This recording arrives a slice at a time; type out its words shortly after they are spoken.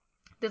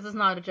This is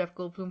not a Jeff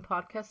Goldblum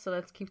podcast, so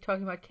let's keep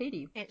talking about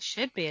Katie. It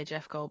should be a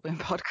Jeff Goldblum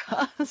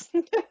podcast.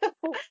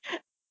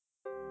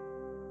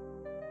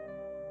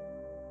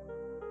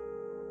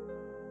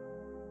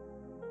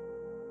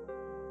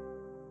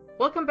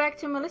 Welcome back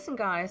to Melissa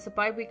Guys, a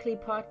bi-weekly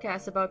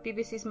podcast about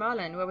BBC's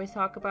Merlin, where we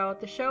talk about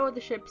the show,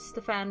 the ships,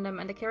 the fandom,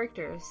 and the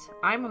characters.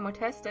 I'm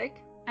Momotastic.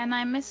 And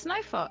I'm Miss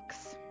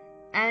Snowfox.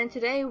 And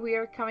today we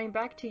are coming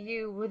back to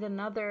you with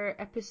another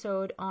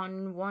episode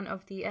on one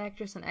of the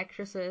actors and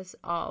actresses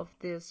of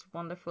this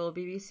wonderful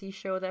BBC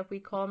show that we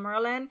call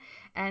Merlin.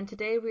 And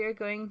today we are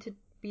going to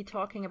be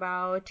talking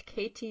about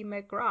Katie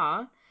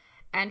McGrath.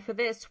 And for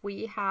this,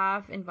 we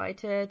have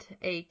invited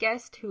a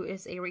guest who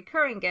is a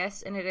recurring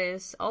guest, and it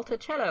is Alta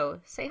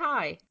Cello. Say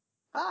hi.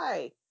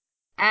 Hi.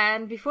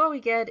 And before we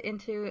get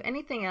into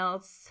anything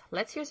else,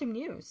 let's hear some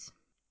news.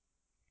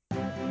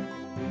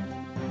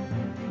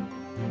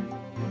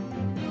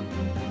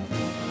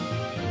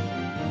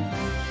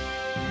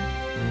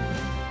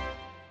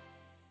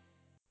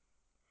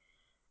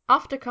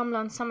 After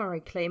Cumlin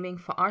Summary claiming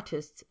for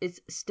artists is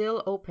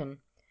still open,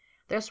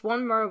 there's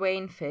one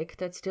Merwain fic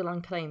that's still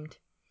unclaimed.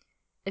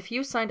 If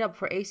you signed up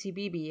for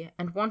ACBB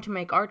and want to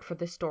make art for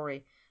this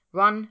story,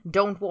 run,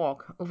 don't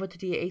walk, over to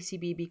the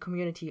ACBB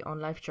community on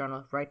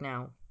LiveJournal right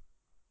now.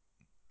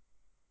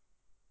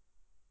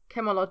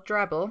 Camelot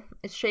Drabble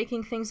is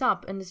shaking things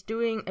up and is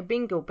doing a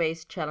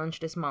bingo-based challenge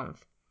this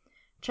month.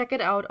 Check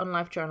it out on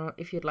LiveJournal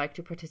if you'd like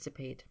to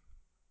participate.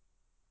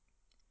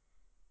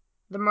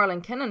 The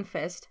Merlin Canon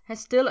Fest has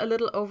still a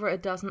little over a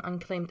dozen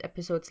unclaimed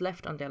episodes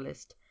left on their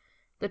list.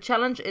 The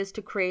challenge is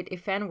to create a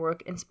fan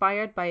work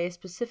inspired by a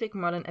specific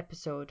Merlin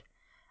episode.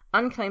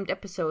 Unclaimed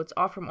episodes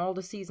are from all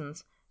the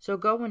seasons, so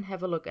go and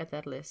have a look at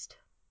that list.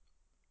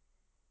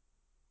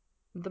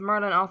 The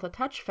Merlin Author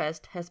Touch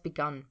Fest has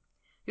begun.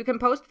 You can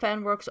post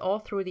fan works all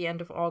through the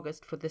end of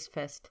August for this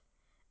fest.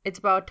 It's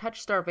about touch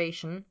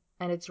starvation,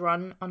 and it's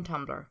run on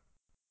Tumblr.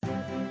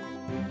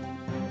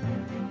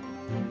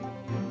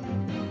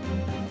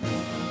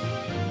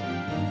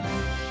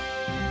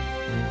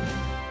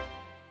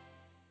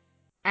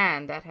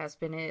 And that has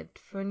been it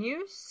for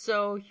news,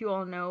 so you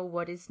all know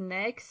what is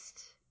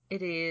next.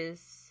 It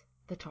is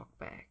the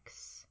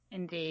talkbacks.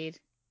 Indeed.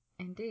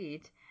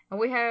 And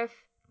we have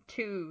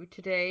two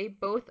today.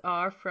 Both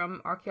are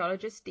from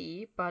Archaeologist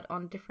D, but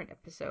on different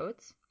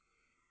episodes.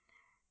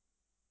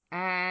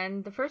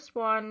 And the first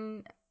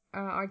one,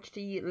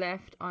 ArchD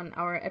left on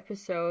our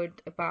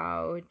episode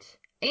about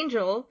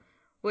Angel,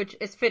 which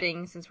is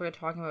fitting since we're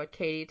talking about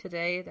Katie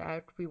today,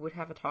 that we would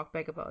have a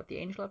talkback about the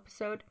Angel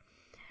episode.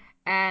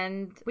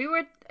 And we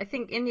were, I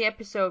think in the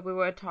episode, we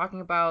were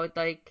talking about,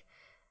 like,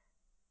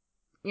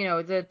 you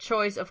know, the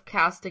choice of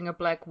casting a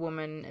black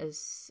woman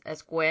as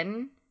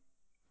Gwen.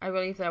 I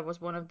believe that was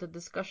one of the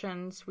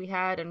discussions we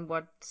had and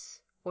what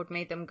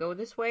made them go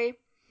this way.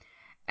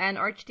 And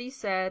ArchD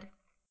said,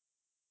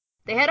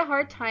 they had a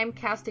hard time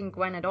casting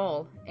Gwen at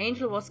all.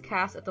 Angel was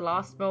cast at the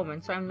last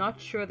moment, so I'm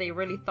not sure they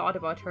really thought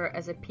about her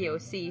as a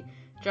POC,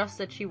 just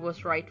that she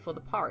was right for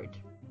the part.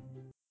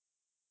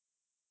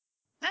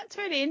 That's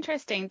really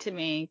interesting to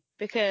me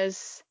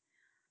because,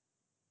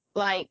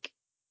 like,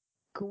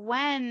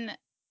 Gwen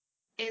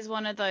is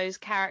one of those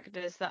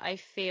characters that I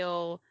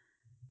feel,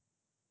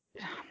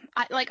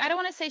 I don't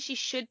want to say she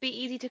should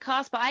be easy to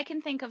cast, but I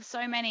can think of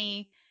so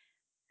many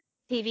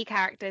TV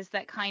characters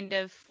that kind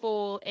of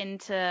fall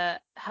into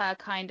her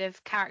kind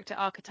of character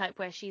archetype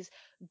where she's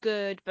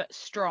good but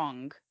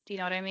strong. Do you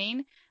know what I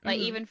mean? Like,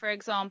 even, for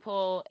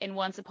example, in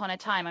Once Upon a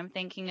Time, I'm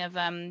thinking of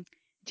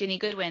Ginny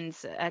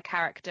Goodwin's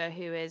character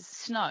who is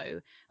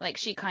Snow. Like,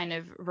 she kind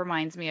of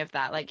reminds me of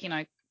that. Like, you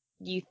know,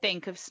 you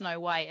think of Snow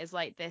White as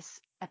like this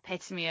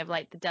epitome of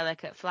like the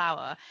delicate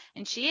flower,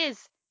 and she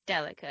is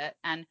delicate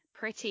and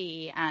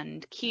pretty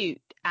and cute,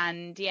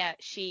 and yet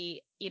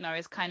she, you know,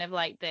 is kind of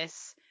like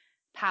this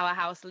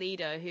powerhouse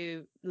leader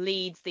who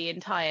leads the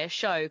entire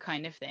show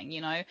kind of thing, you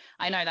know.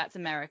 I know that's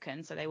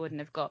American, so they wouldn't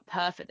have got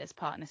her for this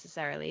part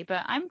necessarily,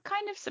 but I'm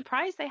kind of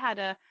surprised they had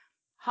a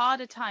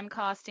harder time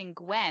casting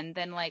Gwen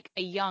than like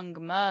a young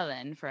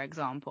Merlin, for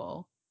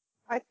example.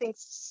 I think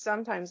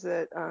sometimes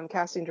that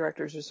casting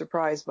directors are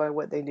surprised by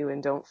what they do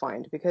and don't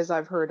find, because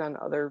I've heard on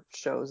other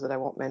shows that I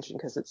won't mention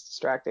because it's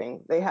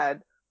distracting, they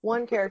had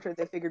one character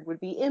they figured would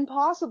be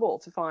impossible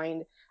to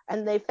find,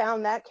 and they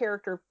found that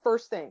character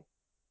first thing.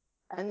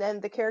 And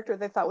then the character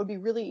they thought would be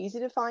really easy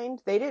to find,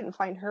 they didn't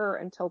find her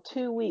until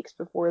 2 weeks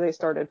before they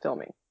started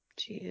filming.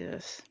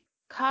 Jesus.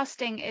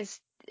 Casting is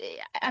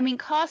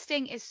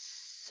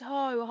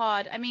so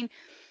hard. I mean,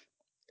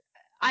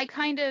 I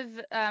kind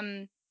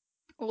of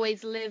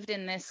always lived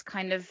in this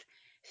kind of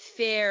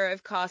fear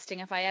of casting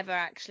if I ever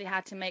actually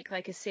had to make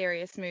like a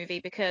serious movie,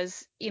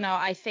 because, you know,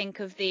 I think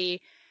of the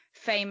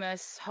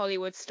famous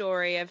Hollywood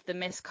story of the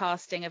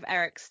miscasting of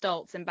Eric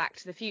Stoltz in Back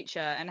to the Future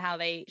and how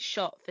they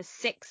shot for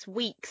 6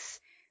 weeks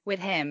with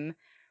him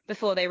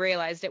before they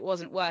realized it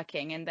wasn't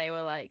working, and they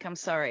were like, I'm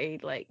sorry,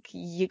 like,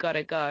 you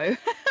gotta go.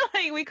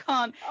 Like, we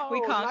can't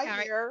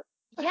nightmare.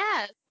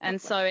 yeah.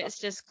 And so it's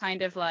just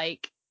kind of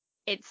like,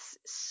 it's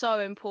so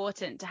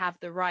important to have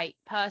the right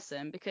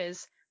person,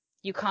 because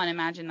you can't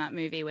imagine that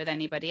movie with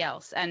anybody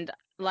else. And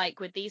like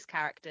with these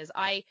characters,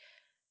 I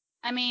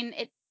mean,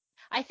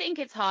 I think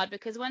it's hard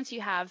because once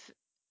you have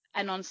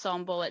an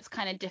ensemble, it's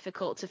kind of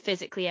difficult to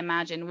physically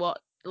imagine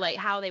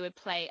how they would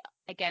play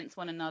against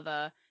one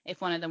another if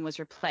one of them was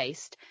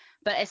replaced.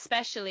 But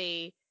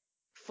especially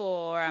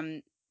for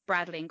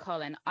Bradley and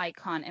Colin, I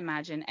can't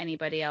imagine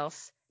anybody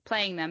else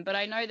playing them. But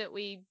I know that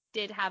we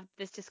did have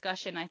this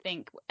discussion, I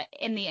think,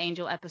 in the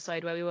Angel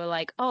episode, where we were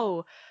like,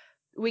 oh,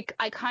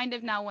 I kind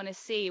of now want to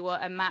see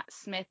what a Matt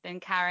Smith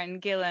and Karen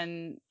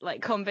Gillan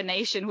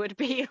combination would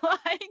be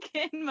like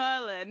in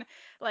Merlin,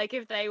 like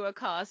if they were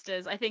cast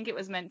as, I think it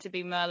was meant to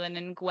be Merlin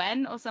and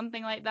Gwen or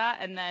something like that,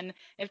 and then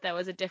if there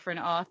was a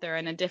different Arthur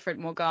and a different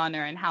Morgana,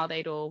 and how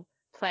they'd all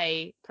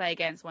play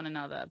against one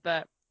another.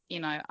 But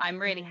I'm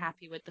really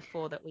happy with the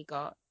 4 that we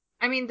got.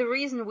 I mean, the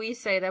reason we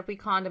say that we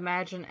can't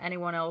imagine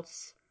anyone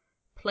else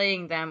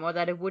playing them, or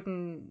that it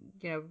wouldn't,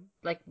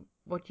 like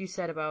what you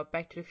said about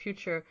Back to the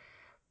Future,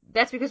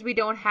 that's because we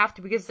don't have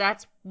to, because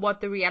that's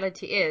what the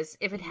reality is.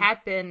 If it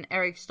had been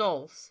Eric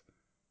Stoltz,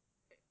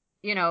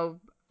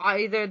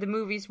 either the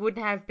movies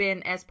wouldn't have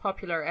been as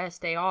popular as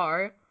they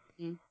are,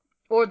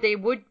 or they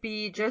would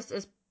be just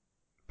as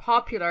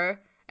popular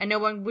and no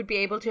one would be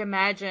able to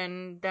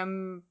imagine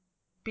them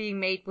being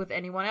made with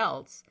anyone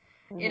else.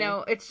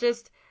 It's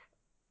just,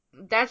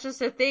 that's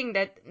just a thing,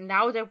 that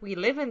now that we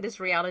live in this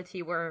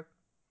reality where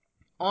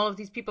all of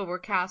these people were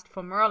cast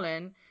for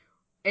Merlin,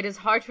 it is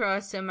hard for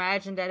us to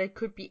imagine that it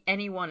could be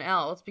anyone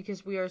else,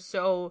 because we are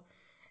so,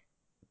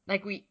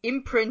 we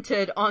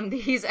imprinted on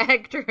these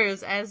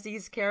actors as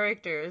these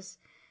characters.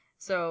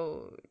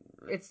 So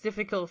it's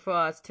difficult for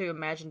us to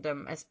imagine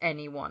them as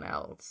anyone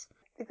else.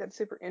 I think that's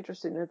super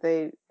interesting that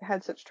they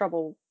had such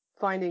trouble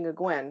finding a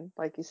Gwen.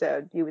 Like you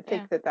said, you would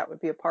think that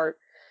would be a part.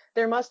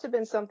 There must have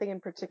been something in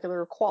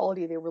particular,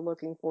 quality they were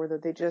looking for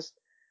that they just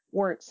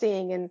weren't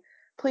seeing. And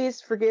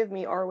please forgive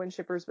me, Arwen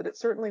shippers, but it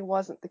certainly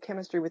wasn't the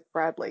chemistry with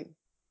Bradley.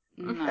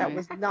 No. That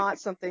was not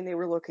something they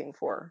were looking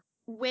for.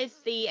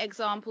 With the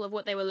example of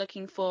what they were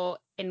looking for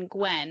in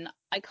Gwen,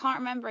 I can't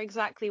remember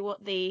exactly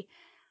what the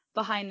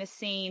behind the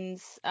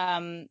scenes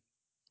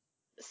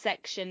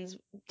sections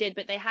did,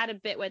 but they had a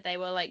bit where they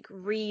were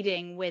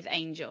reading with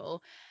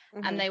Angel,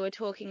 and they were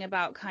talking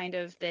about kind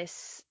of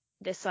this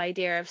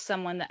idea of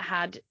someone that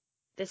had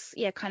this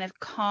kind of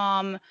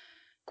calm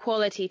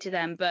quality to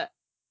them, but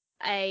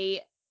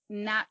a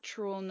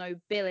natural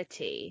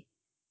nobility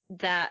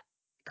that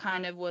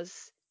kind of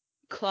was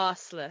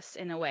classless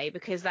in a way,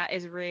 because that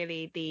is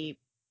really the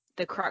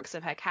crux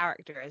of her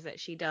character, is that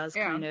she does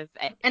kind of.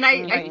 And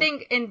I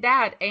think in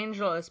that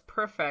Angel is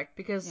perfect,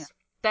 because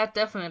that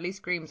definitely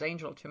screams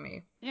Angel to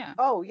me. Yeah.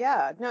 Oh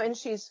yeah, no, and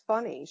she's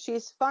funny.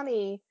 She's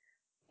funny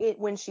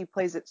when she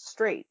plays it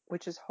straight,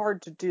 which is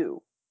hard to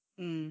do.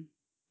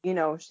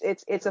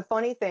 It's a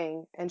funny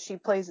thing, and she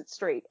plays it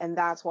straight, and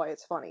that's why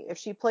it's funny. If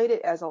she played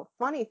it as a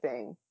funny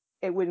thing,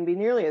 it wouldn't be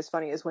nearly as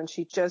funny as when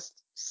she just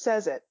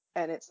says it,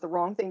 and it's the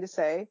wrong thing to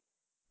say,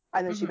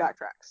 and then she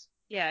backtracks.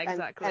 Yeah,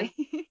 exactly.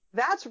 And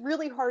that's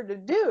really hard to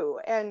do,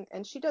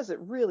 and she does it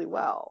really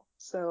well.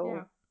 So.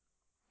 Yeah.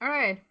 All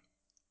right.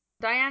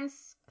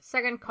 Diane's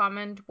second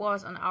comment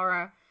was on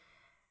our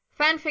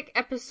fanfic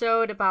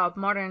episode about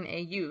modern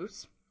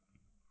AUs.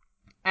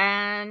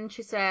 And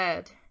she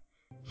said,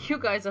 "You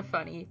guys are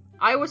funny.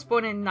 I was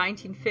born in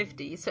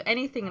 1950, so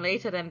anything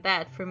later than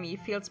that for me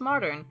feels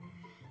modern.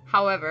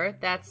 However,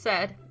 that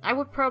said, I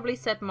would probably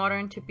set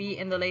modern to be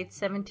in the late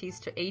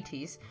 70s to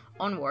 80s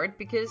onward,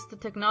 because the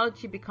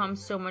technology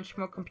becomes so much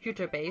more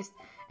computer-based,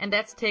 and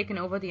that's taken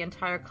over the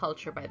entire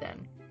culture by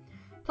then.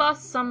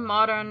 Plus, some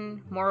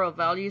modern moral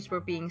values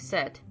were being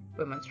set,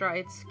 women's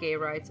rights, gay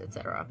rights,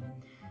 etc.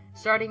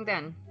 starting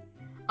then.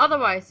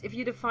 Otherwise, if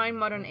you define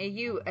modern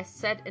AU as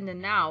set in the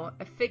now,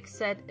 a fic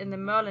set in the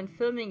Merlin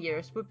filming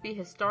years would be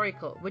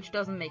historical, which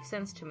doesn't make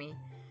sense to me.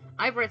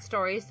 I've read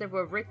stories that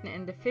were written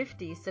in the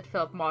 50s that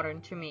felt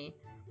modern to me.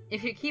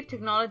 If you keep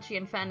technology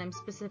and fandom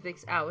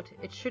specifics out,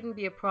 it shouldn't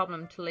be a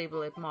problem to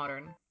label it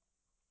modern."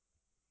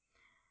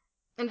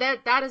 And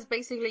that is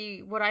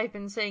basically what I've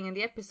been saying in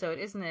the episode,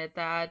 isn't it?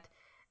 That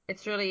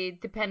it's really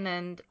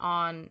dependent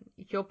on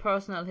your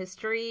personal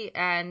history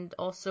and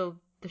also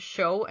the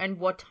show and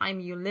what time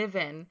you live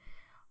in,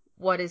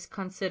 what is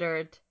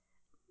considered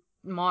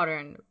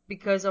modern.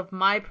 Because of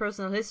my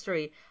personal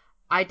history,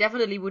 I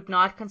definitely would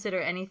not consider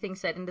anything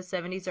set in the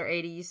 70s or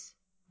 80s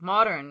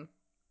modern.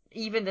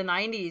 Even the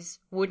 90s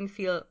wouldn't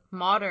feel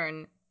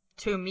modern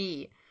to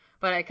me.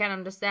 But I can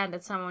understand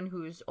that someone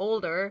who's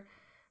older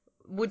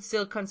would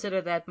still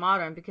consider that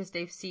modern, because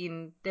they've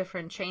seen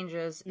different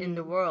changes in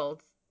the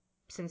world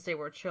since they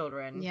were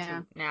children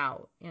to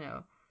now,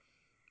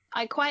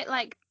 I quite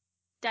like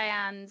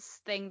Diane's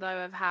thing,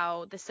 though, of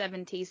how the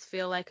 70s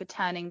feel like a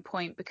turning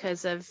point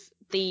because of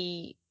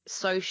the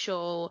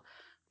social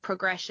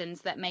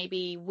progressions that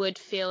maybe would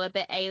feel a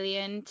bit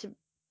alien to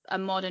a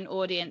modern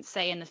audience,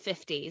 say in the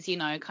 50s, you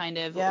know, kind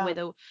of Yeah. with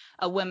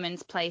a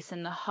woman's place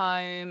in the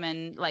home.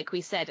 And like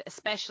we said,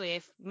 especially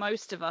if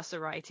most of us are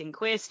writing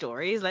queer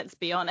stories, let's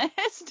be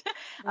honest,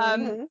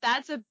 Mhm.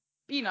 that's a,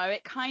 you know,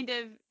 it kind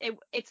of,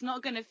 it's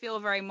not going to feel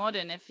very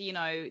modern if, you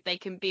know, they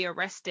can be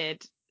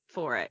arrested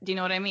for it. Do you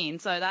know what I mean?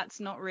 So that's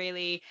not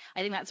really,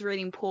 I think that's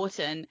really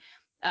important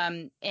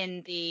in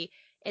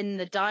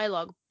the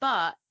dialogue.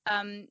 But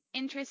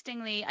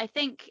interestingly, I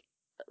think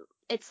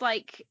it's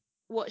like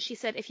what she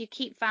said, if you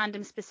keep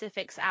fandom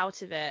specifics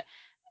out of it,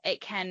 it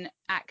can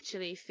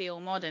actually feel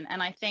modern.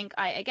 And I think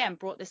I again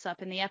brought this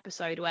up in the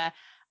episode where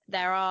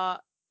there are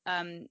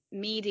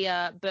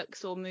media,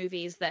 books or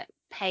movies that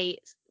pay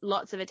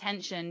lots of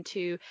attention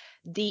to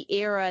the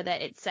era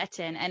that it's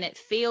set in, and it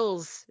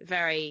feels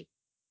very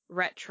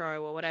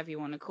retro or whatever you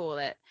want to call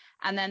it.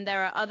 And then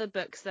there are other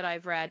books that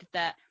I've read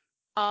that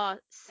are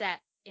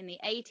set in the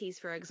 80s,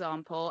 for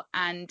example,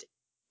 and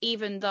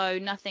even though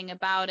nothing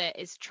about it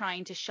is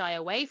trying to shy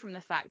away from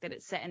the fact that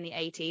it's set in the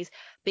 80s,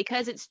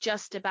 because it's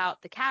just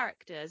about the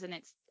characters and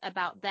it's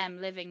about them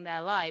living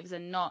their lives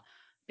and not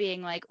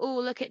being like, oh,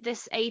 look at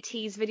this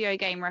 80s video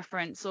game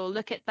reference, or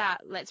look at that,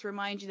 let's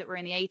remind you that we're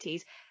in the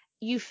 80s.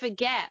 You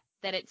forget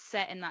that it's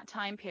set in that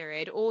time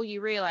period. All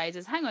you realize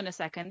is, hang on a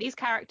second, these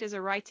characters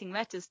are writing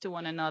letters to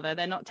one another,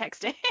 they're not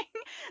texting.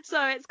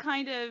 So it's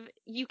kind of,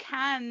 you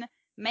can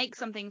make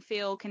something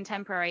feel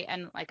contemporary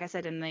and, like I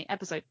said in the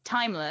episode,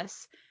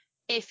 timeless,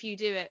 if you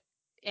do it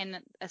in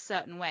a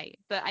certain way.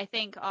 But I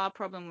think our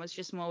problem was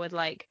just more with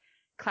like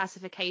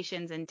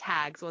classifications and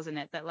tags, wasn't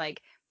it? That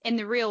like in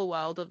the real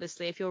world,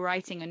 obviously, if you're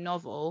writing a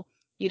novel,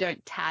 you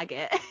don't tag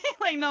it.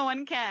 Like no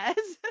one cares.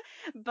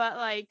 But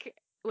like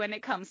when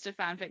it comes to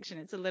fan fiction,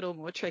 it's a little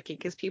more tricky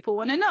because people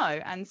want to know.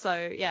 And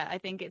so, yeah, I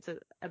think it's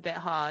a bit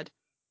hard.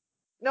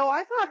 No,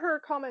 I thought her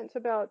comment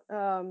about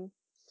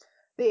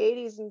the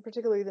 80s and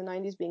particularly the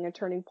 90s being a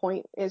turning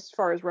point as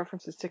far as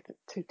references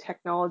to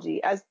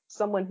technology. As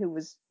someone who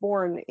was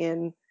born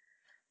in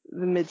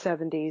the mid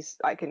 70s,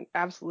 I can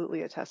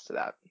absolutely attest to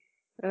that.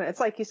 And it's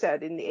like you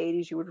said, in the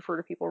 80s, you would refer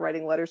to people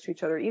writing letters to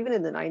each other, even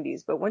in the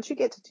 90s. But once you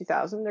get to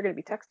 2000, they're going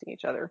to be texting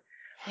each other.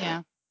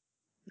 Yeah.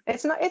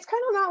 It's kind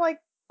of not like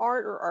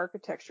art or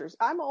architectures.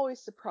 I'm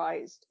always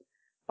surprised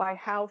by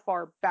how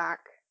far back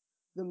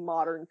the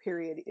modern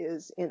period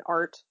is in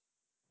art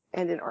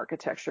and in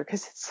architecture,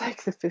 because it's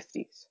like the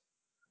 50s.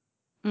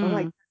 I'm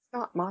like, it's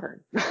not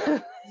modern.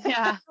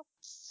 Yeah.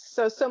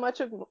 So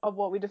much of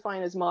what we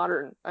define as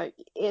modern,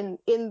 in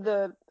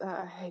the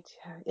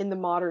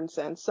modern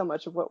sense, so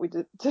much of what we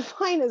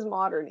define as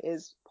modern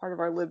is part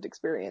of our lived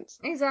experience.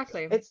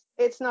 Exactly.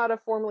 It's not a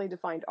formally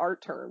defined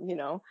art term, you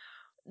know.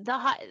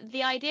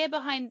 The idea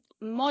behind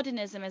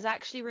modernism is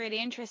actually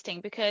really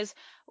interesting because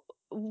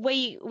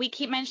we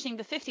keep mentioning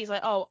the 50s,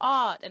 like, oh,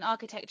 art and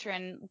architecture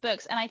and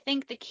books, and I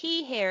think the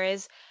key here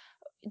is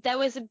there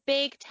was a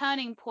big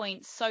turning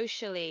point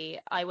socially,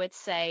 I would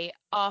say,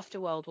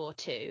 after World War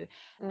II.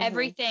 Mm-hmm.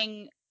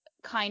 Everything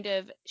kind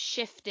of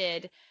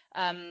shifted,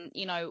 well,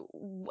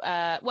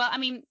 I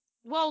mean,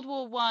 World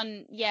War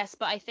One, yes,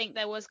 but I think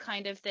there was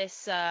kind of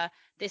this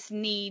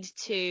need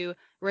to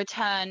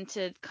return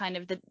to kind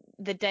of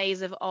the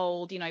days of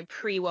old, you know,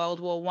 pre-World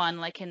War One,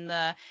 like in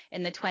the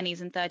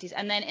 20s and 30s,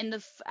 and then in the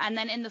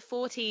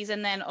 40s,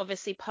 and then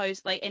obviously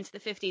post, like into the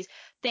 50s,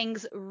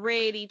 things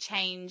really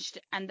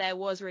changed and there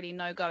was really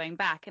no going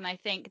back. And I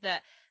think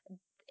that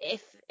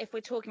if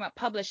we're talking about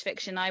published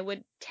fiction, I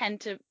would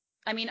tend to,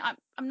 I mean,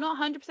 I'm not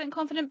 100%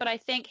 confident, but I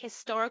think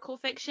historical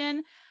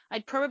fiction,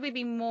 I'd probably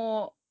be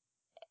more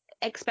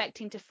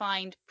expecting to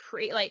find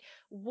like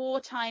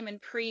wartime and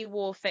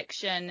pre-war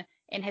fiction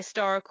in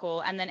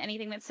historical, and then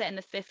anything that's set in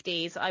the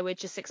 50s, I would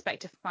just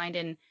expect to find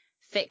in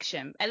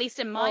fiction. At least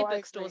in my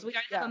bookstores, we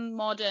don't have a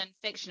modern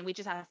fiction. We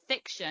just have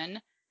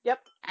fiction. Yep.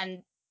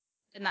 And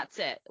that's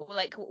it.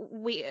 Like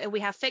we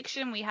have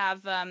fiction, we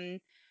have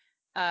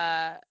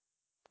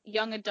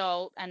young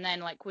adult, and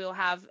then like we'll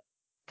have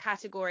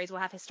categories.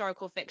 We'll have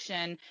historical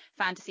fiction,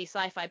 fantasy,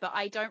 sci-fi, but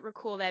I don't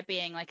recall there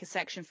being like a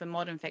section for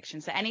modern fiction.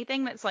 So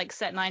anything that's like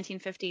set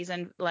 1950s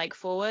and like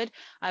forward,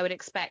 I would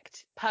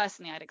expect,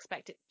 personally, I'd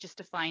expect it just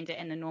to find it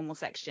in the normal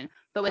section.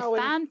 But with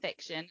fan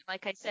fiction,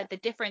 like I said, the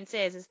difference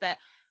is that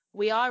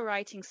we are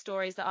writing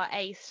stories that are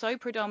so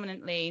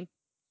predominantly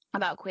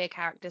about queer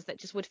characters that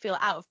just would feel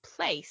out of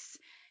place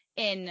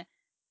in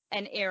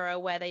an era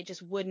where they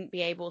just wouldn't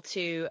be able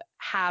to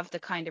have the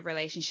kind of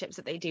relationships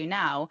that they do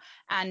now.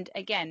 And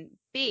again,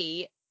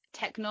 B,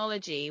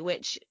 technology,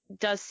 which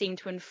does seem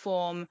to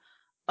inform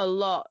a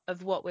lot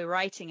of what we're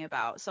writing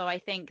about. So I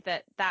think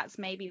that that's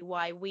maybe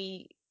why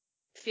we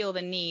feel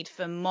the need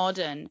for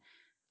modern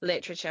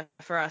literature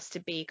for us to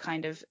be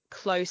kind of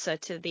closer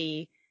to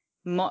the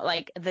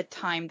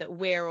time that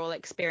we're all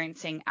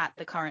experiencing at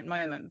the current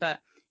moment. But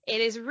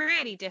it is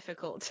really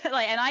difficult to,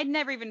 like, and I'd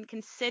never even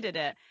considered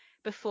it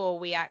before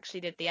we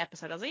actually did the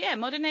episode. I was like, yeah,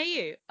 modern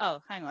AU.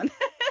 Oh, hang on.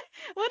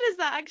 What does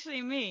that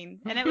actually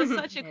mean? And it was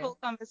such a cool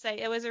conversation.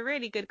 It was a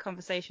really good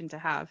conversation to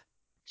have.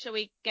 Shall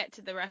we get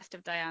to the rest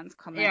of Diane's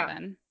comment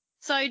then?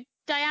 So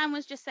Diane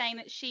was just saying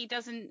that she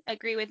doesn't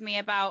agree with me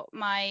about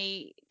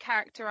my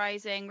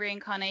characterizing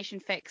reincarnation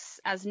fics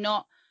as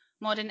not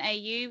modern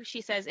AU.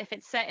 She says if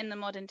it's set in the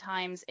modern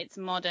times, it's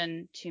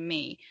modern to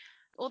me.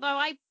 Although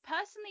I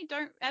personally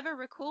don't ever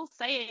recall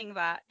saying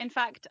that. In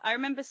fact, I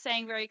remember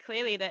saying very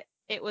clearly that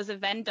it was a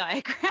Venn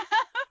diagram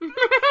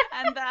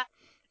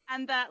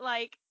and that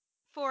like,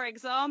 for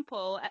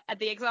example,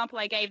 the example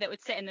I gave that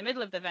would sit in the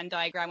middle of the Venn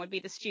diagram would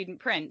be the student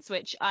prince,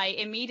 which I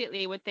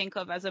immediately would think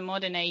of as a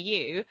modern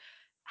AU.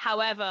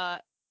 However,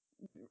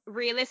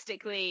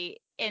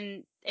 realistically,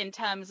 in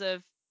terms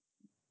of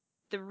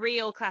the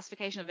real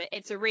classification of it,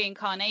 it's a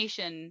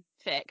reincarnation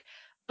fic,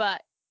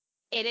 but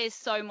it is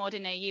so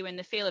modern AU in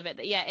the feel of it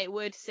that, yeah, it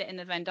would sit in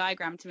the Venn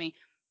diagram to me.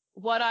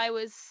 What I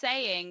was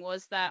saying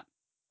was that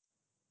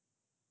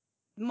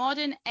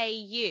modern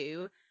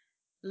AU,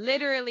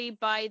 literally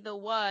by the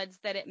words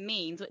that it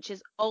means, which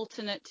is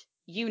alternate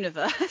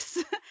universe,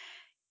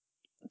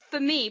 for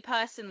me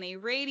personally,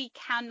 really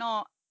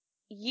cannot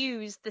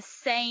use the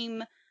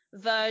same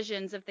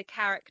versions of the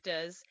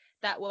characters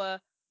that were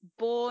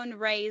born,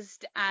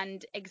 raised,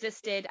 and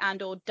existed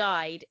and or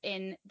died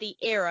in the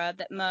era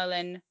that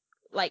Merlin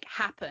like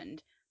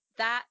happened.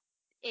 That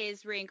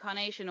is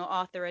reincarnation or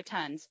Arthur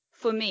Returns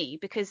for me,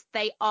 because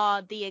they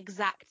are the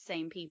exact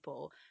same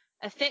people.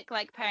 A fic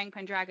like Pairing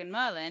Pendragon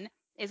Merlin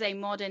is a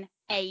modern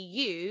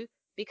AU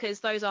because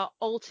those are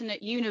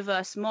alternate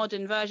universe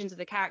modern versions of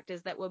the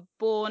characters that were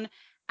born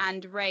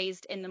and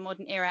raised in the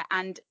modern era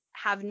and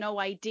have no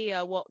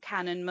idea what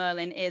canon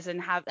Merlin is,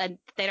 and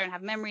they don't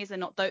have memories.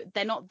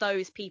 They're not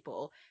those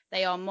people.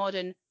 They are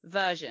modern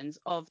versions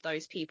of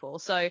those people.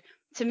 So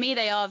to me,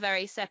 they are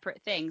very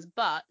separate things.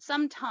 But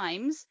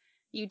sometimes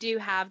you do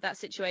have that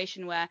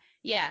situation where,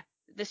 yeah,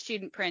 the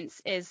student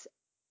prince is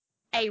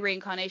a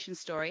reincarnation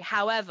story.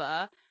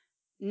 However,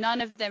 none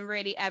of them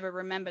really ever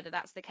remember that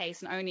that's the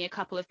case, and only a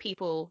couple of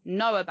people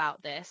know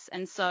about this.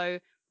 And so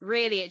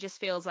really it just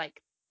feels like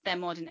they're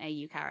modern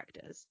AU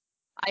characters.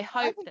 I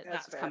hope that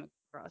that's coming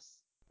across.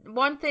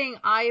 One thing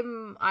I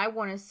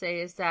want to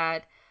say is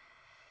that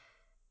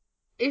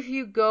if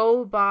you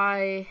go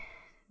by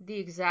the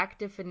exact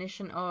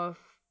definition of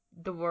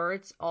the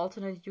words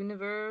alternate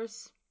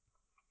universe,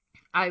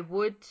 I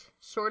would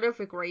sort of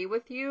agree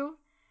with you.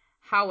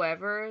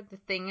 However, the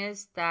thing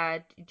is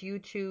that due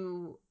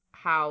to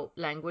how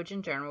language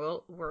in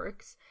general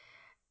works,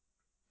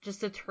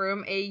 just the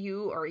term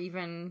AU, or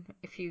even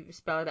if you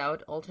spell it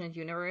out, alternate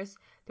universe,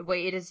 the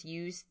way it is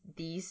used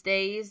these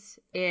days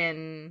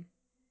in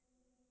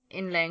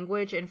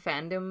language, in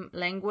fandom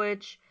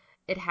language,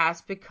 it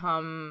has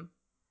become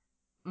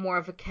more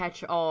of a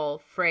catch-all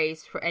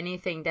phrase for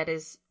anything that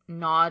is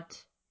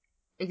not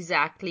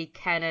exactly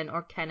canon,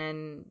 or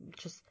canon,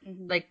 just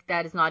like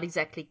that is not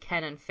exactly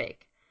canon fic.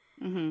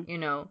 You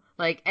know,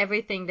 like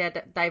everything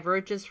that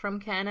diverges from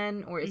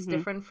canon or is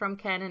different from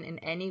canon in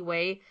any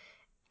way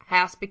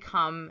has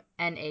become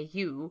an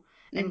AU,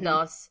 and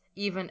thus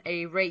even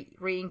a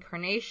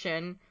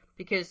reincarnation,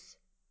 because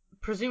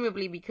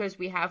presumably because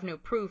we have no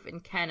proof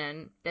in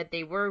canon that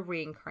they were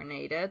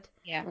reincarnated,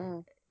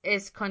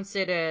 is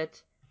considered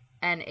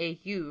an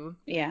AU.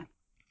 Yeah.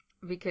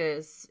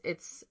 Because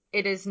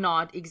it is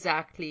not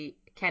exactly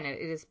canon.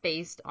 It is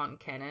based on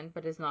canon,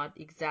 but it's not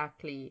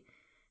exactly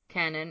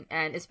canon.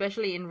 And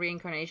especially in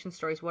reincarnation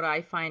stories, what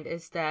I find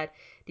is that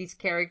these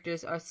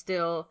characters are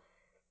still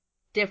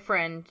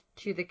different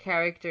to the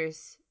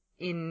characters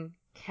in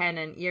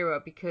canon era,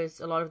 because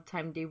a lot of the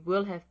time they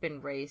will have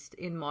been raised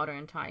in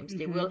modern times.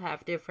 They will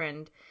have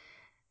different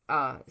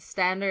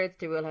standards,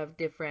 they will have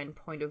different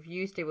point of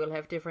views, they will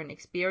have different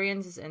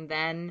experiences, and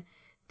then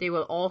they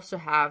will also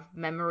have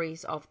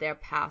memories of their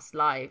past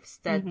lives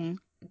that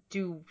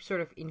do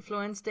sort of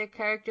influence their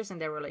characters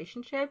and their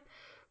relationship,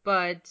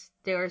 but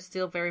they are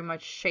still very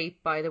much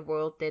shaped by the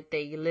world that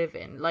they live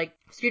in. Like,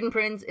 Student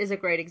Prince is a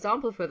great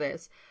example for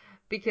this,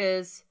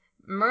 because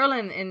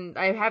Merlin,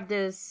 I have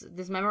this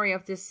memory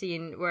of this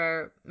scene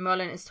where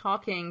Merlin is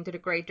talking to the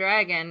Great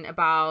Dragon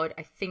about,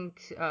 I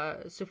think,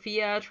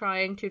 Sophia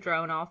trying to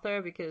drown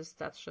Arthur, because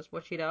that's just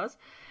what she does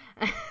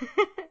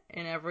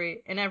in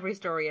every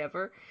story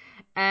ever.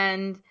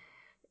 And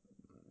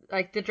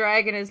like the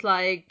dragon is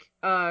like,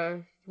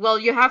 well,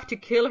 you have to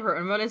kill her.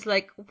 And Merlin's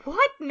like,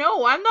 what?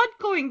 No, I'm not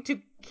going to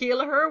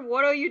kill her.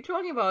 What are you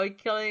talking about?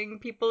 Killing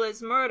people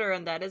is murder,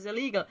 and that is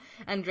illegal.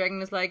 And the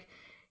dragon is like,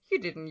 you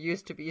didn't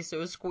used to be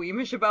so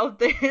squeamish about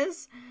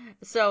this.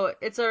 So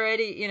it's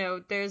already, you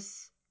know,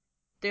 there's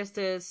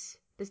this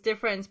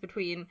difference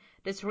between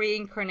this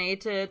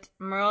reincarnated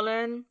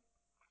Merlin,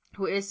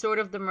 who is sort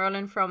of the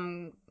Merlin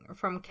from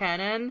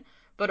canon,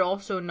 but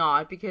also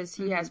not, because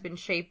he has been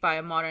shaped by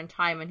a modern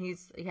time, and he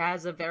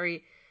has a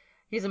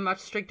much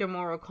stricter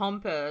moral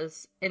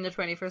compass in the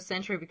 21st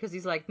century, because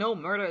he's like, no,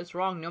 murder is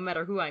wrong no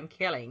matter who I'm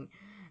killing.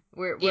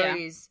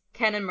 Whereas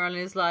canon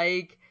Merlin is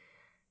like,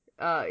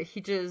 he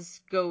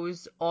just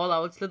goes all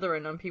out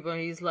Slytherin on people, and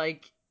he's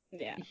like,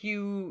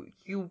 you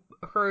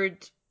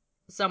hurt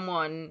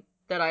someone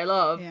that I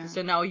love,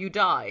 so now you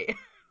die.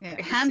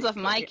 Hands off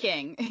my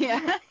king.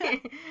 Yeah.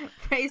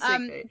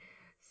 Basically.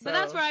 But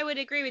that's where I would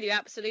agree with you,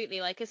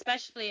 absolutely. Like,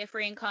 especially if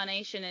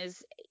reincarnation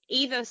is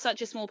either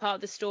such a small part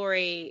of the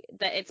story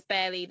that it's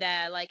barely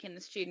there, like in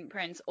The Student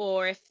Prince,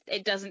 or if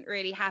it doesn't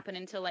really happen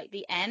until like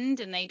the end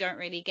and they don't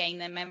really gain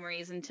their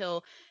memories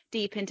until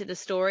deep into the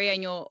story,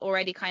 and you're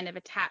already kind of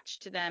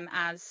attached to them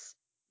as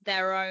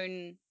their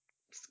own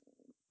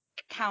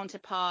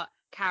counterpart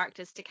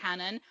characters to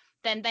canon,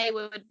 then they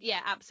would,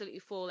 absolutely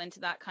fall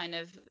into that kind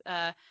of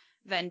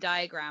Venn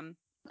diagram.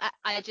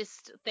 I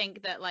just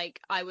think that, like,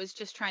 I was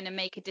just trying to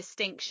make a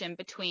distinction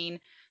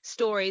between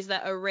stories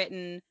that are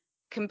written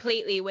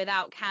completely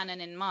without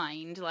canon in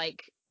mind,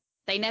 like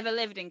they never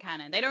lived in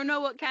canon. They don't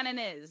know what canon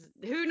is.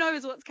 Who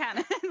knows what's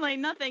canon? Like,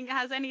 nothing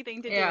has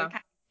anything to do with canon.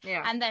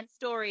 Yeah. And then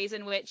stories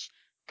in which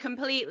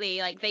completely,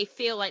 like, they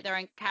feel like their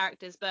own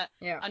characters, but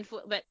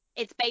but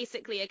it's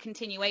basically a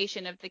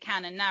continuation of the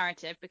canon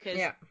narrative because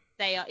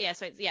they are.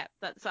 So it's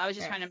so I was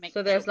just trying to make.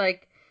 So there's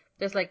like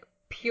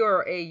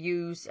pure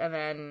AUs and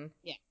then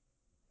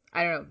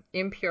I don't know,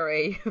 impure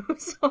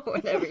AUs or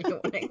whatever you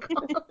want to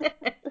call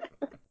it.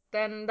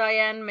 Then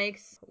Diane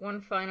makes one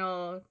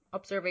final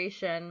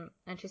observation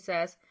and she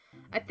says,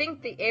 I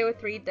think the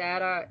AO3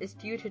 data is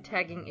due to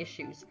tagging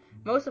issues.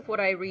 Most of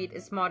what I read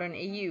is modern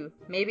AU.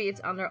 Maybe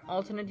it's under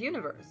alternate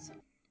universe.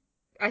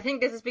 I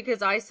think this is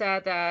because I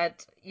said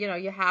that,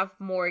 you have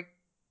more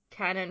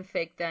canon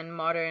fic than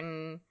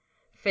modern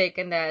fic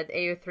and that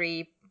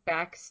AO3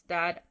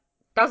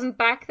 doesn't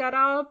back that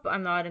up.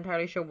 I'm not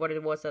entirely sure what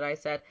it was that I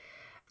said.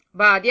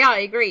 But yeah, I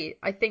agree.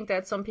 I think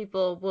that some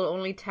people will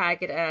only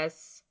tag it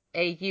as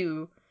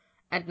AU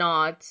and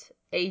not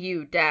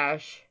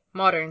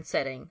AU-modern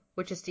setting,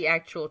 which is the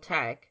actual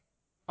tag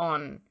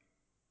on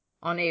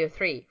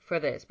AO3 for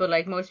this. But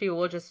like most people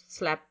will just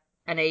slap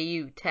an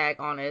AU tag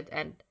on it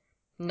and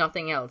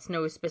nothing else,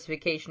 no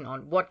specification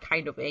on what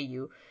kind of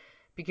AU,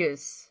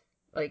 because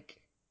like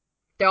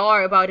there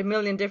are about 1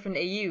 million different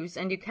AUs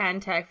and you can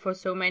tag for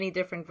so many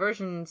different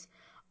versions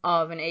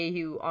of an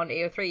AU on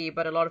AO3,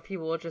 but a lot of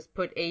people will just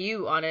put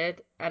AU on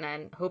it and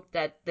then hope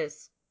that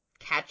this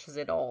catches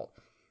it all.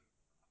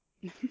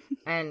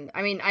 And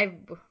I mean,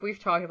 we've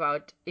talked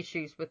about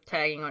issues with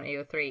tagging on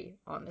AO3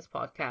 on this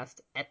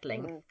podcast at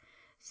length.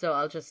 So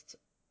I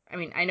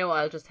know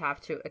I'll just have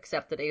to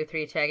accept that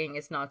AO3 tagging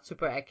is not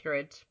super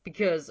accurate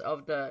because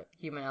of the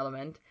human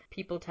element.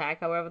 People tag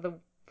however the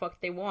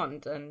fuck they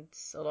want, and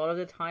a lot of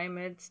the time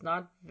it's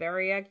not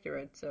very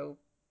accurate, so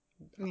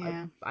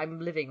I'm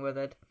living with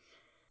it.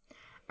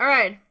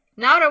 Alright,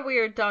 now that we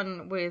are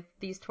done with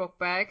these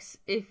talkbacks,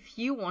 if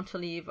you want to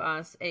leave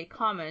us a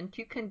comment,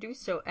 you can do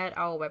so at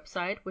our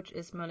website, which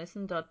is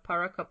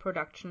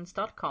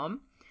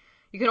melissa.parakaproductions.com.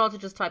 You can also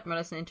just type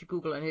Melissa into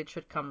Google and it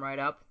should come right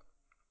up.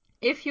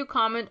 If you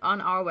comment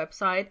on our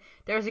website,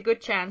 there's a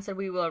good chance that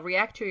we will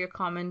react to your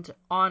comment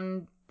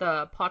on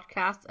the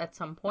podcast at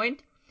some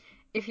point.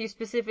 If you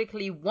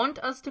specifically want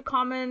us to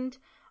comment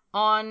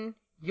on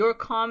your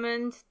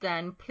comment,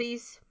 then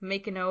please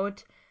make a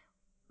note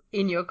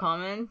in your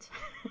comment.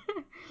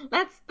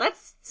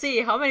 Let's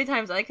see how many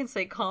times I can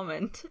say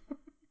comment.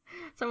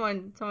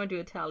 Someone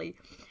do a tally.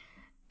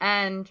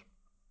 And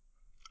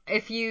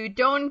if you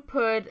don't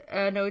put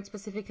a note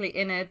specifically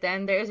in it,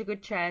 then there's a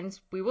good chance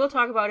we will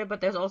talk about it,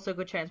 but there's also a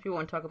good chance we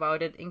won't talk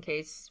about it in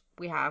case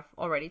we have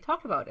already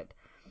talked about it.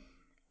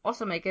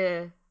 Also make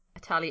a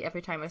tally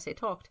every time I say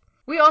talked.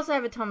 We also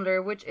have a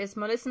Tumblr, which is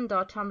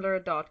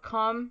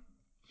melissa.tumblr.com.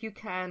 You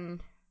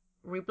can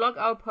reblog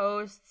our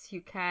posts,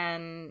 you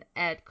can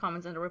add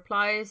comments in the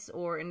replies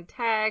or in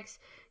tags,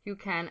 you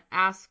can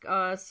ask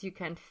us, you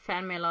can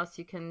fan mail us,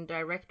 you can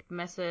direct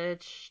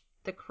message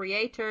the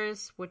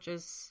creators, which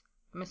is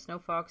Miss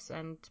Snowfox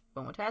and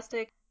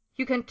Bomotastic.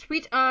 You can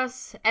tweet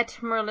us at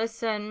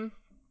Merlisten.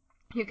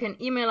 You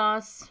can email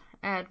us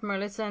at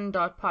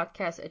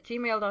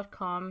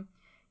merlisten.podcast@gmail.com.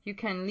 You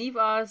can leave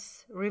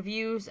us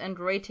reviews and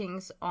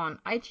ratings on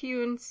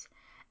iTunes.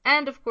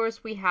 And of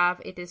course, we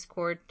have a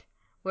Discord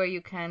where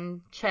you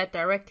can chat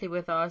directly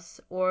with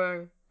us,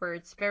 or where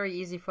it's very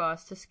easy for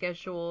us to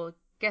schedule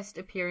guest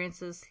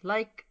appearances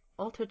like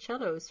Alto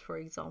Cellos, for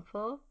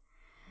example.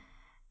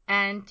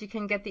 And you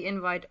can get the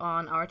invite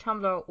on our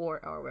Tumblr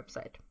or our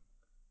website.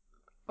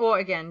 Or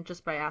again,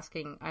 just by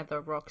asking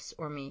either Rox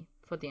or me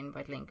for the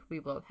invite link.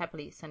 We will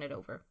happily send it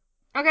over.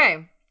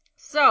 Okay,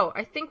 so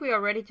I think we are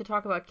ready to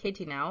talk about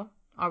Katie now.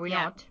 Are we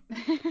not?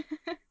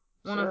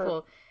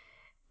 Wonderful. Sure.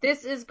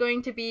 This is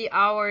going to be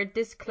our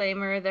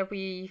disclaimer that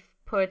we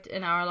put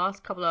in our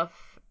last couple of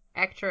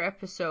actor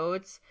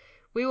episodes.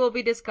 We will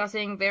be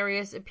discussing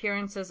various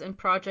appearances and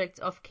projects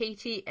of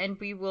Katie, and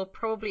we will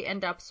probably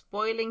end up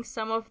spoiling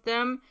some of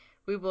them.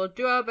 We will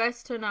do our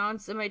best to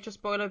announce a major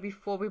spoiler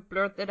before we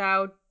blurt it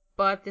out,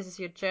 but this is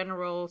your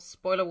general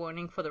spoiler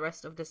warning for the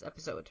rest of this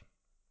episode.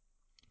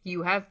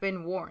 You have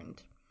been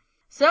warned.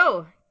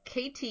 So,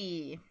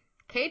 Katie.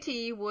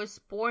 Katie was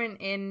born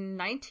in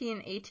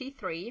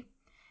 1983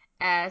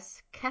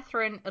 as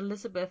Catherine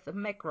Elizabeth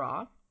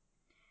McGraw.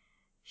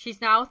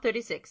 She's now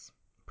 36,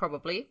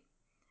 probably.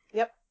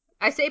 Yep.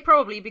 I say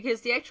probably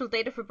because the actual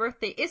date of her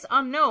birthday is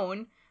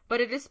unknown,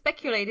 but it is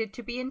speculated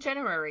to be in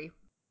January.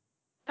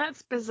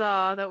 That's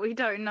bizarre that we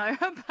don't know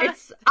her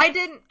It's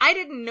birthday. I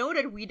didn't know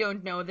that we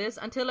don't know this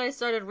until I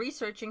started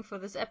researching for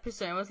this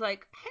episode. I was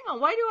like, hang on,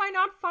 why do I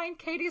not find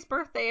Katie's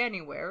birthday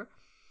anywhere?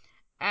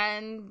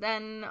 And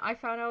then I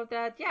found out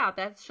that yeah,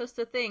 that's just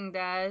a thing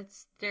that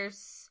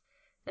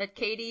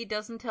Katie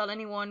doesn't tell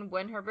anyone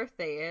when her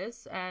birthday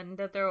is, and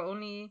that there are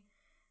only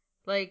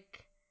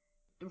like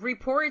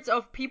reports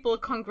of people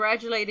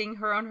congratulating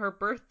her on her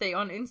birthday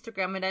on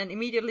Instagram and then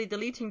immediately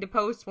deleting the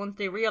post once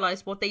they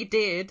realize what they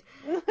did.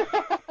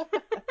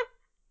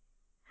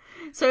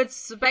 So it's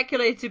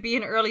speculated to be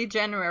in early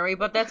January,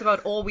 but that's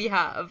about all we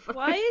have.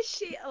 Why is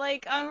she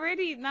like?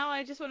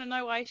 I just want to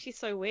know why she's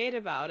so weird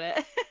about it.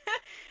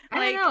 I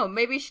don't Like, know.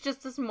 Maybe she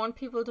just doesn't want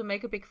people to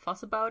make a big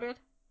fuss about it.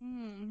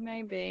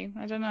 maybe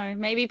I don't know.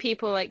 Maybe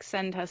people like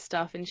send her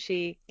stuff and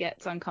she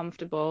gets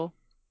uncomfortable.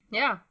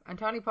 Yeah,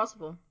 entirely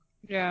possible.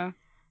 Yeah.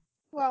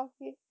 Well,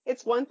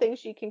 it's one thing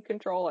she can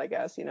control, I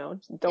guess,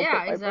 don't Yeah,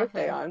 put my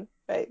birthday exactly. on.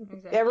 But Exactly.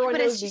 Yeah, everyone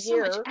but it's knows the just so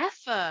much year.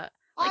 effort.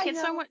 Like I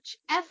it's so know. much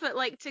effort,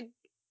 like to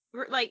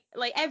like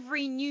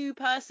every new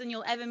person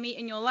you'll ever meet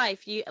in your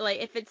life, you like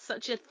if it's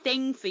such a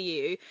thing for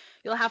you,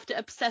 you'll have to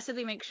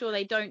obsessively make sure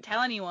they don't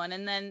tell anyone,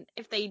 and then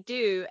if they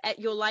do,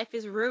 your life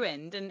is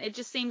ruined, and it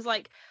just seems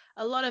like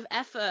a lot of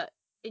effort,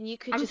 and you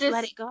could I'm just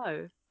let just it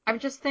go. I'm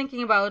just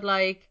thinking about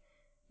like,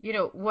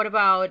 what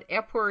about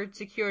airport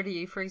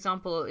security, for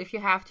example? If you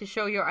have to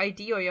show your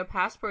ID or your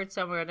passport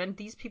somewhere, then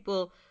these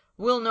people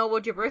will know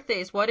what your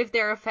birthday is. What if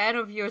they're a fan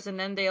of yours and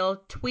then they'll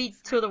tweet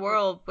to the Exactly.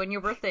 world when your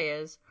birthday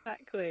is?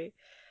 Exactly.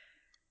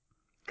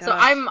 So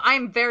Gosh.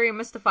 I'm very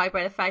mystified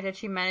by the fact that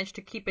she managed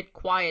to keep it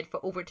quiet for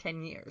over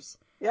 10 years.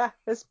 Yeah,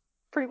 it's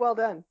pretty well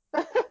done.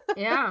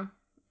 Yeah.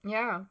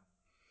 Yeah.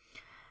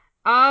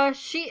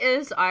 She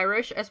is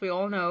Irish, as we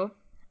all know,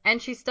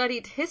 and she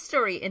studied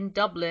history in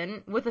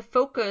Dublin with a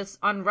focus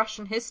on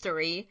Russian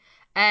history.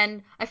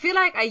 And I feel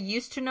like I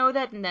used to know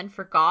that and then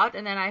forgot,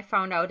 and then I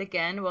found out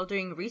again while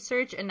doing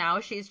research, and now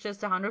she's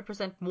just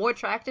 100% more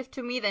attractive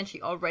to me than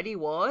she already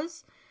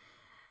was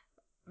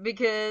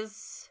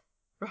because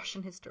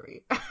Russian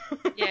history.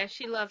 Yeah,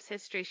 she loves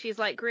history. She's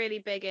like really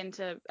big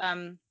into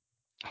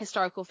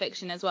historical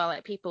fiction as well.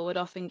 Like people would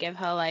often give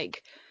her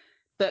like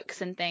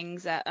books and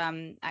things at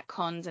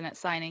cons and at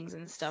signings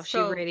and stuff. She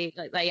So, really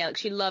yeah, like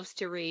she loves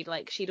to read.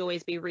 Like she'd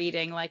always be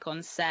reading like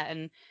on set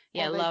and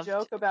yeah, Well, they loved.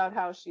 joke about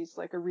how she's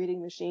like a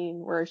reading machine,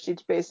 where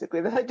she's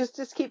basically like,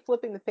 just keep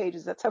flipping the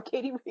pages. That's how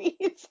Katie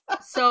reads.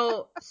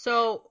 so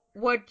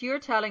what you're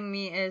telling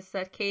me is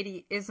that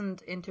Katie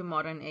isn't into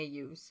modern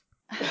AUs.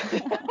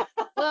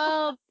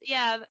 Well,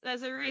 yeah,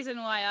 there's a reason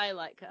why I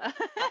like her.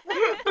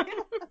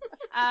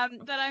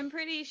 But I'm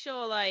pretty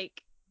sure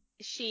like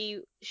she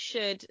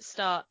should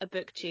start a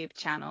booktube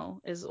channel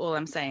is all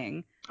I'm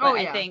saying. Oh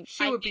Like yeah,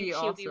 she I would think be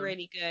she'll be awesome.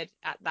 really good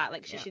at that.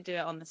 Like she Yeah, should do it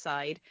on the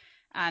side.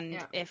 And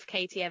yeah. if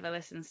Katie ever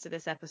listens to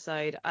this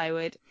episode, I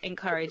would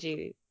encourage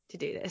you to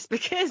do this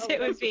because Oh, it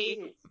would yes, be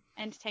please.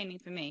 entertaining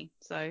for me.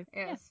 So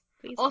yeah, Yes.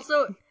 please do.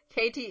 Also,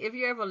 Katie, if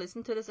you ever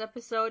listen to this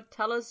episode,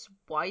 tell us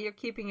why you're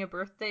keeping your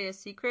birthday a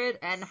secret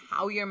and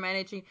how you're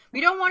managing. We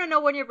don't want to know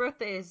when your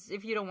birthday is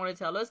if you don't want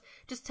to tell us.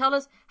 Just tell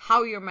us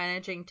how you're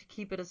managing to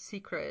keep it a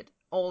secret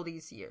all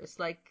these years.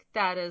 Like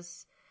that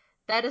is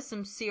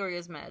some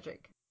serious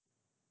magic.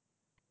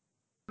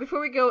 Before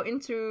we go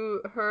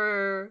into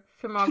her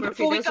filmography,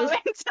 Before we there's go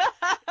just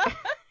into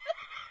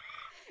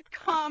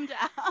calm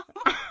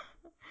down.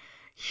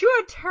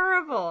 you're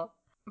terrible.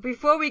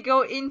 Before we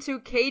go into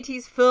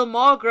Katie's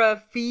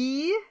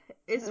filmography,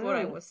 is what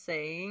I Mm. was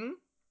saying.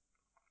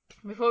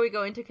 Before we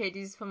go into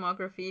Katie's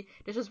filmography,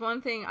 there's just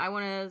one thing I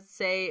want to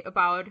say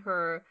about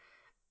her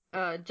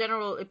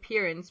general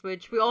appearance,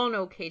 which we all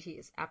know Katie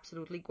is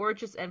absolutely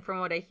gorgeous, and from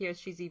what I hear,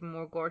 she's even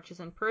more gorgeous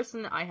in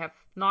person. I have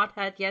not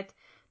had yet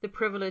the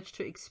privilege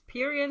to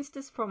experience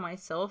this for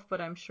myself,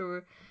 but I'm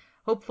sure,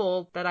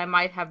 hopeful that I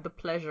might have the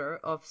pleasure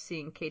of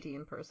seeing Katie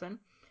in person.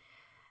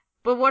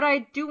 But what I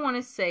do want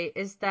to say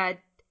is that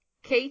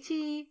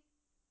Katie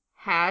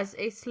has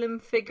a slim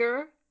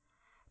figure,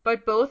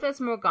 but both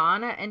as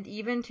Morgana and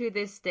even to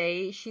this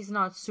day, she's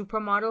not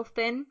supermodel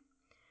thin,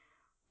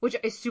 which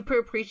I super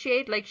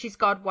appreciate. Like, she's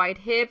got wide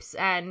hips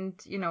and,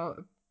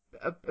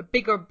 a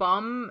bigger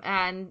bum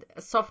and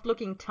a soft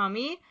looking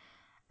tummy,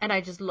 and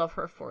I just love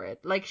her for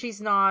it. Like, she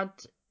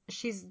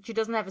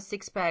doesn't have a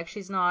six pack,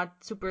 she's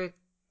not super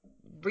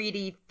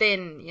really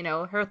thin,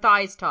 her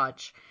thighs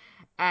touch.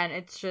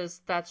 And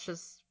that's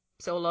just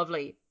so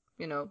lovely,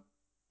 you know.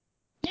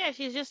 Yeah,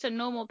 she's just a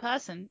normal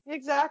person.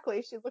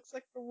 Exactly. She looks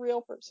like a real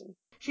person.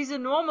 She's a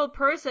normal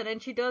person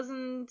and she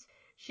doesn't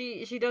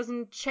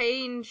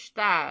change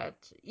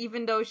that,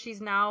 even though she's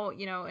now,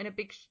 in a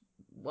big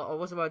well, I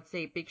was about to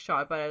say big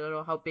shot, but I don't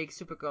know how big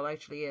Supergirl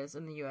actually is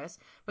in the US.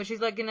 But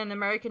she's like in an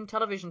American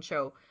television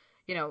show,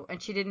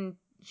 and she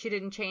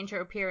didn't change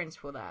her appearance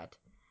for that.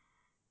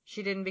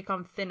 She didn't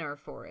become thinner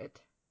for it.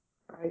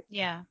 Right.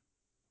 Yeah.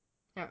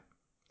 Yeah.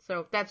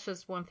 So that's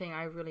just one thing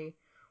I really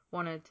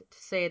wanted to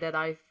say that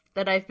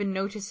I've been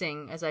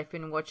noticing as I've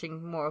been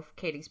watching more of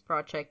Katie's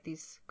project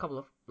these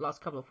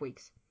last couple of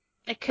weeks.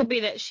 It could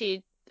be that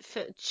she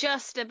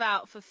just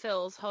about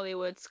fulfills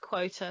Hollywood's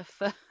quota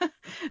for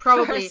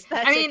Probably. for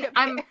I mean,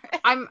 aesthetic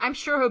appearance. I'm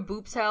sure her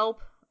boobs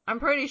help. I'm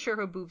pretty sure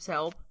her boobs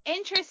help.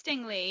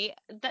 Interestingly,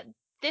 that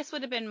this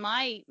would have been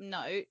my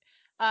note,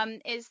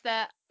 is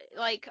that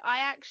like I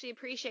actually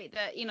appreciate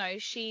that,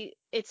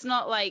 it's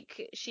not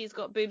like she's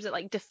got boobs that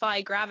like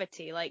defy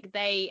gravity, like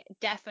they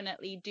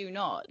definitely do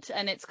not.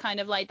 And it's kind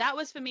of like that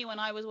was for me when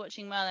I was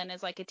watching Merlin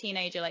as like a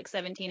teenager, like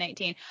 17,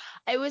 18.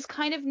 It was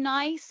kind of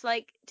nice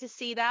like to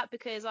see that,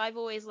 because I've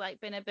always like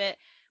been a bit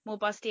more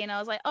busty, and I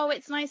was like, oh,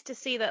 it's nice to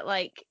see that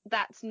like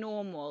that's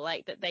normal,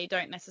 like that they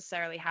don't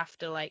necessarily have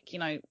to like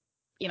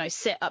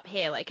sit up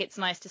here. Like it's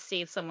nice to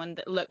see someone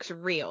that looks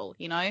real,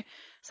 so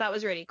that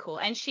was really cool.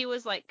 And she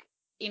was like,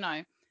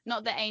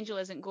 not that Angel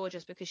isn't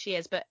gorgeous, because she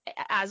is, but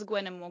as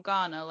Gwen and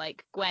Morgana,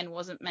 like Gwen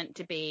wasn't meant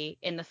to be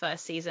in the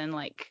first season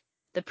like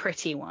the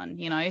pretty one,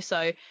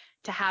 so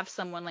to have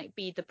someone like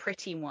be the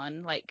pretty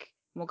one like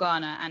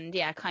Morgana, and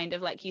yeah, kind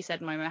of like you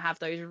said, Momo, have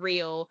those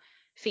real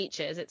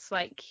features, it's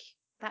like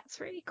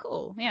that's really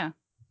cool. Yeah.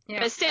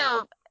 But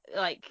still,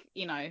 like,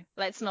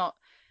 let's not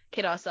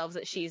kid ourselves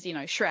that she's,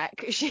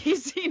 Shrek.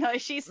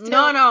 She's still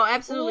No,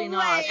 absolutely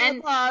not. way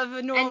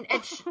above normal.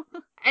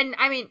 And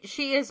I mean,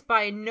 she is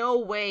by no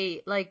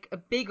way like a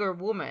bigger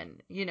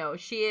woman.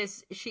 She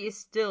is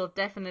still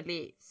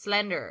definitely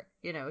slender.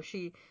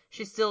 She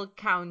still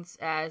counts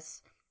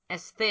as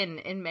thin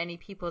in many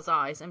people's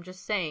eyes. I'm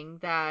just saying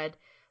that,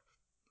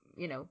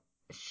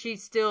 she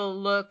still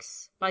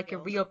looks like a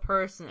real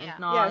person and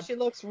not. Yeah, she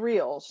looks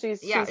real.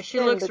 She's she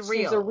thin, looks but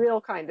real. she's a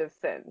real kind of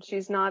thin.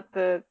 She's not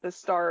the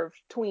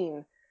starved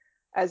tween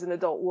as an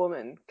adult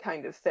woman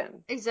kind of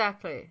thin.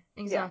 Exactly.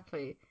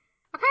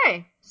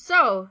 Okay,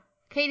 so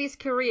Katie's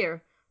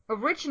career.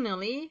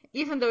 Originally,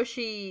 even though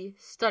she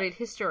studied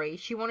history,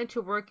 she wanted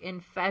to work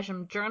in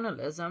fashion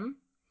journalism,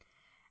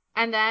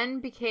 and then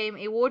became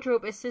a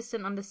wardrobe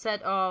assistant on the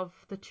set of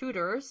The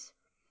Tudors.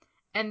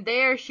 And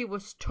there she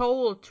was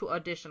told to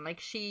audition. I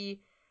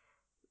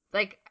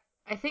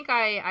think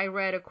I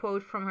read a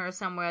quote from her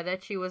somewhere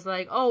that she was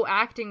like, oh,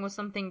 acting was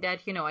something that,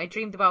 I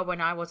dreamed about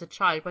when I was a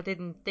child, but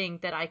didn't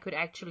think that I could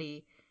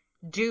actually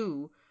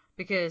do,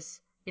 because,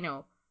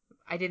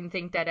 I didn't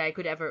think that I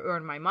could ever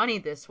earn my money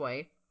this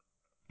way.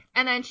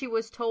 And then she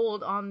was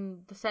told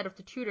on the set of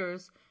The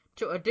Tudors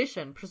to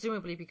audition,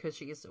 presumably because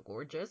she is so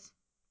gorgeous,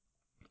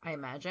 I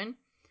imagine.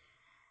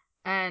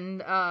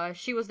 And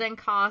she was then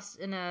cast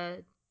in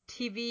a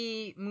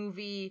TV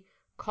movie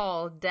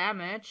called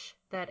Damage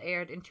that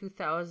aired in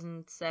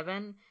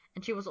 2007.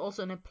 And she was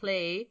also in a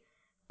play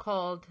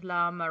called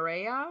La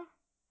Marea.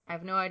 I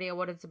have no idea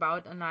what it's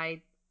about, and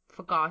I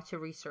forgot to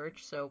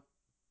research, so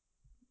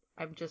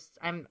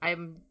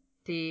I'm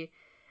the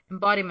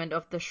embodiment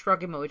of the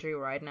shrug emoji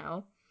right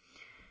now.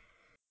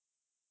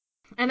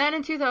 And then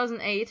in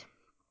 2008,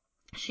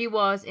 she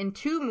was in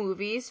two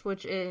movies,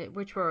 which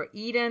were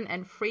Eden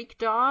and Freak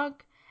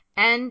Dog,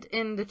 and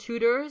in The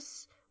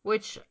Tudors,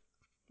 which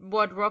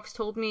what Rox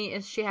told me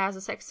is she has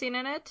a sex scene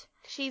in it.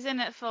 She's in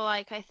it for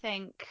like, I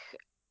think,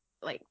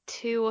 like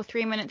 2 or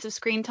 3 minutes of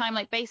screen time.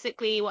 Like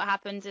basically what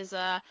happens is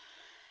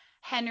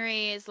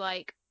Henry is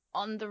like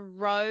on the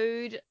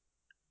road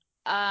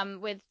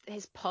with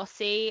his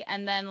posse,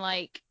 and then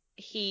like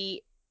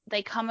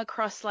they come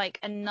across like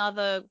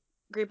another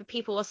group of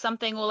people or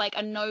something, or like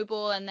a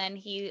noble, and then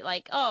he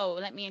like, oh,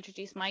 let me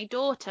introduce my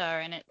daughter,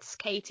 and it's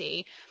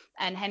Katie.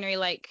 And Henry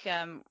like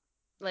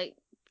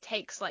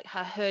takes like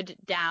her hood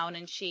down,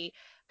 and she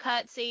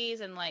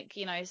curtsies and like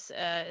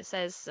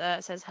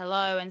says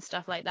hello and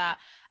stuff like that.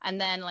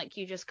 And then like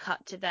you just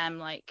cut to them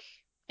like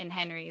in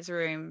Henry's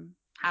room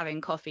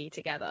having coffee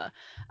together.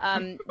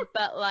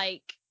 But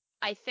like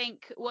I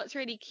think what's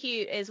really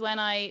cute is when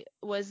I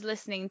was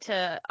listening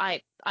to,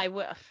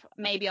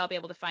 maybe I'll be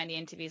able to find the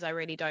interviews. I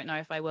really don't know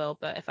if I will,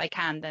 but if I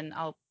can, then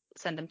I'll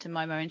send them to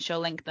Momo and she'll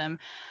link them.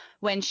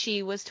 When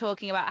she was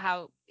talking about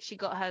how she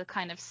got her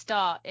kind of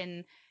start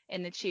in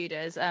the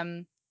Tudors,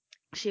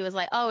 she was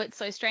like, oh, it's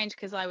so strange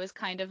because I was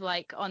kind of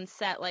like on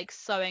set, like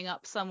sewing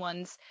up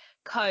someone's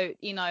coat,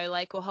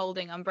 like, or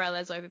holding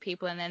umbrellas over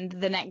people. And then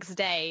the next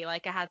day,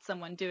 like I had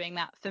someone doing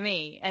that for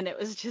me, and it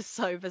was just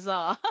so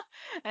bizarre.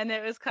 And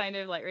it was kind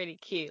of like really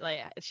cute. Like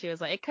she was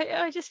like,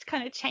 I just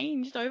kind of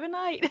changed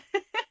overnight,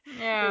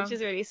 Yeah. which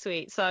is really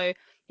sweet. So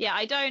yeah,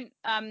 I don't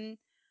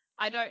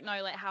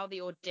know like how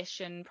the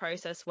audition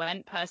process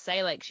went per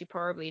se. Like she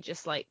probably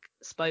just like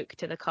spoke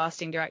to the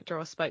casting director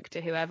or spoke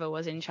to whoever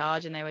was in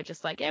charge, and they were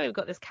just like, yeah, we've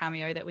got this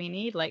cameo that we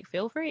need, like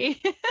feel free.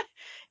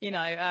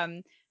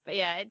 But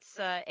yeah,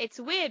 it's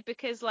weird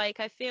because like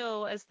I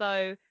feel as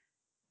though,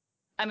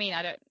 I mean,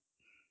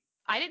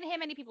 I didn't hear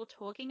many people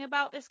talking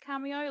about this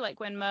cameo like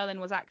when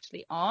Merlin was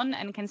actually on,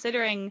 and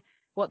considering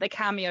what the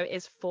cameo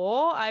is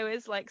for, I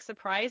was like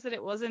surprised that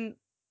it wasn't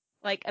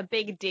like a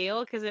big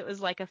deal, because it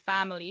was like a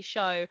family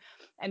show,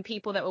 and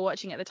people that were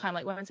watching at the time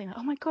like weren't saying,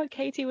 oh my god,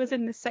 Katie was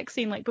in this sex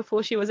scene like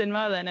before she was in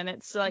Merlin. And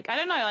it's like, I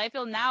don't know, I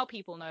feel now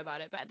people know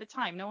about it, but at the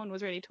time no one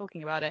was really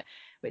talking about it,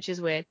 which is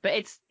weird. But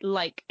it's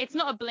like, it's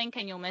not a blink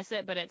and you'll miss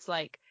it, but it's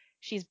like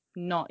she's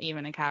not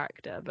even a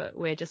character, but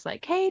we're just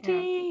like,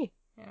 Katie!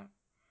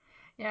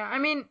 Yeah, I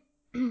mean,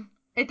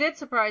 it did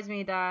surprise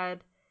me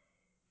that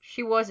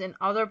she was in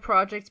other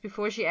projects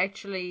before she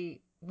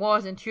actually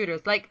was in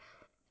Tudors. Like,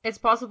 it's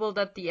possible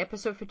that the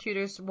episode for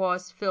Tudors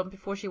was filmed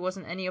before she was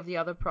in any of the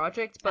other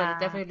projects, but it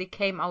definitely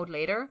came out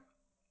later.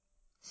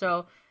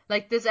 So,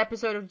 like, this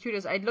episode of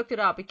Tudors, I looked it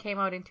up, it came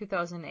out in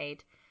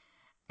 2008.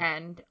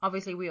 And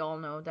obviously we all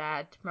know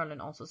that Merlin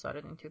also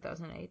started in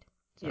 2008.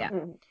 So. Yeah.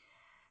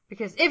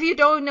 Because if you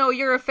don't know,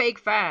 you're a fake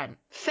fan.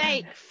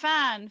 Fake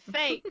fan.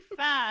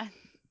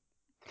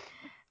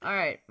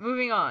 Alright,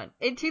 moving on.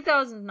 In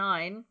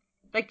 2009,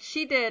 like,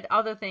 she did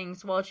other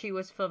things while she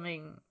was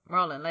filming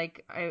Merlin.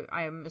 Like,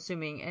 I'm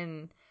assuming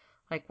in,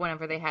 like,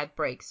 whenever they had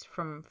breaks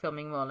from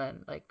filming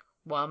Merlin, like,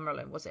 while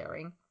Merlin was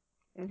airing.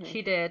 Mm-hmm.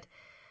 She did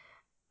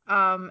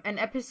an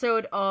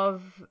episode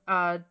of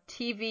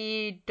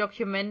TV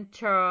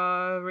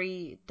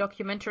documentary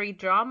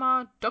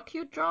docudrama.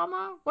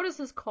 What is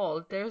this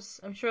called?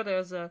 I'm sure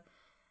there's a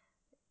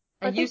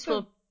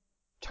useful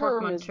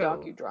term is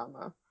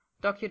docudrama.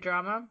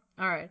 Docudrama.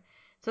 All right.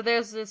 So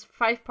there's this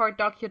 5-part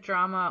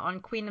docudrama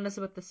on Queen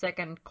Elizabeth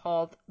II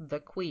called The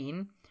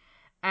Queen,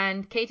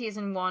 and Katie is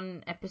in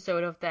one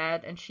episode of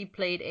that, and she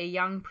played a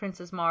young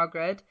Princess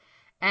Margaret.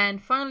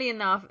 And funnily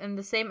enough, in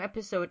the same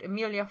episode,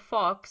 Emilia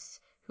Fox,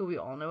 who we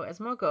all know as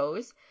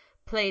Margaux,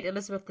 played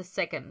Elizabeth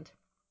II.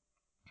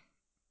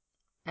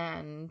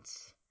 And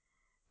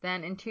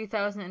then in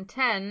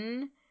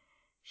 2010,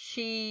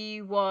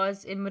 she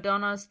was in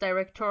Madonna's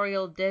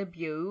directorial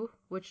debut,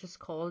 which is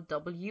called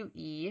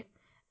W.E.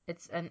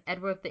 It's an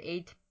Edward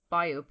VIII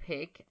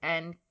biopic,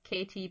 and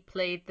Katie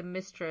played the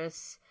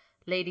mistress,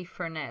 Lady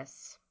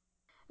Furness.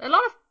 A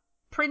lot of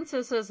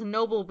princesses and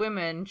noble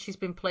women she's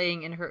been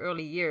playing in her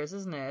early years,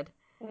 isn't it?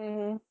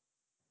 Mm-hmm.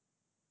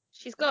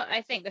 She's got,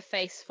 I think, the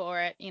face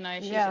for it, you know.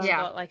 She's just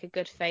got, like, a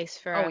good face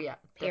for a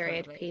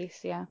period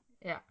piece, Yeah.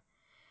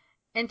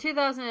 In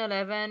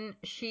 2011,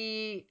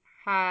 she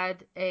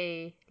had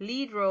a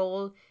lead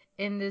role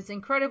in this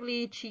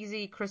incredibly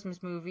cheesy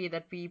Christmas movie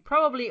that we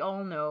probably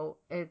all know.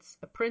 It's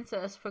A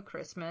Princess for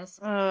Christmas.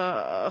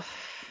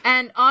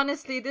 And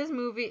honestly, this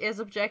movie is,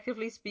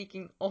 objectively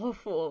speaking,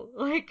 awful.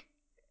 Like,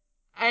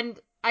 and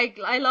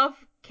I love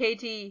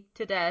Katie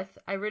to death.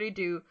 I really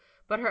do.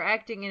 But her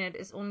acting in it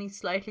is only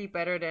slightly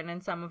better than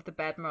in some of the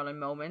bad Merlin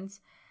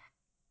moments.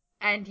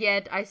 And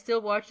yet, I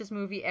still watch this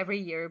movie every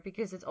year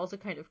because it's also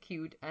kind of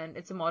cute and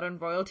it's a modern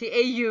royalty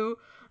AU.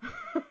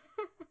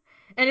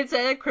 And it's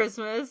set at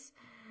Christmas.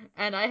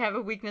 And I have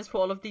a weakness for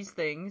all of these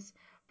things.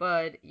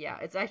 But yeah,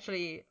 it's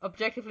actually,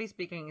 objectively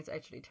speaking, it's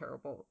actually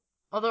terrible.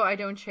 Although I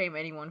don't shame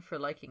anyone for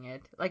liking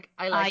it. Like,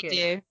 I like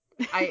it.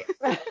 I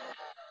do.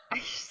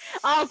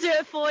 I'll do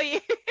it for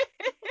you.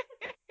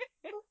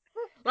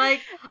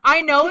 Like,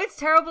 I know it's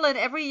terrible, and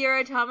every year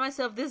I tell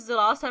myself this is the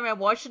last time I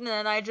watch it, and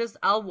then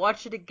I'll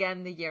watch it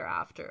again the year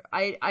after.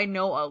 I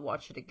know I'll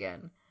watch it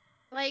again.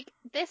 Like,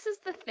 this is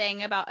the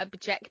thing about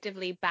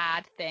objectively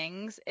bad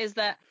things, is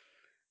that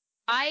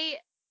I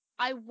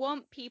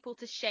want people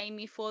to shame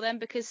me for them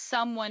because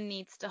someone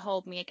needs to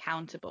hold me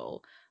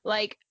accountable.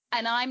 Like,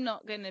 and I'm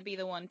not going to be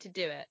the one to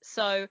do it.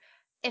 So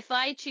if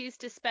I choose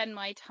to spend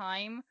my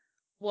time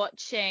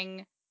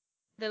watching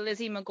the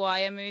Lizzie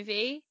McGuire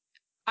movie,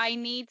 I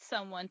need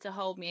someone to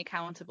hold me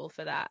accountable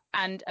for that.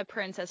 And A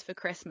Princess for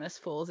Christmas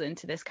falls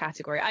into this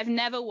category. I've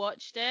never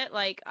watched it.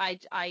 Like,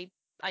 I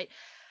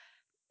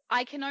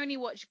can only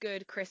watch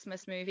good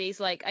Christmas movies.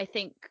 Like, I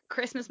think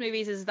Christmas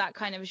movies is that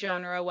kind of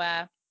genre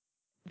where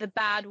the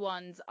bad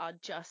ones are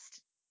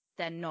just,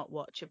 they're not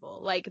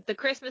watchable. Like, the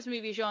Christmas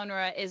movie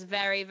genre is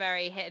very,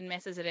 very hit and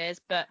miss as it is,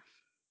 but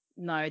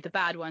no, the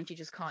bad ones, you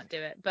just can't do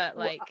it. But,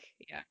 like, well,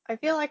 yeah. I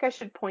feel like I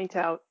should point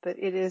out that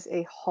it is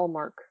a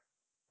Hallmark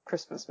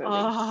Christmas movie.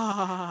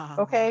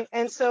 Okay?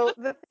 And so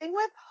the thing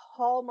with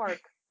Hallmark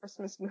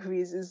Christmas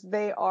movies is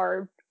they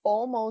are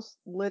almost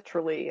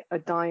literally a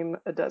dime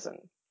a dozen.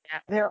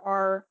 Yeah.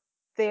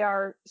 They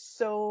are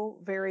so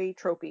very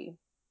tropey.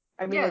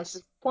 I mean, Yes. It's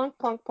just plunk,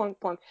 plunk, plunk,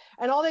 plunk.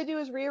 And all they do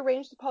is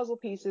rearrange the puzzle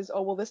pieces.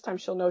 Oh, well, this time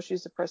she'll know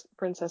she's a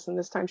princess, and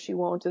this time she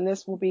won't, and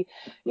this will be,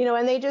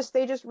 and they just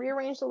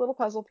rearrange the little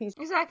puzzle pieces.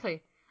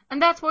 Exactly. And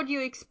that's what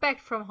you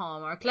expect from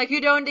Hallmark. Like,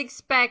 you don't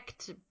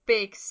expect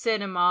big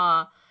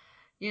cinema,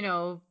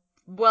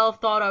 well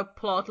thought out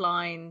plot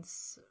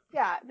lines.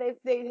 Yeah,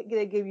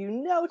 they give you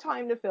no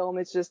time to film.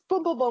 It's just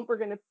boom, boom, boom. We're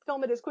going to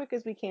film it as quick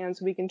as we can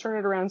so we can turn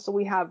it around. So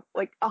we have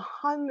like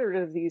 100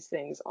 of these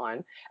things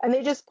on, and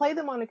they just play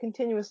them on a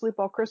continuous loop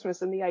all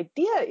Christmas. And the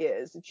idea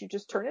is that you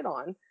just turn it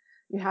on.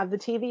 You have the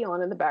TV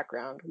on in the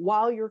background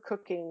while you're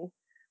cooking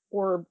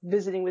or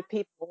visiting with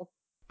people.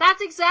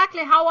 That's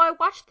exactly how I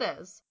watch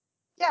this.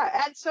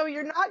 Yeah, and so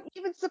you're not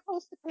even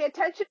supposed to pay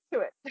attention to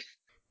it.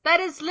 That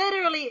is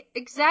literally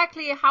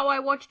exactly how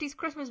I watch these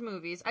Christmas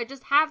movies. I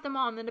just have them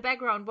on in the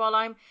background while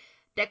I'm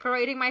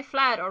decorating my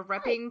flat or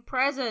wrapping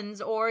presents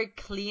or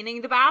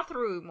cleaning the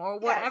bathroom or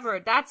whatever.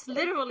 Yes. That's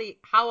literally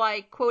how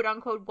I quote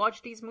unquote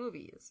watch these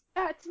movies.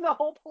 That's the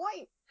whole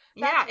point.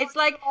 Yeah, it's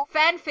like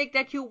fanfic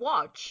that you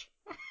watch.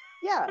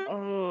 Yeah,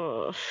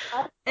 Oh.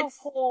 that's the It's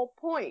whole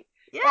point.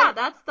 yeah,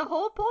 that's the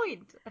whole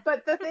point.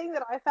 But the thing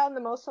that I found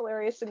the most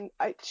hilarious, and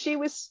she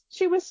was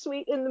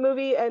sweet in the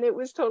movie, and it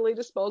was totally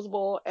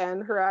disposable,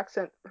 and her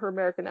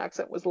American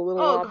accent was a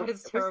little Oh raw, god,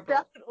 it's it was terrible.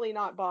 definitely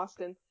not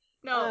Boston.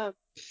 No.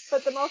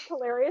 But the most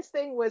hilarious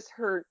thing was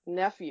her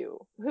nephew,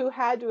 who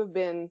had to have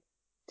been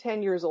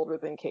 10 years older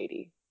than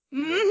Katie.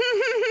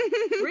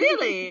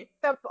 Really?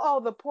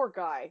 The poor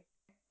guy.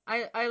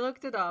 I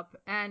looked it up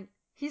and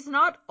he's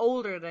not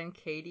older than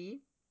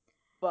Katie,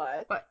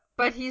 But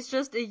but he's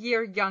just a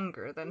year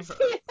younger than her.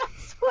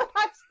 that's what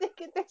I was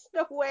thinking. There's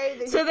no way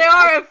that So they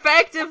are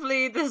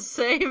effectively the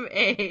same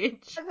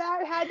age.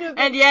 that had to have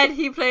And been yet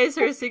he plays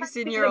her to be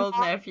 16-year-old the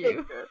mom nephew.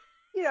 figure.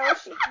 You know,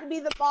 she had to be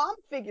the mom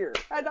figure.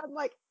 And I'm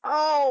like,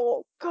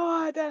 oh,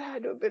 God, that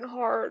had to have been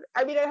hard.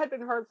 I mean, it had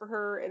been hard for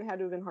her and it had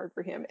to have been hard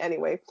for him.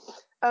 Anyway,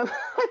 I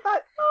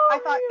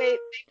thought they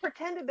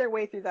pretended their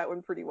way through that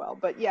one pretty well.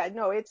 But yeah,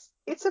 no, it's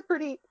a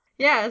pretty.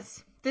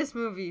 Yes, this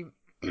movie.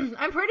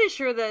 I'm pretty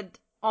sure that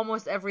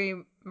almost every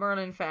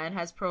Merlin fan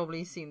has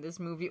probably seen this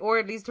movie, or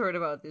at least heard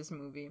about this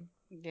movie.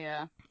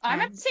 Yeah. I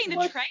remember seeing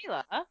the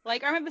trailer.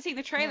 Like, I remember seeing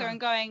the trailer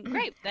and going,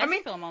 great, there's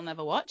a film I'll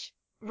never watch.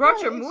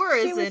 Roger Yeah, Moore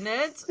she is was in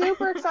it.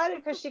 super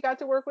excited because she got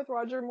to work with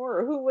Roger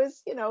Moore, who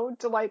was,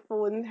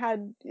 delightful and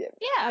had a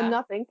Yeah.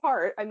 nothing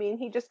part. I mean,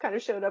 he just kind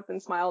of showed up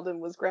and smiled and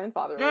was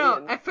grandfatherly. No,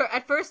 And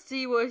at first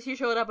he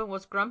showed up and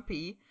was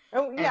grumpy,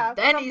 oh yeah, and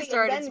then he grumpy, and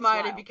started then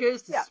smiling smiled.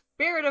 because the Yeah,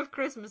 spirit of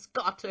Christmas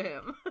got to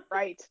him.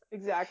 right,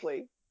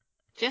 exactly.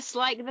 Just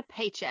like the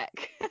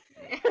paycheck.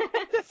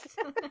 Yes.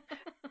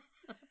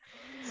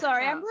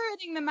 Sorry, Oh. I'm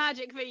ruining the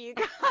magic for you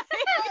guys.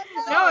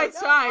 No, it's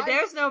fine. I'm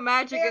There's no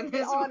magic in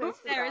very this movie. honest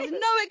There about is it.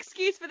 no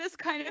excuse for this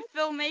kind of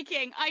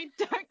filmmaking. I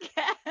don't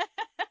care.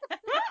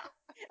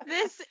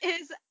 This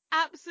is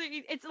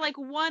absolutely, it's like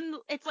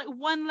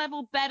one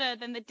level better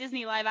than the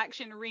Disney live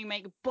action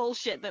remake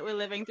bullshit that we're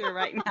living through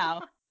right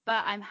now.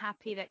 But I'm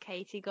happy that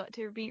Katie got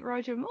to meet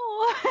Roger Moore.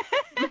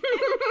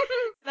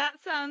 That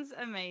sounds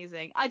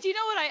amazing. Do you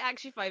know what I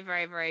actually find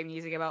very, very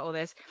amusing about all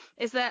this?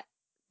 Is that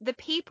the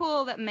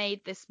people that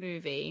made this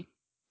movie,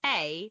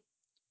 A,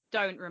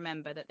 don't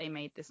remember that they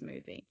made this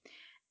movie.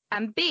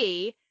 And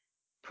B,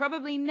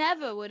 probably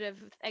never would have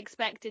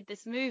expected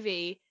this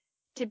movie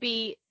to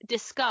be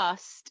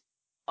discussed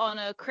on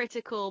a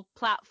critical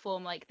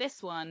platform like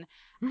this one.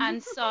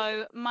 And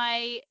so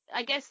I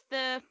guess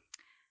the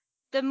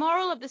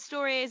moral of the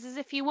story is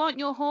if you want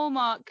your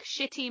Hallmark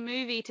shitty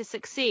movie to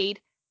succeed,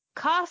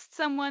 cast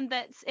someone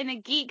that's in a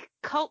geek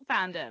cult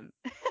fandom.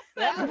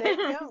 Yeah, there you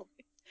go.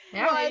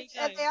 Yeah. Well, There you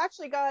and go. they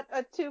actually got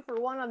a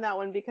 2-for-1 on that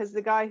one because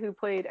the guy who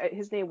played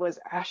his name was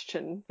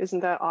Ashton. Isn't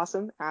that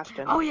awesome?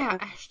 Ashton. Oh yeah,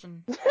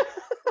 Ashton.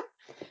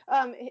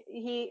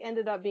 He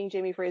ended up being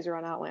Jamie Fraser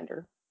on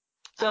Outlander.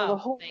 So Oh, the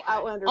whole there you go.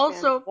 Outlander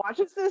Also- fan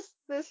watches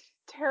this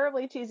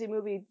terribly cheesy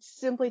movie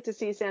simply to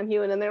see Sam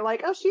Heughan, and they're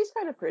like, oh, she's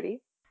kind of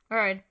pretty. All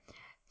right.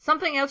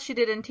 Something else she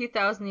did in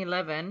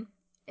 2011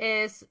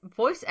 is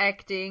voice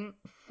acting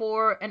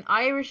for an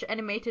Irish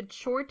animated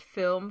short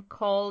film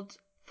called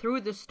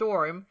Through the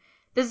Storm.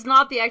 This is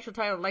not the actual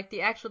title. Like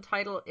the actual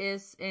title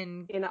is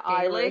in In Gaelic.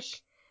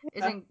 Irish.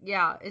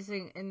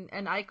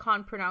 And I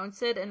can't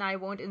pronounce it, and I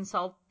won't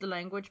insult the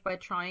language by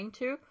trying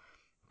to.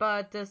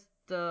 But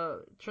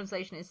the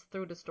translation is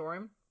Through the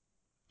Storm.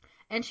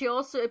 And she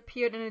also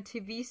appeared in a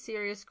TV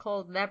series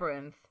called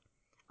Labyrinth.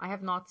 I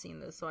have not seen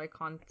this, so I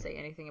can't say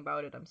anything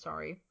about it. I'm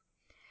sorry.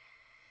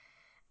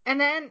 And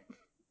then,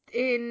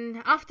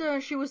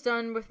 after she was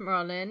done with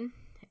Merlin,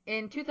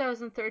 in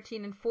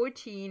 2013 and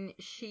 14,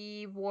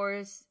 she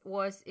was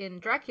in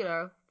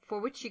Dracula, for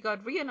which she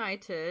got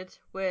reunited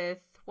with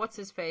what's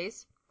his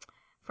face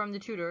from the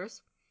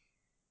Tudors.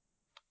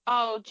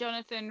 Oh,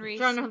 Jonathan Rhys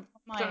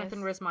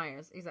Jonathan Rhys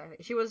Meyers, exactly.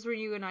 She was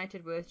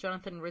reunited with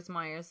Jonathan Rhys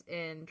Meyers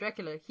in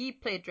Dracula. He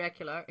played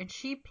Dracula, and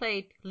she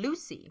played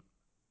Lucy.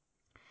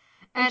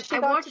 And she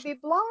got to be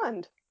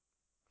blonde.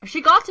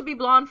 She got to be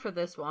blonde for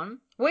this one,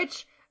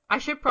 which I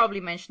should probably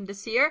mention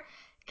this year.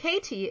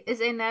 Katie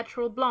is a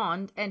natural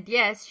blonde, and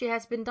yes, she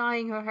has been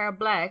dyeing her hair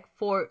black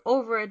for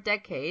over a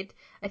decade.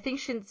 I think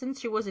since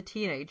she was a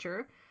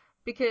teenager,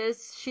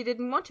 because she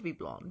didn't want to be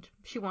blonde.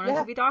 She wanted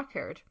to be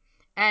dark-haired.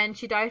 And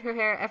she dyed her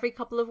hair every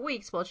couple of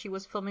weeks while she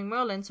was filming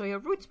Merlin, so her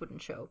roots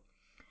wouldn't show.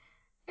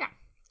 Yeah,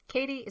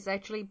 Katie is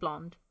actually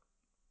blonde.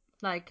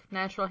 Like,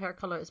 natural hair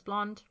color is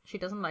blonde. She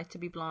doesn't like to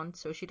be blonde,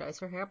 so she dyes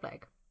her hair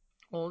black.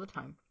 All the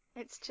time.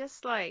 It's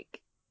just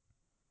like,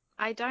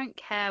 I don't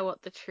care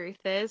what the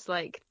truth is,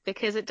 like,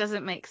 because it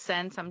doesn't make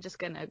sense, I'm just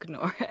going to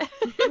ignore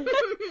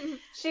it.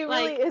 She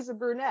really is a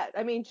brunette.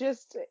 I mean, she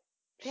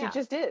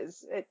just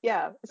is.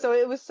 So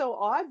it was so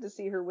odd to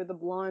see her with a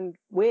blonde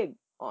wig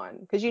on,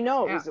 because it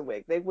was a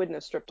wig. They wouldn't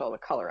have stripped all the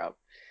color out.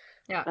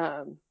 Yeah.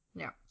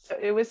 So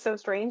it was so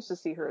strange to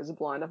see her as a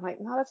blonde. I'm like,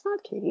 no, that's not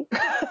Katie.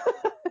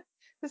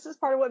 This is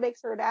part of what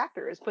makes her an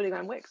actor, is putting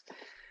on wigs.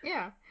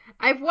 Yeah.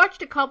 I've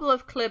watched a couple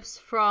of clips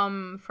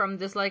from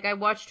this. Like, I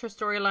watched her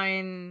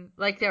storyline.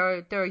 Like, there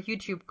are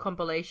YouTube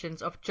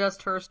compilations of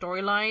just her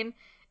storyline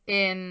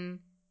in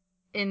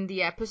in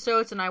the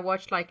episodes, and I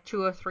watched like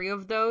 2 or 3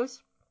 of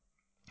those.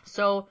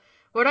 So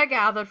what I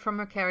gathered from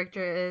her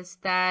character is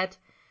that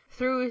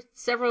through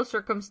several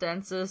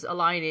circumstances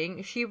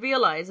aligning, she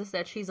realizes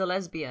that she's a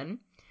lesbian.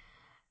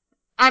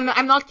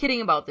 I'm not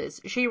kidding about this.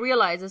 She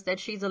realizes that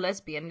she's a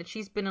lesbian, that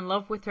she's been in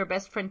love with her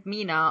best friend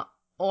Mina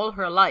all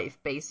her life,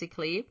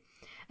 basically.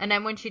 And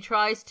then when she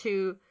tries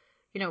to,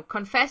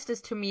 confess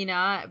this to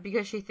Mina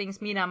because she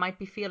thinks Mina might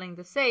be feeling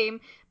the same,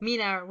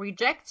 Mina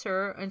rejects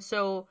her, and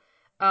so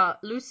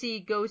Lucy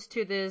goes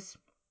to this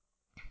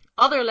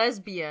other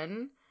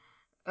lesbian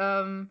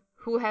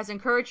who has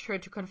encouraged her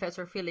to confess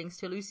her feelings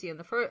to Lucy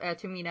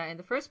to Mina in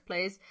the first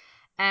place,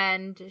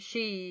 and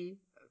she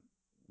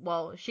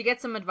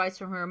gets some advice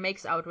from her,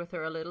 makes out with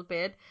her a little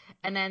bit,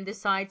 and then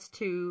decides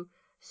to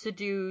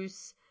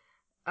seduce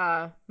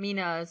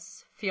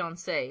Mina's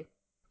fiance.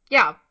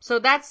 Yeah, so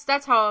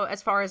that's how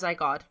as far as I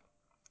got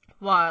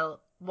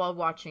while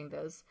watching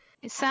this.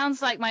 It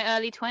sounds like my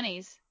early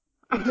 20s,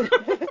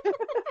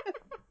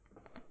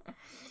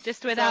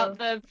 just without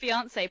the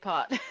fiance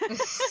part.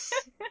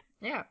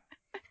 Yeah.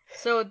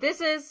 So this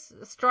is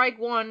strike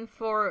one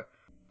for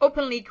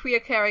openly queer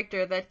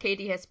character that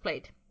Katie has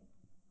played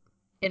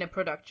in a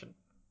production.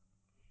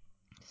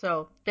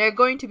 So there are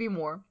going to be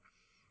more.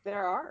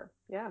 There are,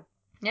 yeah.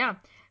 Yeah.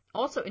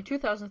 Also in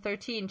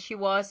 2013, she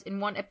was in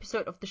one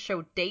episode of the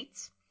show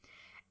Dates.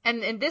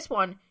 And in this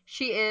one,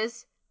 she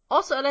is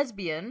also a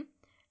lesbian.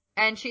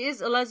 And she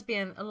is a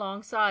lesbian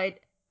alongside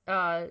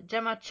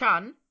Gemma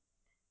Chan.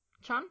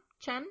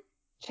 Chan?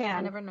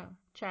 I never know.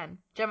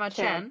 Gemma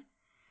Chan.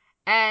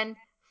 And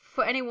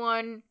for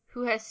anyone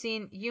who has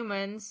seen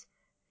Humans,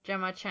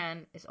 Gemma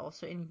Chan is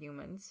also in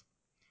Humans.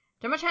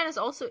 Gemma Chan is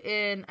also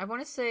in, I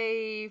want to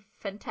say,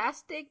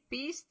 Fantastic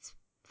Beasts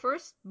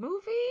first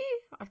movie?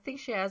 I think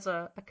she has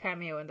a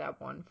cameo in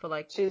that one for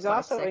like She's 5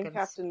 also seconds. in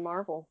Captain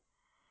Marvel.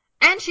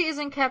 And she is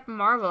in Captain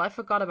Marvel. I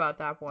forgot about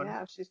that one.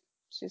 Yeah,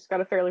 she's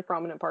got a fairly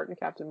prominent part in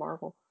Captain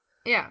Marvel.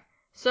 Yeah.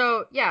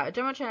 So, yeah,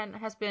 Gemma Chan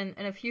has been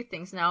in a few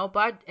things now,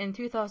 but in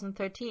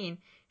 2013,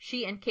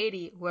 she and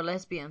Katie were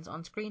lesbians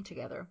on screen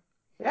together.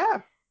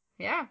 Yeah.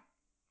 Yeah.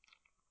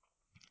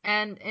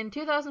 And in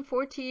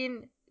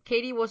 2014,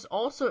 Katie was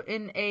also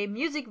in a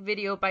music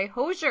video by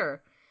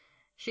Hozier.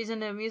 She's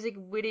in a music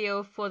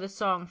video for the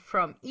song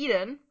From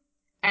Eden.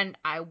 And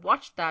I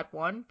watched that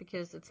one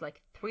because it's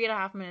like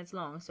 3.5 minutes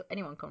long, so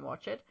anyone can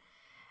watch it.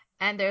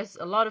 And there's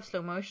a lot of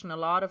slow motion, a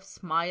lot of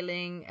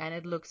smiling, and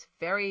it looks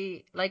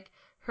very like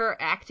her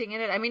acting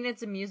in it. I mean,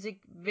 it's a music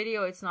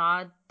video, it's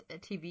not a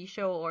TV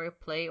show or a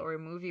play or a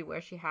movie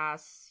where she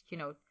has,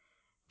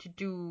 to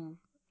do.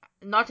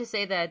 Not to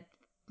say that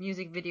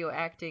music video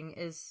acting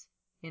is,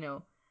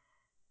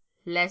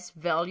 less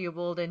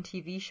valuable than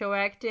TV show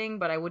acting,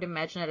 but I would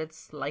imagine that it's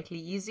slightly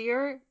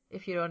easier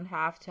if you don't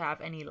have to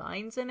have any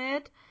lines in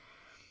it.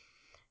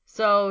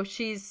 So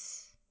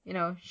she's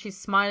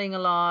smiling a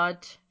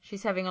lot.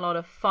 She's having a lot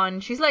of fun.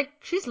 She's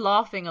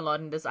laughing a lot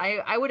in this.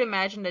 I would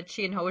imagine that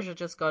she and Hozier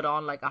just got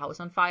on like a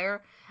house on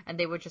fire, and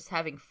they were just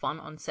having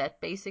fun on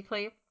set,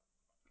 basically.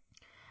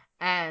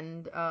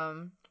 And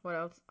what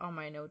else are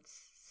my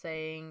notes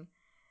saying?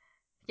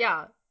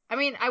 Yeah, I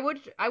mean, I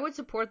would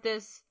support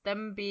this,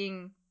 them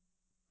being,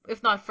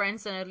 if not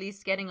friends, then at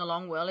least getting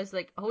along well. Is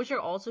like Hozier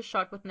also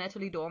shot with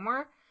Natalie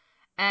Dormer,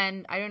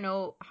 and I don't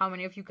know how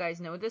many of you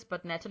guys know this,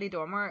 but Natalie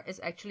Dormer is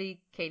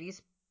actually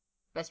Katie's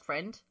best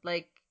friend.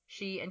 Like,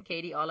 she and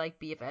Katie are like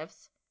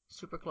BFFs,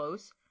 super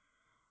close.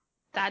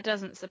 That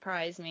doesn't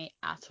surprise me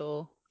at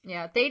all.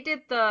 Yeah, they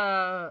did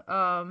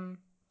the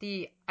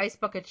ice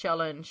bucket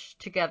challenge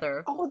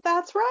together. Oh,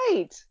 that's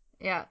right.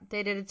 Yeah,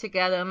 they did it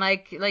together, and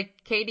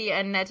like Katie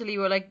and Natalie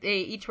were like, they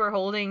each were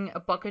holding a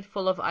bucket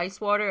full of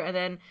ice water, and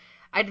then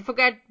I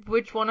forget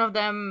which one of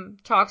them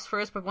talks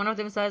first, but one of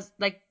them says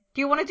like,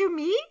 "Do you want to do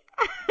me?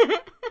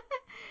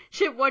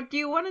 What do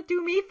you want to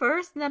do me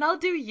first, and then I'll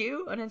do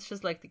you?" And it's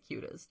just like the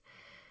cutest.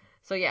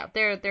 So yeah,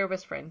 they're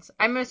best friends.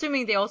 I'm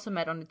assuming they also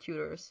met on the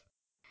Tudors.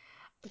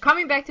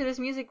 Coming back to this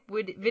music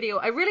video,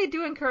 I really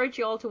do encourage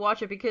you all to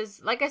watch it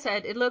because, like I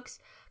said, it looks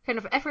kind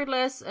of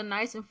effortless and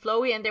nice and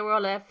flowy, and they were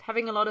all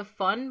having a lot of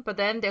fun. But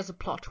then there's a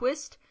plot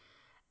twist,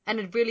 and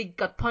it really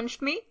gut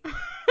punched me.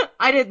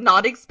 I did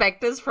not expect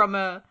this from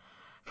a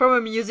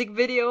music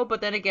video,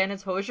 but then again,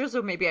 it's Hozier,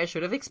 so maybe I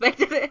should have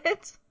expected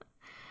it.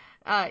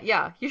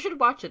 Yeah, you should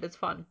watch it. It's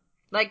fun.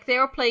 Like, they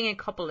are playing a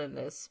couple in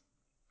this.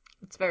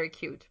 It's very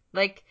cute.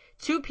 Like,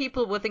 two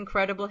people with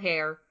incredible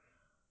hair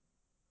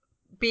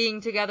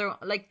being together,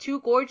 like two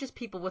gorgeous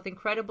people with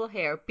incredible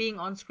hair being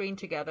on screen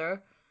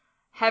together,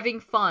 having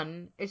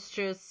fun. It's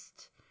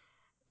just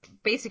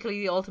basically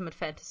the ultimate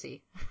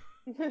fantasy.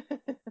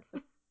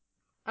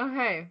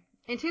 Okay.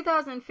 In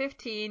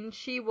 2015,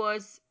 she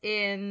was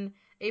in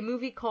a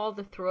movie called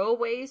The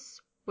Throwaways,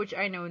 which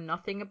I know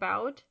nothing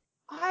about.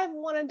 I've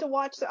wanted to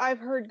watch I've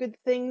heard good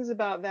things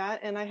about that,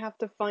 and I have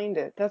to find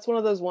it. That's one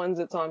of those ones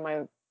that's on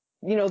my,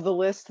 the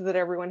list that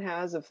everyone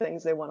has of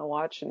things they want to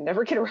watch and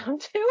never get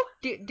around to.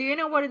 Do you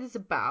know what it is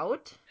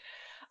about?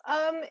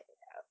 Um,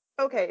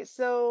 okay,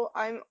 so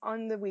I'm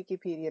on the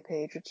Wikipedia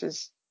page, which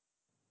is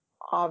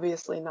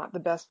obviously not the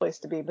best place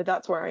to be, but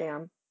that's where I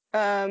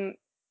am.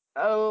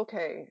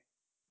 Okay.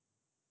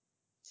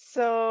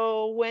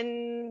 So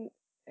when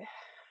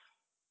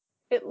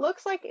it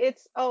looks like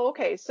it's, oh,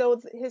 okay.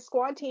 So his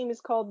squad team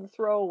is called the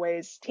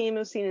Throwaways. Team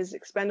is seen as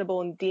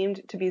expendable and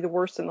deemed to be the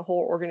worst in the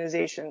whole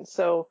organization.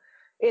 So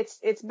it's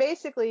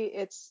basically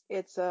it's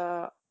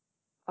a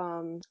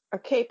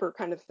caper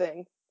kind of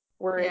thing,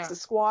 where it's Yeah. a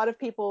squad of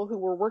people who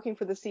were working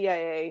for the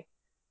CIA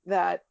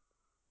that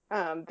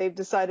they've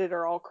decided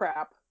are all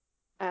crap,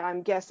 and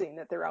I'm guessing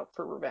that they're out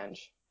for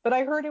revenge. But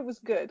I heard it was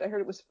good. I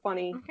heard it was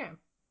funny. Okay.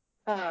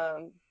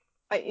 Um,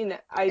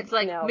 It's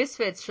like now,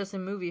 Misfits just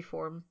in movie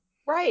form.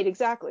 right,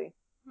 exactly.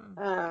 Hmm,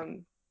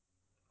 okay.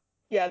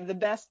 Yeah, the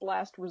best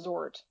last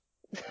resort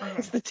Okay.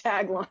 is the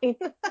tagline.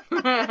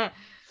 I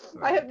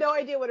Right. have no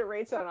idea what it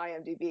rates on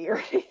IMDb or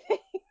anything,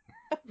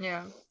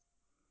 Yeah.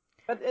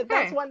 but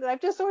that's Okay. one that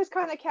I've just always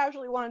kind of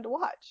casually wanted to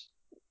watch.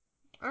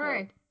 All So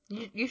right.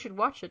 You should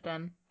watch it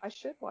then. I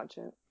should watch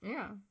it.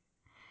 Yeah.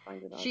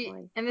 Find it She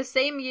online. in the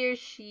same year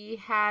she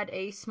had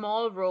a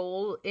small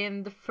role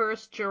in the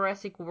first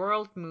Jurassic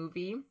World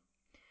movie,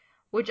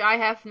 which I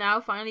have now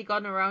finally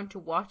gotten around to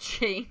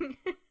watching.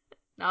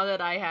 Now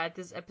that I had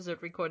this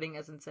episode recording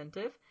as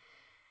incentive.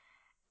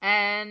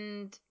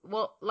 And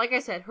well, like I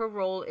said, her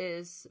role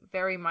is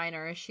very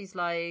minor. She's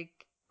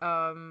like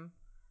one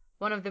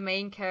of the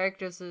main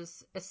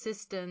characters'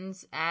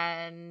 assistants,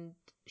 and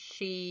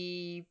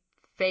she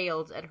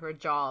failed at her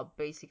job,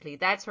 basically.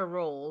 That's her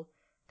role,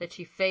 that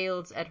she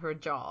fails at her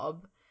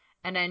job,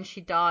 and then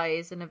she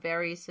dies in a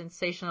very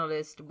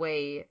sensationalist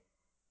way,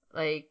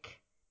 like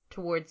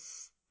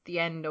towards the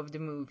end of the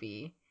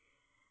movie.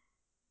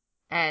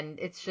 And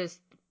it's just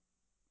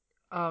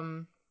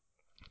um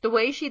the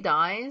way she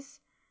dies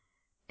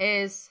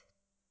is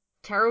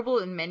terrible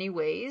in many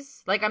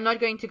ways. Like, I'm not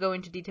going to go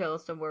into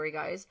details, don't worry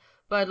guys,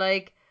 but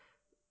like,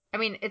 I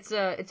mean, it's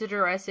a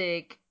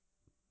Jurassic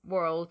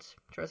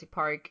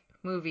Park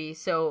movie,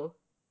 so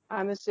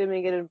I'm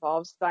assuming it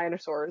involves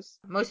dinosaurs.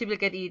 most people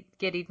get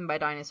eaten by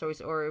dinosaurs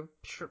or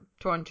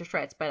torn to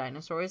shreds by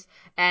dinosaurs,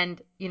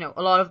 and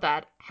a lot of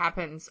that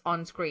happens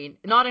on screen,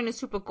 not in a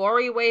super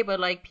gory way, but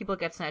like people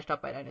get snatched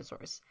up by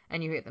dinosaurs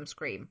and you hear them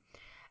scream.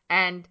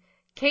 And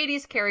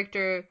Katie's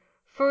character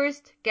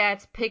first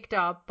gets picked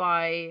up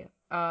by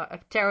a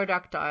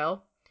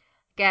pterodactyl,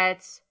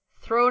 gets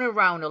thrown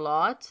around a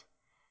lot,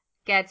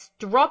 gets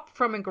dropped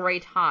from a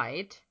great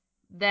height,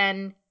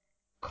 then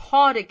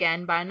caught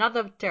again by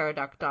another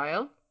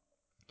pterodactyl,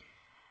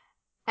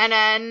 and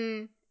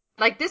then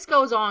like this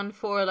goes on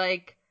for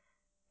like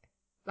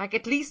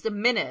at least a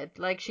minute.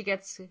 Like she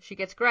gets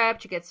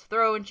grabbed, she gets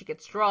thrown, she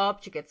gets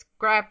dropped, she gets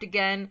grabbed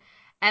again,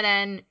 and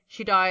then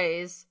she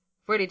dies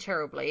really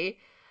terribly.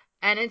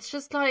 And it's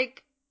just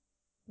like,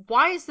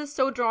 why is this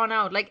so drawn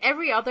out? Like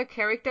every other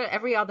character,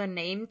 every other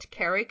named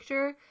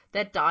character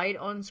that died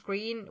on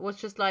screen was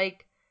just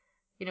like,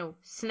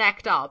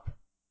 snacked up,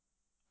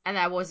 and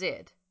that was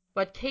it.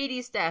 But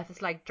Katie's death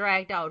is like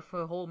dragged out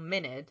for a whole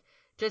minute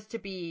just to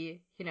be,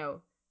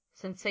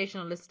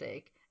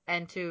 sensationalistic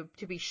and to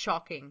be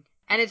shocking.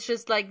 And it's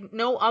just like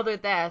no other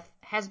death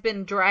has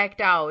been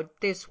dragged out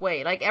this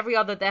way. Like every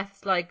other death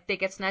is like they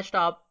get snatched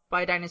up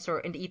by a dinosaur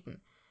and eaten.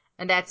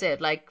 And that's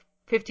it, like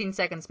 15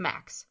 seconds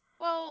max.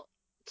 Well,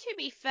 to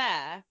be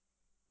fair,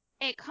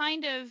 it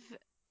kind of,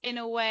 in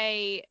a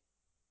way,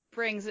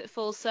 brings it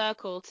full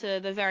circle to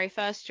the very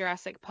first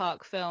Jurassic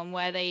Park film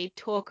where they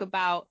talk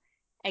about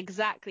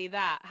exactly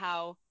that,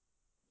 how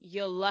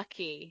you're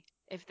lucky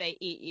if they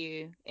eat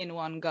you in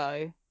one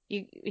go.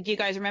 Do you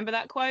guys remember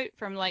that quote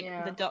from like the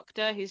Yeah.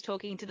 doctor who's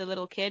talking to the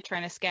little kid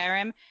trying to scare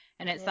him?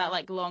 And it's that Yeah.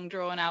 like long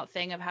drawn out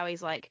thing of how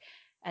he's like,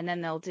 and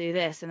then they'll do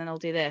this and then they'll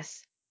do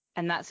this.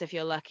 And that's if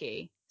you're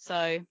lucky.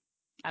 So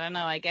I don't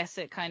know. I guess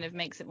it kind of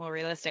makes it more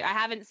realistic. I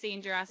haven't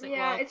seen Jurassic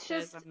Yeah, World it's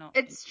because just I'm not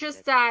it's interested.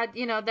 just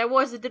that, there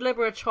was a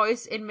deliberate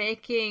choice in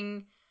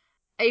making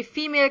a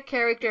female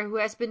character who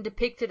has been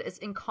depicted as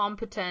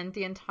incompetent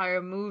the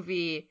entire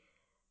movie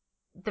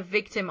the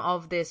victim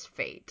of this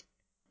fate.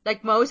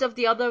 Like most of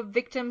the other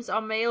victims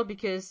are male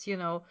because,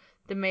 the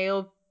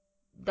male,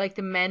 like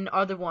the men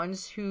are the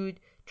ones who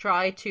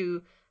try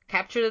to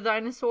capture the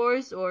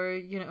dinosaurs, or,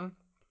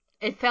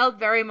 it felt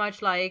very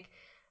much like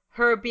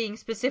her being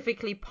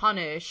specifically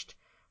punished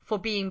for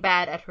being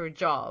bad at her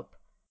job.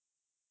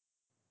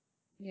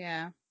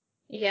 Yeah.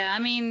 Yeah, I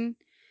mean,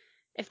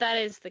 if that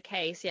is the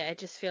case, yeah, it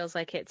just feels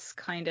like it's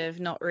kind of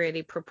not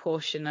really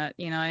proportionate,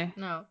 you know?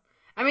 No.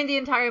 I mean, the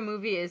entire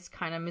movie is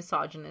kind of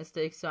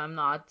misogynistic, so I'm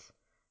not,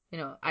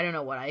 I don't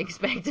know what I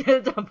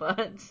expected, but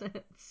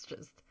it's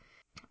just.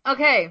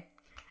 Okay.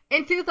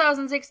 In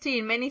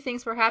 2016, many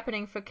things were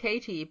happening for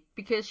Katie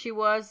because she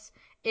was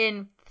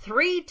in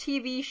 3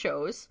 TV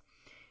shows.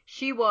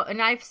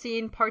 And I've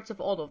seen parts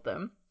of all of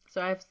them,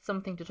 so I have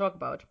something to talk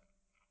about.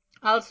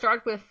 I'll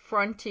start with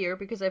Frontier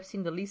because I've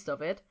seen the least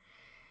of it.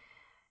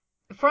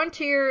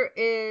 Frontier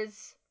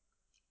is.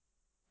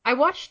 I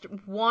watched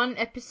one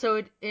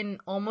episode in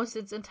almost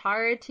its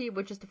entirety,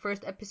 which is the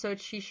first episode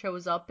she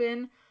shows up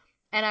in.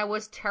 and I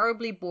was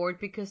terribly bored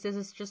because this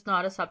is just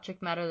not a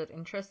subject matter that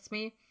interests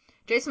me.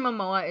 Jason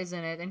Momoa is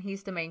in it, and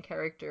he's the main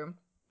character.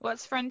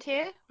 What's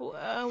Frontier?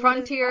 What is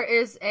Frontier that?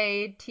 is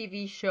a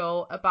TV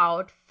show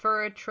about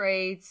fur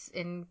trades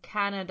in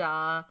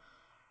Canada,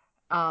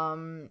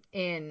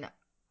 in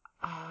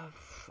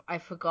I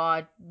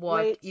forgot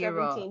what Late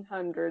era.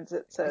 1700s,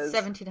 it says.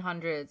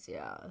 1700s,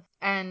 yeah.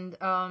 And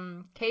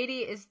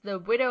Katie is the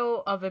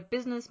widow of a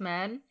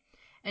businessman,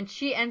 and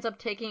she ends up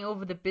taking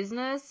over the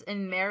business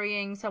and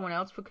marrying someone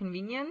else for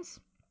convenience.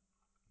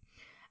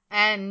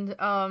 And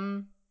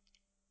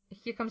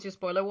here comes your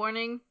spoiler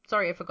warning.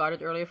 Sorry, I forgot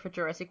it earlier for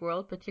Jurassic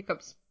World, but here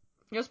comes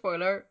your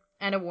spoiler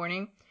and a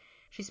warning.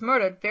 She's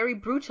murdered very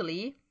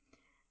brutally,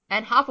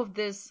 and half of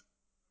this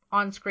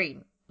on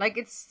screen. Like,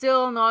 it's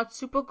still not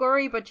super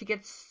gory, but she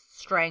gets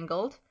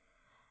strangled.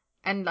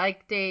 And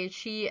like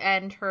she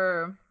and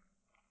her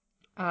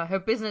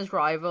business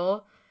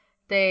rival,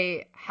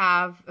 they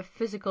have a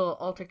physical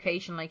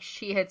altercation. Like,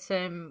 she hits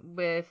him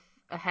with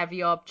a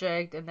heavy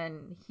object, and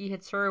then he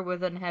hits her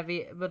with a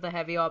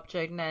heavy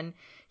object, and then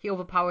he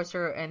overpowers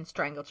her and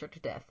strangles her to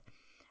death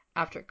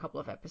after a couple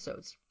of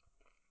episodes,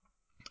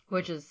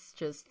 which is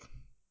just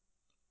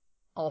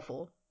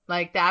awful.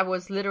 Like, that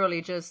was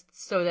literally just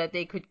so that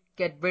they could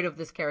get rid of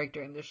this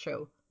character in the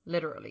show,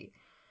 literally.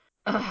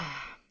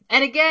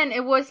 And again,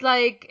 it was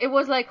like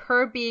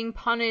her being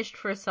punished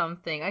for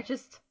something. I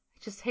just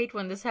hate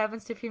when this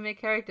happens to female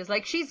characters.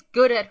 Like, she's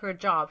good at her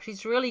job.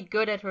 She's really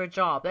good at her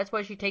job. That's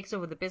why she takes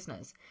over the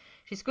business.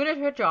 She's good at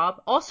her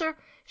job. Also,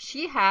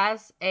 she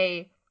has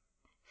a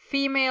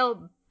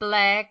female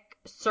black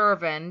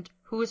servant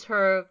who's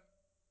her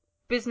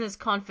business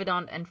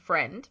confidant and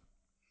friend.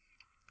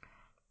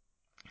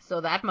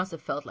 So that must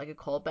have felt like a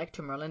callback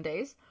to Merlin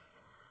days.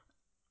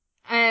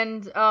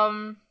 And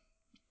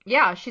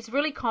yeah, she's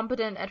really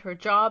competent at her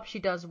job. She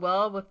does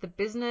well with the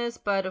business,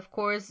 but of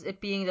course, it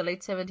being the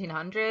late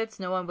 1700s,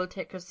 no one will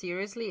take her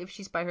seriously if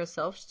she's by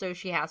herself. So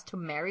she has to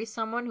marry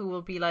someone who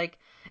will be like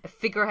a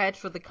figurehead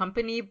for the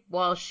company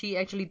while she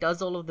actually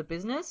does all of the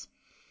business.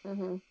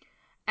 Mm-hmm.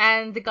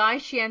 And the guy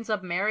she ends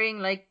up marrying,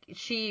 like,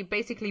 she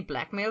basically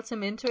blackmails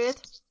him into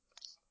it.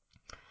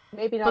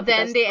 Maybe But not the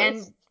then best they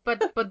place. end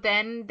but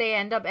then they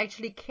end up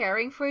actually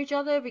caring for each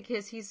other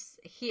because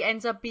he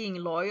ends up being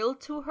loyal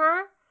to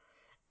her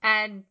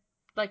and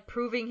like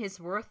proving his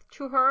worth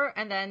to her,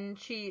 and then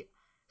she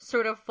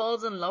sort of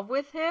falls in love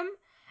with him.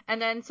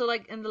 And then so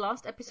like in the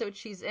last episode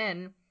she's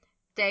in,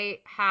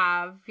 they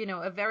have,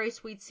 a very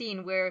sweet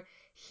scene where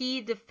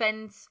he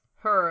defends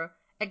her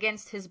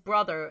against his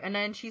brother, and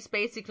then she's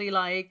basically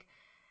like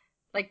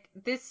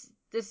this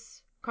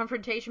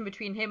confrontation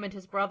between him and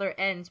his brother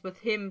ends with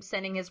him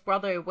sending his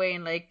brother away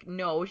and like,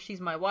 no,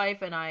 she's my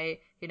wife, and I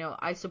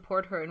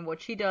support her in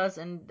what she does,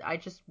 and I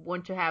just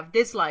want to have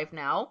this life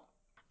now.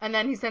 And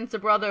then he sends the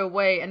brother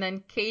away, and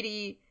then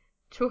Katie,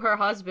 to her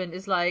husband,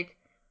 is like,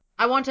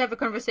 I want to have a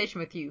conversation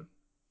with you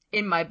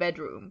in my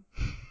bedroom.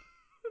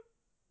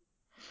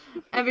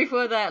 And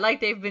before that, like,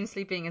 they've been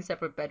sleeping in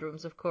separate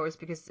bedrooms, of course,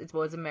 because it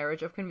was a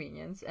marriage of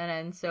convenience. And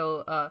then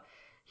so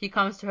he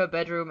comes to her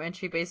bedroom, and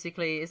she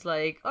basically is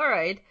like, all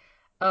right,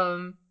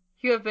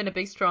 you have been a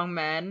big strong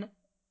man,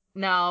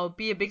 now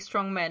be a big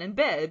strong man in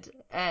bed.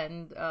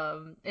 And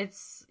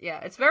it's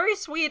very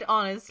sweet,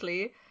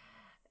 honestly,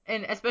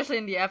 and especially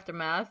in the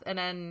aftermath. And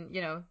then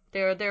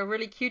they're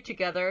really cute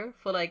together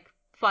for like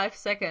 5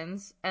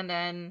 seconds, and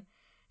then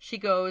she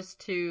goes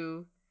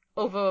to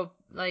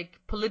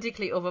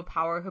politically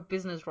overpower her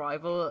business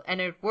rival, and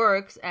it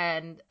works.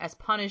 And as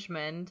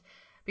punishment,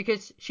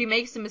 because she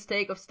makes the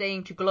mistake of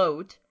staying to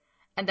gloat,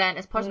 and then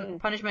as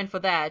punishment for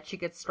that, she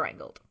gets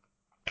strangled.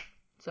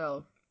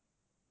 So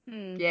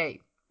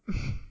yay.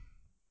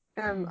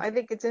 I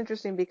think it's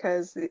interesting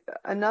because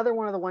another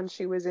one of the ones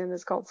she was in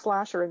is called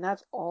Slasher, and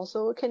that's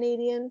also a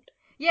Canadian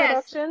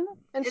Yes, production.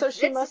 And so it's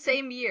she the must have,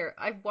 same year.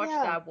 I've watched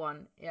yeah. that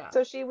one. Yeah.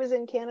 So she was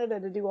in Canada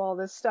to do all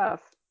this stuff.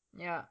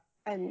 Yeah.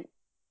 And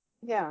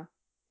yeah,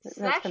 that's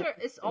kind Slasher of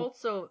is interesting.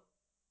 also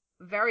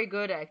very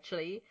good,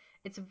 actually.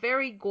 It's a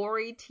very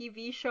gory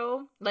TV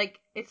show. Like,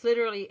 it's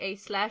literally a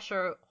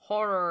slasher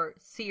horror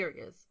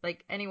series.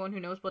 Like, anyone who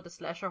knows what a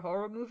slasher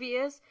horror movie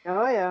is,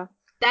 Oh, yeah.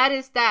 that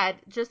is that,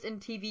 just in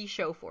TV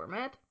show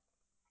format.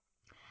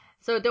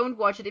 So don't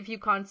watch it if you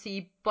can't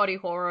see body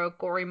horror,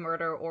 gory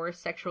murder, or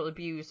sexual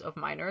abuse of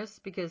minors,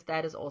 because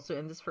that is also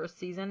in this first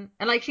season.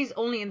 And like, she's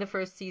only in the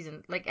first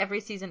season. Like, every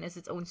season is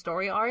its own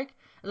story arc.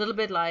 A little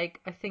bit like,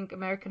 I think,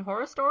 American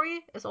Horror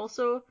Story is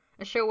also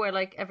a show where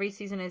like every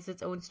season is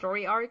its own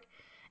story arc.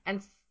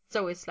 And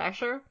so is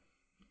Slasher.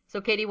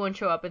 So Katie won't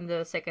show up in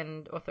the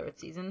second or third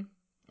season,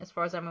 as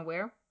far as I'm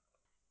aware.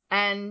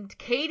 And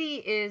Katie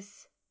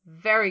is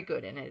very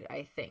good in it,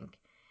 I think.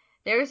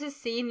 There's a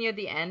scene near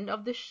the end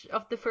of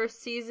the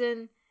first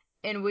season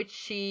in which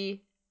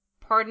she,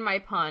 pardon my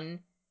pun,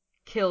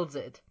 kills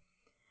it.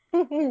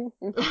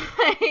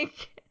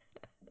 Like,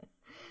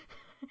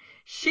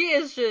 she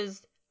is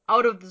just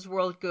out of this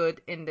world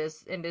good in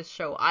this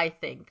show, I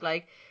think.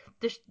 Like,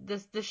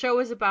 the show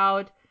is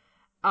about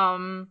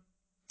in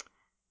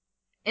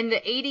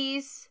the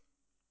 80s,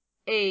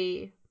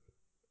 a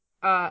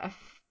a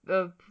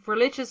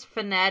religious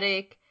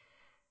fanatic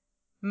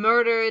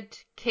murdered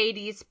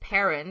Katie's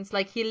parents.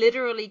 Like, he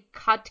literally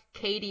cut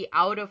Katie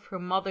out of her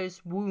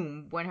mother's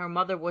womb when her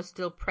mother was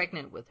still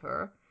pregnant with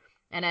her,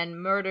 and then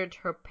murdered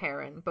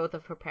both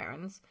of her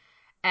parents.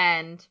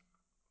 And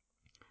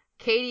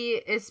Katie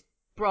is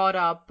brought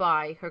up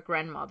by her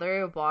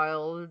grandmother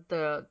while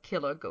the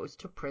killer goes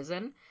to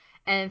prison.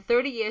 And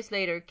 30 years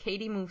later,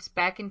 Katie moves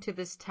back into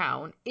this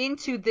town,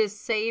 into this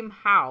same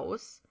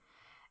house,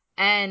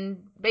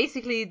 and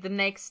basically the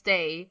next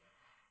day,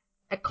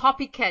 a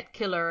copycat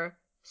killer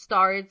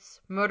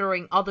starts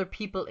murdering other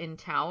people in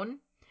town,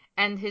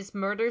 and his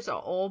murders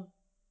are all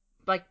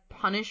like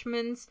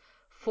punishments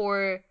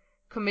for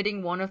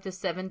committing one of the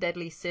 7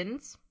 deadly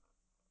sins.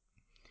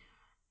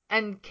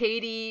 And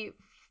Katie,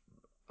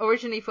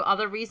 originally for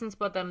other reasons,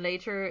 but then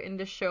later in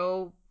the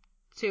show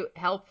to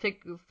help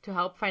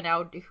find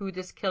out who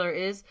this killer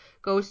is,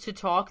 goes to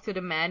talk to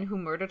the man who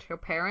murdered her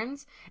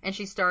parents, and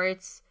she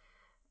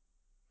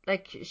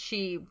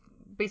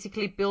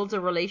basically builds a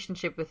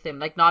relationship with him,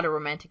 like not a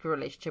romantic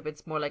relationship,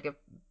 it's more like a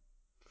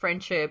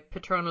friendship,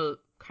 paternal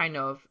kind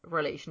of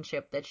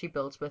relationship that she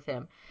builds with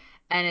him.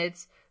 And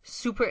it's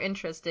super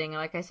interesting.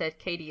 Like I said,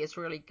 Katie is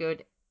really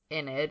good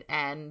in it,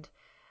 and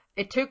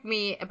it took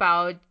me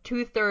about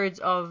 2/3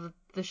 of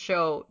the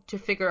show to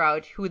figure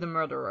out who the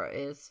murderer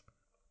is.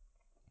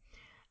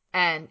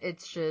 And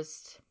it's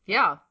just,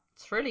 yeah,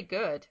 it's really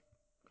good,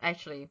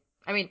 actually.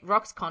 I mean,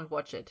 Rox can't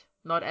watch it,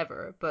 not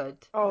ever,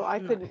 but Oh, I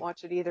No. couldn't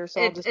watch it either,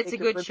 so I'll just it's take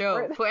a your good word for show.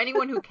 it. For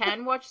anyone who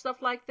can watch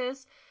stuff like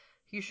this,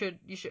 you should.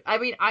 I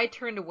mean, I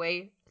turned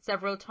away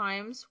several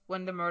times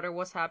when the murder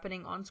was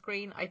happening on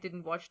screen. I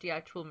didn't watch the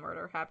actual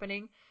murder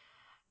happening.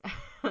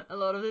 A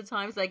lot of the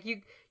times, like,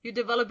 you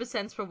develop a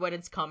sense for when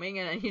it's coming,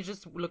 and then you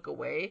just look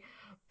away.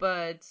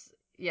 But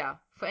yeah,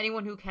 for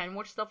anyone who can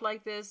watch stuff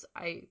like this,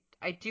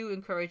 I do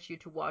encourage you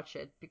to watch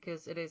it,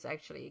 because it is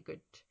actually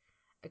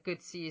a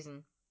good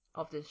season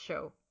of this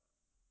show.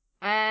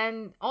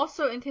 And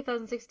also in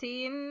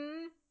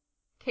 2016,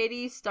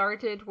 Katie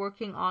started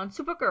working on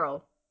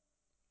Supergirl.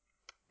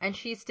 And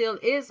she still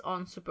is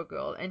on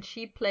Supergirl, and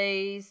she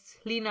plays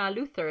Lena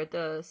Luthor,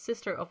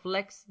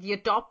 the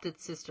adopted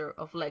sister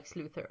of Lex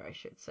Luthor, I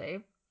should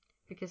say,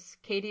 because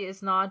Katie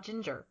is not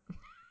ginger.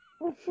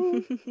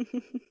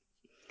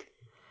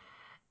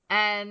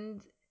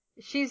 And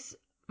she's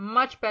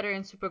much better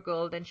in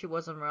Supergirl than she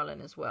was on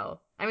Merlin as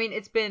well. I mean,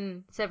 it's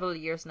been several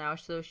years now,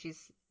 so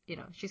she's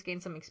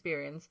gained some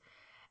experience.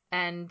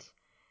 And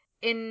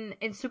in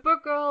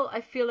Supergirl,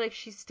 I feel like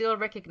she's still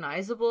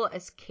recognizable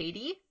as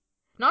Katie.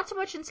 Not so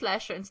much in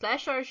Slasher. In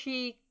Slasher,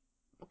 she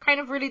kind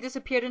of really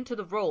disappeared into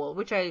the role,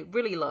 which I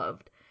really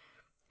loved.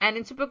 And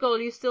in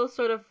Supergirl, you still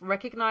sort of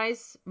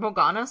recognize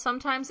Morgana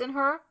sometimes in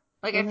her.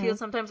 Like, I feel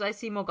sometimes I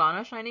see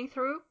Morgana shining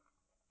through.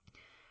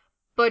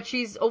 But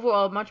she's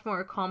overall much more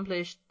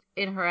accomplished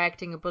in her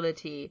acting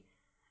ability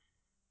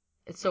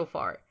so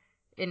far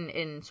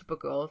in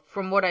Supergirl.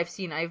 From what I've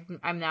seen,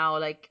 I'm now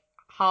like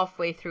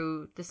halfway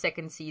through the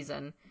second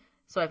season,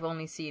 so I've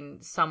only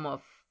seen some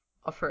of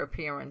her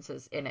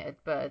appearances in it,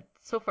 but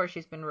so far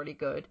she's been really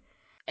good.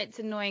 It's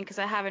annoying because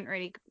I haven't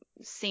really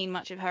seen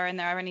much of her in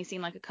there. I've only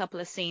seen like a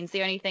couple of scenes.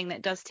 The only thing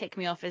that does tick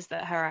me off is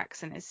that her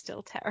accent is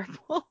still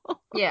terrible.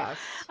 Yes.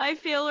 I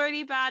feel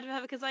really bad for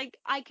her because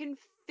I can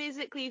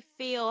physically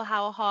feel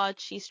how hard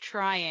she's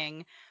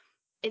trying.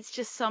 It's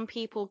just some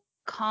people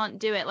can't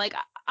do it. Like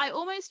I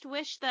almost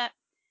wish that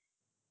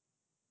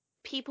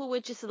people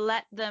would just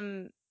let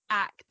them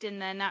act in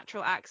their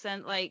natural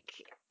accent, like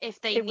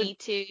if they It would, need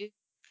to.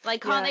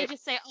 Like, can't yeah, they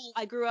just say, "Oh,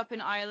 I grew up in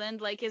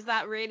Ireland"? Like, is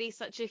that really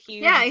such a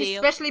Yeah, huge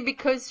deal? especially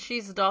because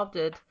she's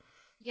adopted,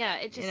 Yeah,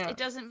 it you just know. it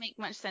doesn't make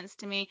much sense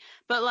to me.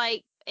 But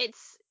like,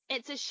 it's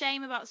a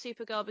shame about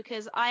Supergirl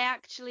because I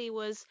actually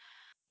was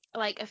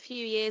like a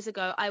few years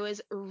ago, I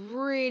was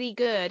really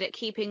good at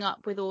keeping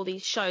up with all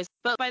these shows.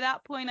 But by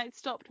that point, I'd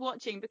stopped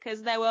watching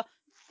because there were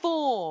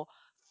four,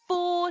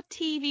 four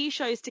TV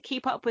shows to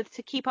keep up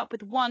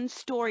with one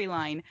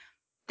storyline.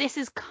 This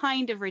is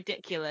kind of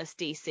ridiculous,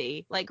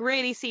 DC. Like,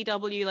 really,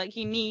 CW, like,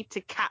 you need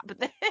to cap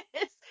this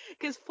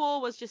because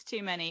four was just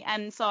too many.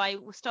 And so I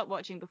stopped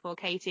watching before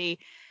Katie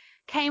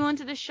came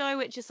onto the show,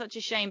 which is such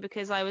a shame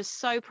because I was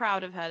so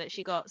proud of her that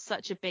she got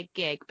such a big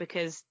gig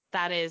because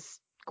that is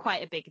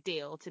quite a big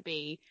deal to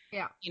be,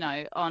 Yeah.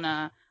 on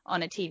a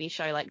TV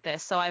show like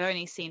this. So I've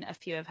only seen a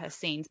few of her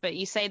scenes, but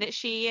you say that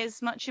she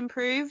is much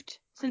improved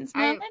since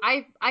Merlin?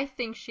 I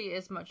think she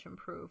is much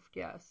improved,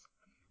 yes.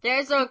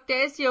 There's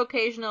the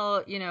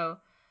occasional,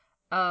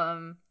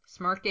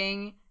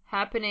 smirking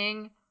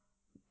happening,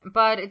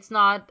 but it's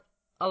not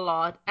a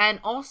lot. And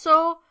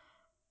also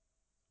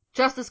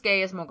just as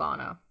gay as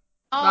Morgana.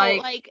 Oh,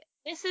 Like, like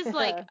this is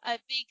like a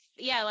big,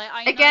 yeah, like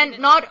I know again, that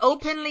this not is a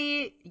big shift.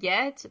 openly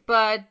yet,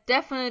 but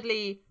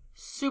definitely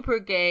super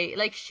gay.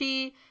 Like,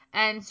 she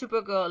and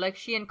Supergirl, like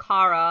she and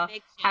Kara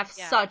Big shift, have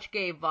yeah. such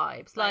gay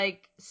vibes. Like,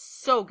 Like,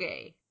 so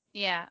gay.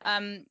 yeah.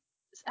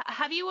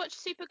 Have you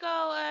watched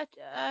Supergirl,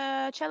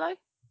 Cello?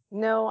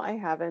 no, I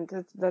haven't.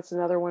 That's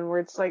another one where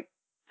it's like,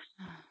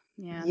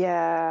 Yeah.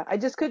 Yeah, I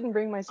just couldn't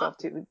bring myself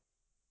to.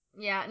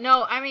 Yeah,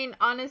 no, I mean,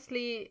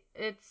 honestly,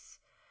 it's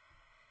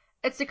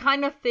the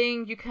kind of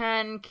thing you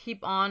can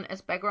keep on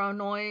as background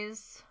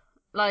noise.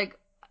 Like,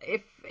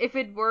 if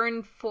it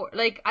weren't for,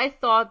 like, I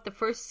thought the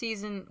first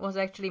season was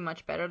actually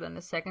much better than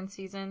the second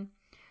season,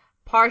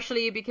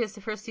 partially because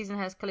the first season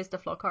has Callista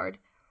Flockhart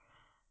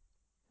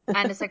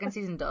and the second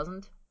season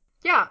doesn't.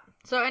 Yeah.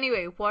 So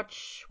anyway,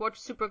 watch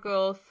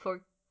Supergirl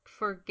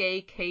for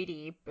gay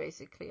Katie,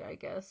 basically, I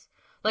guess.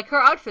 Like,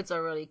 her outfits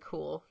are really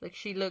cool. Like,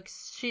 she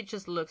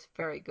just looks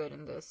very good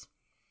in this.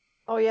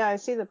 Oh yeah, I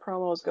see the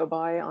promos go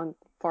by on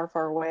Far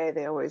Far Away.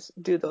 They always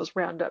do those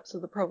roundups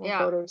of the promo Yeah.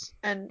 photos,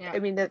 and Yeah. I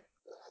mean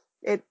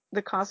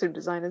the costume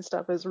design and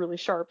stuff is really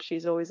sharp.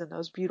 She's always in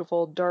those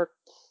beautiful dark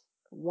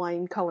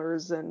wine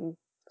colors, and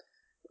I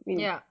mean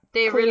Yeah.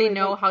 They really clearly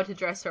know how to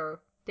dress her.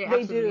 They they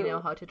absolutely know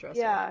do. how to dress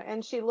her. Yeah,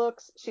 and she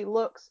looks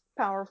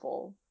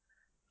powerful.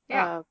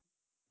 Yeah. Uh,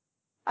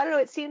 I don't know.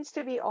 It seems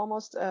to be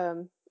almost.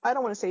 I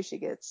don't want to say she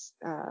gets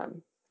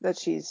that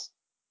she's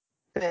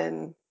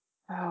been.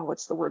 Oh,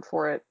 what's the word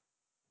for it?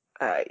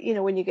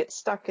 When you get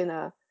stuck in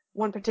a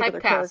one particular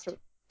Typecast. character.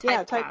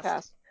 Yeah, Typecast.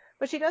 typecast.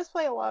 But she does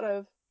play a lot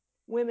of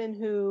women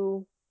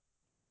who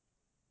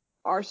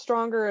are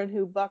stronger and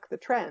who buck the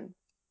trend,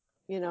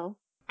 you know?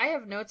 I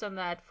have notes on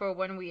that for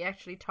when we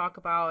actually talk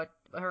about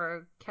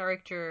her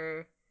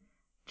character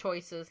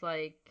choices,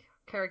 like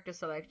character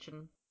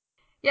selection.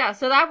 Yeah,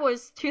 so that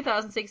was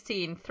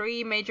 2016.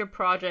 Three major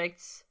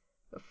projects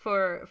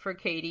for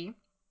Katie.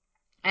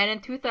 And in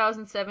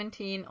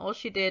 2017, all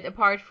she did,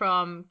 apart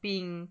from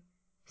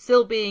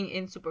still being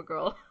in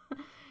Supergirl,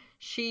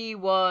 she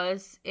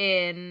was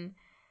in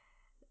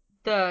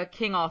the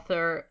King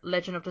Arthur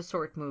Legend of the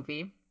Sword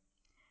movie.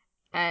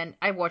 And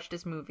I watched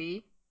this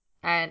movie,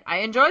 and I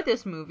enjoyed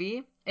this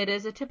movie. It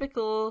is a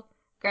typical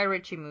Guy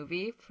Ritchie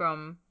movie,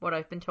 from what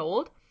I've been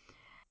told.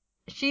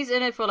 She's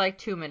in it for like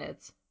 2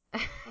 minutes.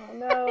 Oh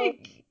no.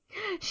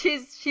 she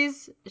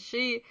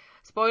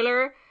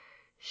spoiler,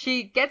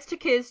 she gets to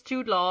kiss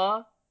Jude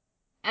Law,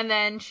 and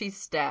then she's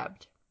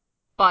stabbed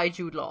by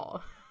Jude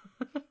Law.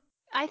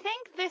 I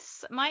think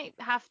this might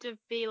have to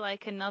be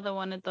like another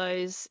one of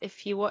those,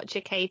 if you watch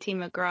a Katie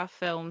McGrath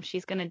film,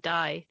 she's gonna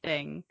die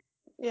thing.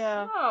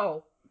 Yeah.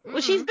 Oh. Well,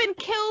 she's been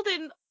killed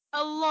in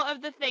a lot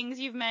of the things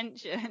you've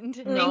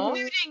mentioned, No.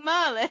 including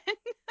Merlin.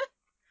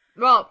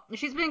 Well,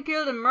 she's been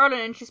killed in Merlin,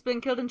 and she's been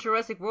killed in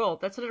Jurassic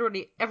World. That's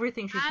literally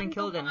everything she's been And the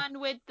killed in. one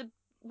with the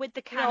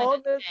No,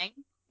 Canada the thing.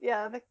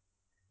 yeah,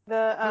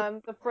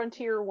 the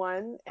Frontier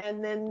one,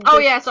 and then Oh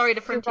does yeah, she sorry,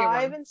 the Frontier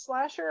survive one. in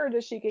Slasher or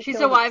does she get She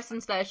killed in? survives in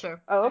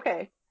Slasher. Oh,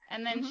 okay.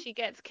 And then Mhm. she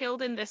gets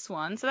killed in this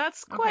one. So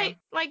that's Okay. quite,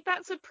 like,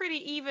 that's a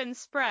pretty even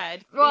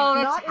spread. Well,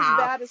 that's Not as half.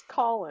 bad as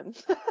Colin.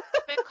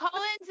 But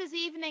Collins is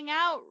evening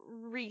out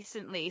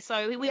recently,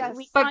 so we Yes.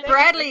 But kind of...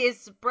 Bradley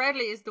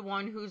is the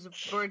one who's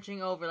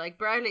verging over. Like,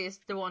 Bradley is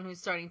the one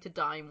who's starting to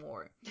die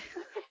more.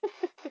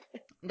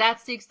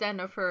 That's the extent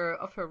of her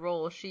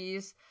role.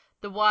 She's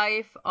the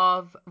wife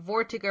of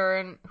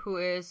Vortigern, who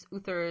is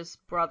Uther's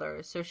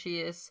brother. So she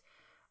is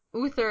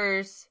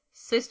Uther's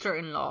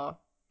sister-in-law.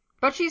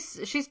 But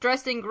she's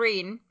dressed in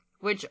green,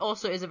 which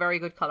also is a very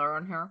good color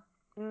on her.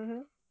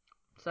 Mhm.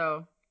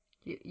 So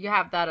you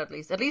have that at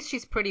least. At least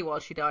she's pretty while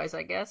she dies,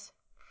 I guess.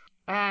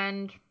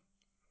 And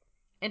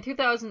in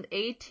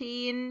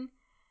 2018,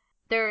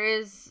 there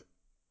is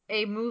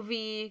a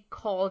movie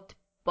called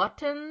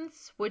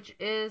Buttons, which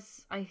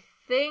is, I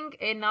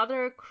think,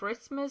 another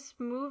Christmas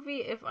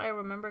movie, if I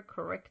remember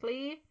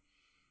correctly.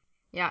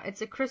 Yeah,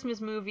 it's a Christmas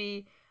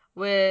movie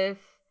with,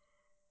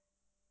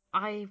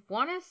 I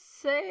want to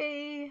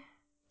say,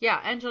 yeah,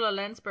 Angela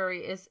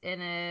Lansbury is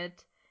in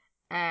it,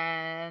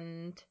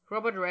 and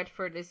Robert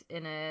Redford is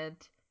in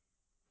it,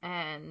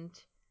 and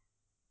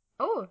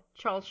oh,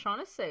 Charles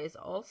Shaughnessy is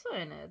also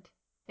in it.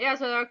 Yeah,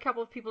 so there are a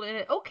couple of people in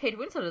it. Oh, Kate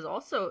Winslet is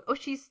also. Oh,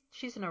 she's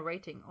in a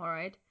rating, all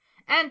right.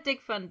 And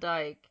Dick Van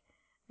Dyke.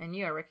 I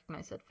knew I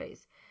recognized that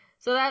face.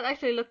 So that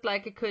actually looked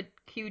like a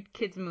cute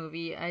kids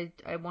movie. I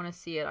want to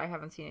see it. I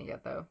haven't seen it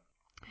yet though.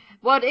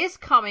 What is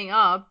coming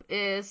up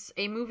is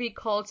a movie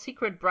called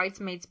Secret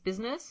Bridesmaids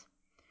Business.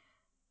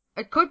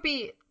 It could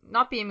be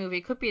not be a movie.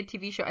 It could be a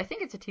TV show. I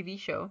think it's a TV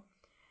show.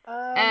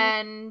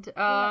 And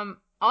Yeah.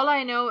 all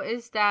I know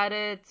is that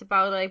it's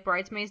about like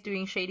bridesmaids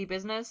doing shady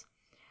business.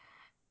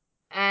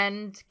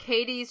 And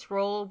Katie's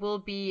role will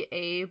be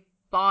a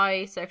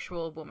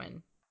bisexual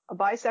woman. A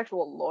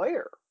bisexual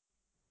lawyer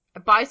A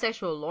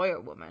bisexual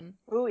lawyer woman.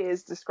 who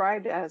is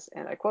described as,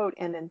 and I quote,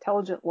 an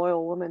intelligent,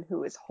 loyal woman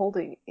who is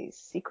holding a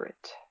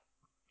secret.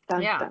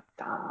 Dun Yeah. dun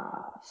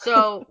dun.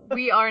 So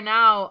we are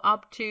now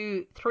up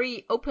to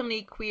 3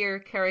 openly queer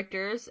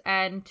characters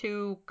and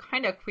 2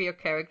 kind of queer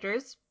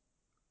characters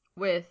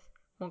with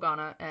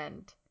Morgana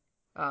and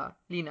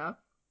Lena.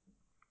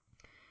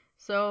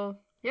 So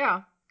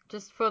yeah,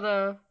 just for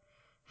the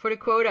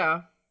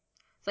quota.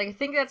 It's like I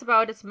think that's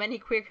about as many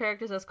queer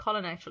characters as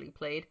Colin actually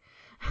played.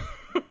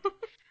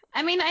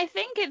 I mean, I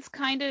think it's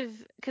kind of,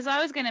 because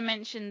I was going to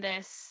mention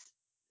this,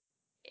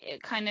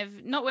 kind of,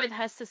 not with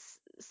her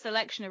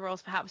selection of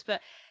roles perhaps,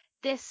 but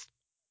this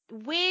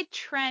weird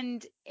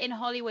trend in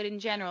Hollywood in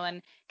general,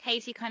 and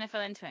Katie kind of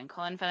fell into it, and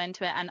Colin fell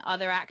into it, and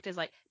other actors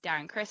like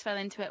Darren Criss fell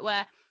into it,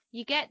 where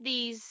you get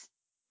these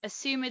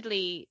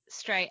assumedly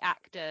straight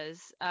actors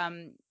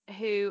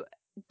who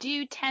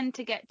do tend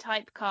to get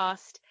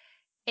typecast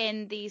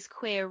in these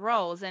queer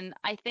roles. And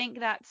I think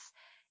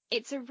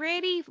it's a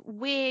really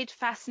weird,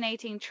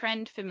 fascinating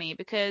trend for me,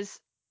 because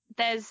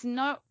there's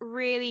not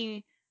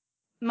really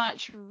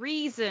much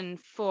reason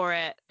for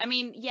it. I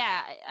mean,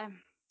 yeah,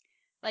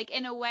 like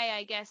in a way,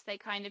 I guess they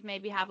kind of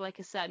maybe have like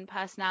a certain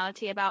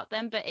personality about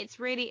them, but it's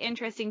really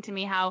interesting to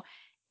me how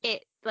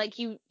it, like,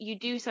 you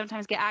do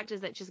sometimes get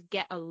actors that just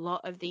get a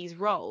lot of these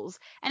roles,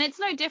 and it's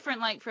no different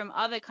like from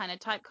other kind of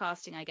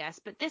typecasting, I guess,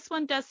 but this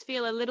one does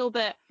feel a little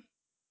bit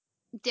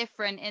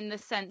different in the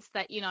sense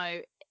that,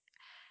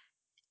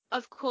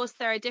 of course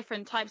there are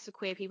different types of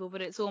queer people,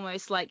 but it's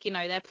almost like,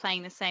 they're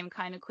playing the same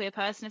kind of queer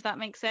person, if that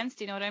makes sense.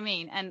 Do you know what I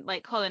mean? And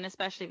like Colin,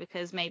 especially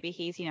because maybe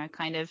he's,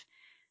 kind of,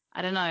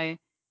 I don't know,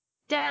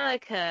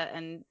 delicate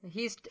and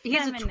He's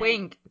feminine. a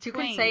twink. You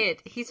can say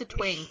it. He's a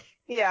twink.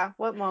 Yeah,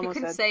 what Momo You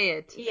can said. say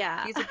it.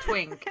 Yeah. He's a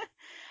twink.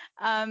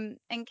 And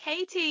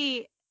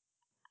Katie,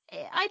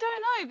 I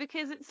don't know,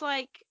 because it's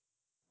like,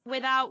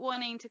 without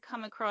wanting to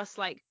come across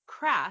like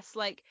crass,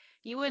 like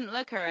you wouldn't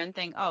look at her and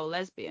think, oh,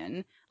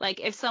 lesbian. Like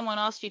if someone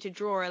asked you to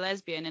draw a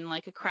lesbian in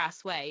like a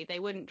crass way, they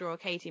wouldn't draw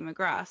Katie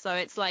McGrath. So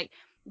it's like,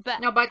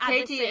 but No, but at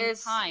Katie the same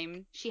is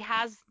time, she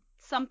has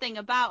something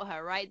about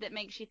her, right, that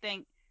makes you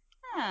think,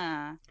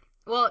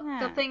 well, the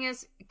yeah. thing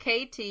is,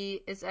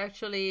 Katie is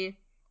actually,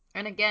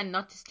 and again,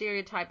 not to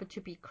stereotype but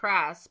to be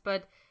crass,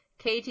 but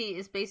Katie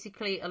is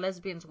basically a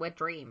lesbian's wet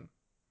dream.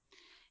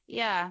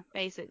 Yeah,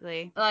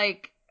 basically.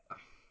 Like,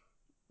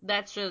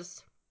 that's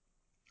just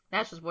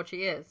what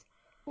she is.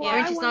 Well, I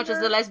mean, I she's not just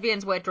a wonder-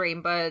 lesbian's wet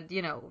dream, but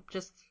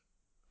just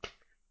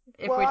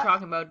if Well, we're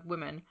talking about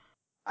women.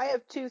 I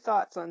have two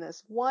thoughts on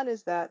this. One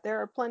is that there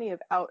are plenty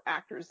of out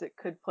actors that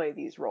could play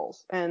these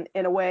roles, and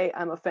in a way,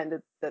 I'm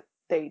offended that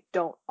they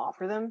don't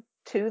offer them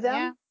to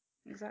them.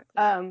 Yeah,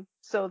 exactly.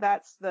 So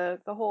that's the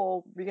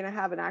whole, you're gonna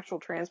have an actual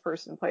trans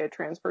person play a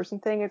trans person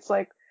thing. It's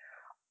like,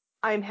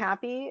 I'm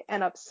happy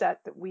and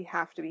upset that we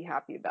have to be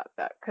happy about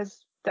that,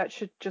 because that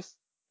should just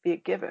be a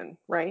given,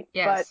 right?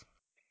 Yes.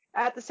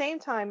 But at the same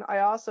time, I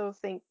also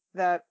think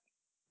that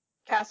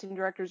casting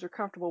directors are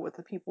comfortable with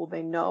the people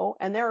they know,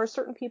 and there are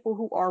certain people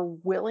who are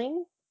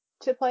willing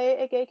to play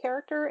a gay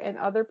character, and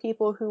other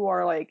people who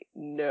are like,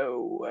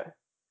 no,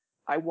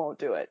 I won't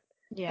do it.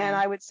 Yeah. And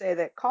I would say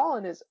that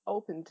Colin is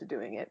open to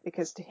doing it,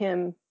 because to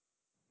him,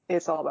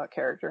 it's all about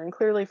character. And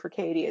clearly for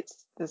Katie,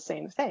 it's the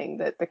same thing,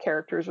 that the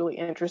character is really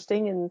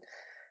interesting, and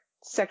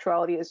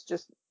sexuality is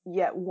just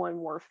yet one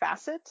more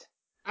facet.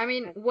 I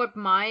mean, what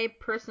my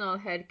personal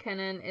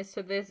headcanon is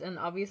to this, and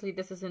obviously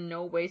this is in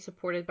no way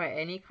supported by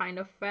any kind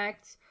of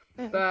facts,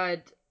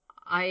 but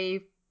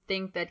I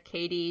think that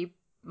Katie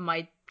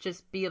might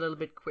just be a little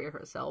bit queer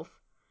herself.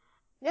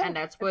 Yeah. And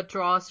that's what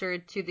draws her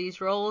to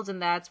these roles,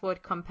 and that's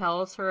what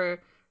compels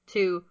her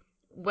to,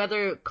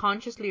 whether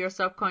consciously or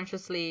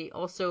subconsciously,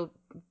 also,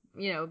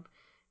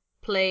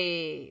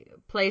 play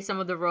some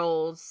of the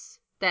roles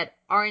that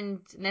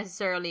aren't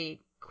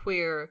necessarily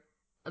queer,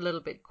 a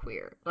little bit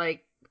queer.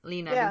 Like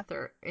Lena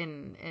Luthor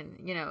in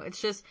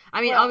it's just,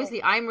 I mean,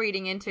 obviously I'm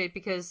reading into it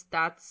because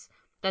that's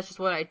just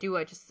what I do.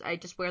 I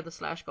just wear the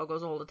slash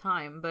goggles all the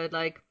time, but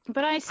like,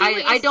 But I see what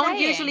you're I don't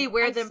saying. usually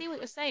wear them. I see what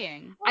you're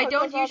saying. Well, I it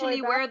don't goes all the way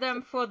usually wear back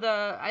them for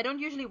the. I don't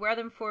usually wear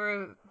them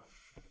for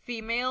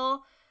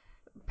female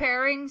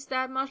pairings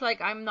that much.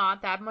 Like, I'm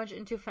not that much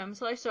into femme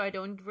slash, so I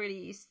don't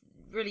really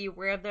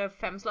wear the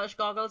femme slash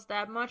goggles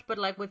that much. But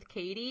like with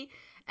Katie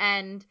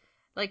and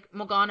like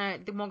Morgana,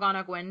 the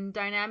Morgana Gwen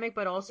dynamic,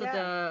 but also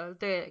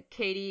the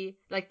Katie,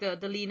 like the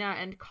Lena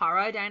and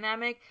Kara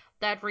dynamic,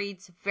 that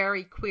reads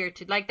very queer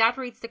to, like, that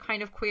reads the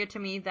kind of queer to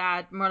me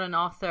that Merlin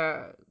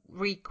Author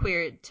read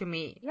queer to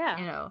me.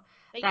 Yeah,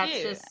 they That's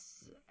do. just,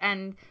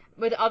 and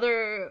with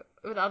other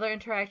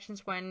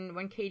interactions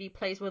when Katie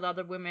plays with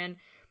other women,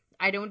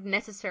 I don't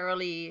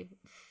necessarily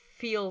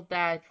feel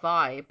that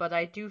vibe, but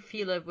I do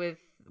feel it with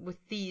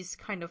these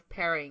kind of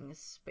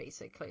pairings,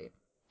 basically.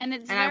 And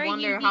it's And I very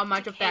wonder how unique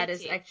much to of that is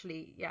Katie.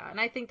 actually,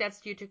 and I think that's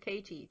due to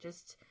Katie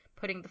just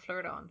putting the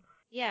flirt on.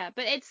 Yeah,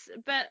 but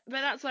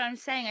that's what I'm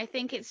saying. I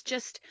think it's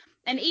just,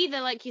 and either,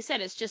 like you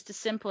said, it's just as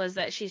simple as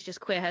that she's just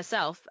queer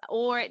herself,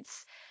 or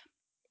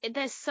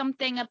there's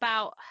something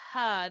about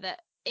her that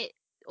it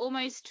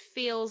almost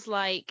feels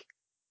like,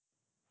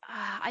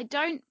 I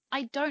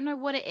don't know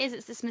what it is.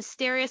 It's this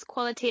mysterious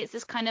quality. It's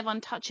this kind of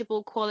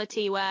untouchable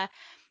quality where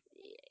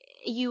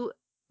you,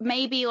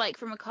 maybe like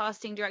from a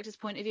casting director's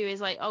point of view, is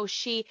like, oh,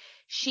 she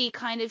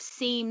kind of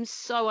seems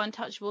so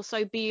untouchable,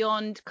 so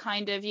beyond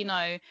kind of,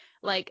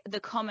 like the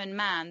common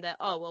man, that,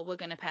 oh, well, we're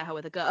going to pair her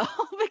with a girl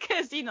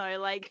because,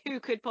 like, who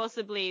could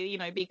possibly,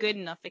 be good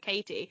enough for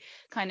Katie,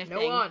 kind of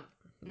thing.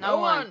 No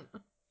one.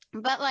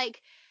 But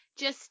like,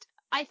 just,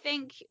 I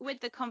think with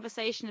the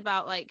conversation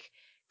about like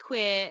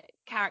queer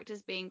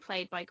characters being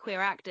played by queer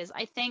actors,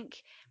 I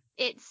think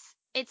it's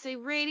a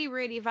really,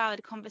 really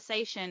valid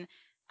conversation.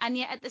 And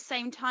yet at the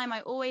same time,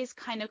 I always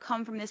kind of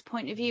come from this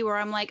point of view where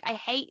I'm like, I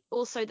hate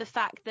also the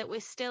fact that we're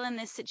still in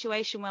this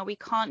situation where we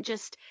can't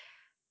just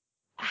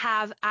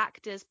have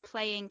actors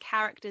playing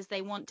characters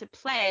they want to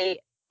play,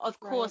 of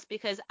course,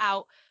 because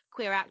out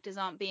queer actors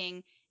aren't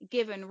being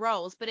given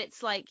roles. But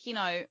it's like, you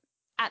know,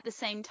 at the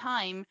same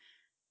time,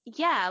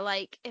 yeah,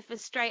 like if a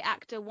straight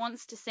actor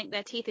wants to sink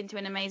their teeth into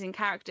an amazing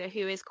character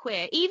who is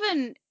queer,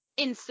 even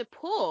in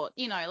support,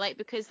 you know, like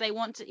because they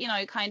want to, you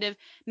know, kind of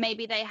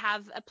maybe they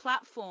have a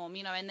platform,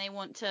 you know, and they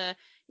want to,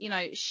 you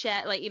know,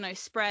 share, like, you know,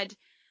 spread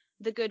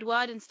the good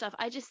word and stuff.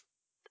 I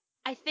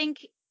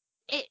think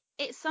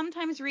it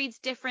sometimes reads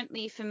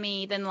differently for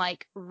me than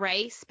like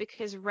race,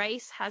 because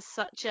race has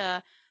such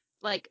a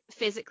like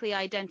physically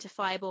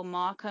identifiable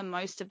marker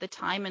most of the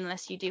time,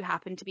 unless you do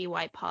happen to be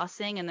white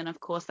passing, and then of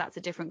course that's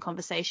a different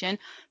conversation.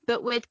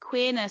 But with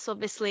queerness,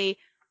 obviously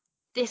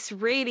this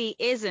really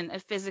isn't a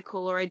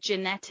physical or a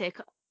genetic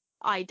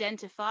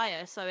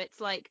identifier, so it's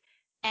like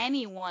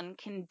anyone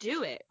can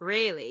do it,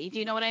 really. Do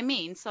you know what I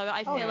mean? So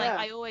I feel like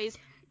I always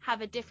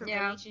have a different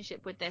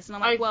relationship with this, and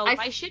I'm like, well,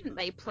 why shouldn't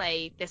they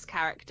play this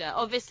character?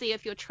 Obviously,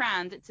 if you're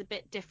trans, it's a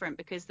bit different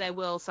because there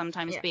will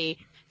sometimes be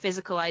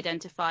physical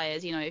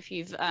identifiers, you know, if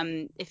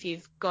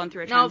you've gone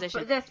through a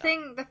transition. No,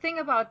 but the thing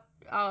about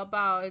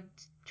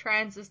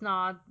trans is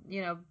not,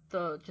 you know,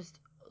 the just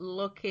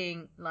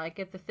looking like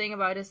it. The thing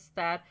about it is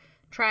that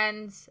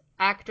trans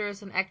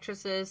actors and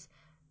actresses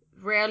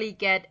rarely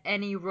get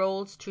any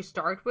roles to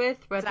start with,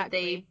 whether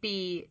they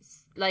be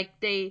like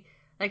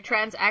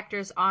trans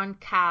actors aren't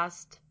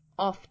cast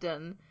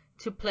often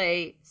to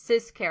play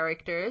cis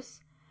characters,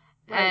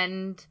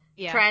 and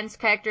trans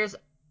characters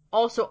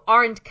also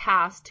aren't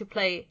cast to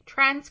play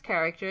trans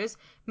characters.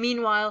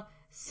 Meanwhile,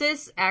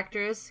 cis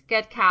actors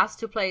get cast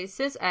to play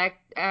cis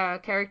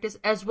characters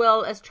as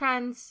well as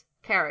trans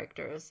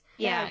characters.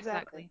 Yeah,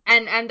 exactly.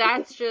 And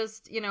that's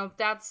just, you know,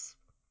 that's,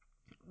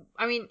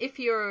 I mean, if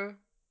you're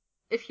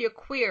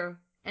queer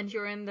and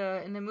you're in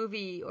the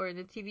movie or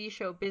the TV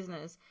show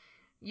business,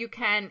 you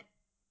can,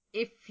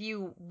 if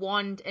you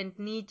want and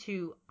need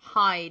to,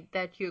 hide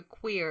that you're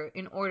queer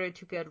in order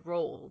to get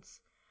roles.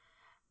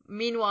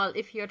 Meanwhile,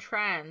 if you're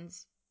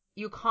trans,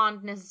 you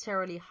can't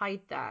necessarily hide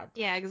that.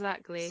 Yeah,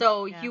 exactly.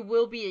 So you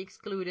will be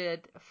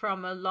excluded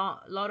from a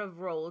lot of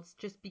roles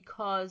just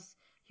because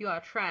you are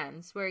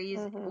trans.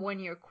 Whereas when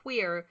you're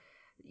queer,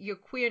 your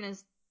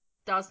queerness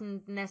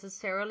doesn't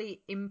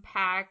necessarily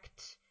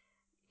impact,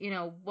 you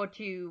know,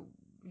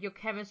 your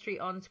chemistry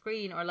on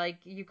screen, or like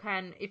you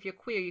can, if you're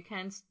queer, you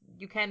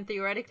can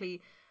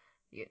theoretically,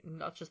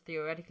 not just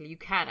theoretically, you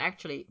can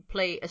actually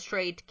play a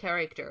straight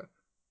character.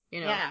 You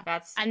know,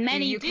 that's, and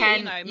many you do. can,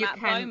 you know, Matt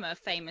Bomer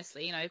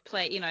famously, you know,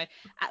 play, you know,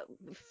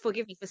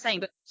 forgive me for saying,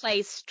 but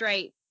plays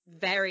straight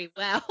very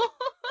well.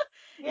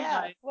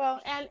 Yeah,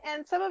 well,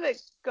 and some of it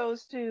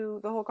goes to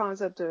the whole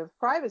concept of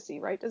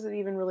privacy, right? Does it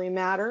even really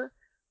matter?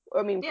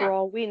 I mean, for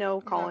all we know,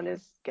 Colin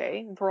is gay,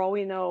 and for all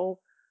we know,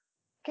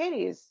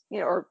 Katie is, you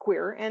know, or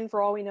queer, and for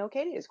all we know,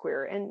 Katie is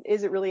queer. And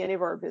is it really any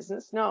of our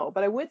business? No.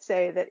 But I would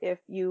say that if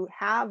you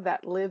have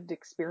that lived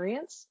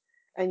experience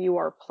and you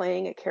are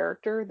playing a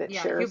character that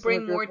shares some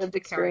of your lived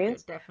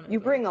experience, definitely.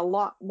 you bring a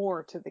lot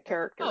more to the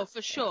character. Oh,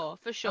 for sure,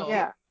 for sure.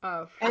 Yeah.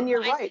 And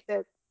you're right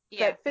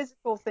that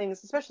physical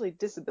things, especially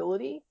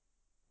disability,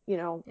 you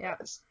know,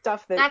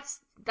 stuff that's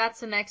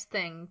the next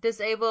thing.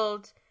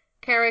 Disabled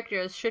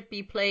characters should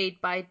be played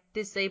by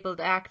disabled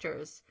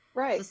actors.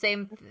 Right.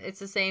 It's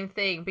the same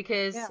thing,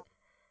 because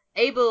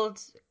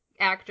abled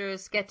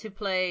actors get to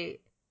play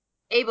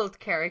abled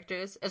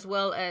characters as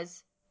well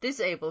as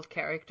disabled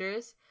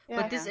characters,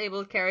 but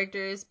disabled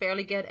characters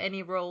barely get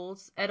any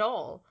roles at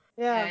all.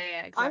 Yeah,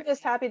 exactly. I'm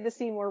just happy to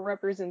see more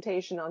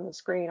representation on the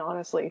screen,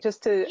 honestly.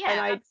 Just to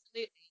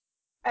absolutely.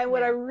 And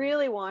what I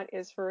really want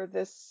is for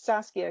this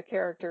Saskia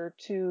character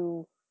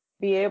to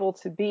be able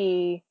to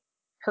be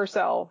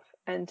herself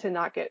and to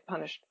not get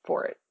punished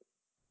for it.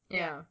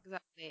 Yeah,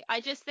 exactly.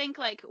 I just think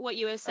like what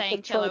you were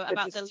saying, Cello,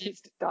 about the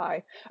lived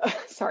die.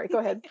 Sorry, go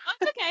ahead.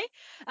 That's okay.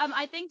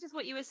 I think just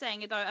what you were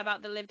saying though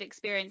about the lived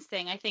experience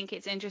thing, I think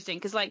it's interesting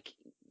because like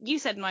you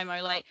said,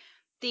 Momo, like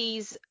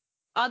these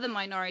other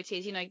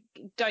minorities, you know,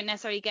 don't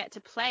necessarily get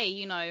to play,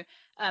 you know,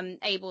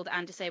 abled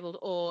and disabled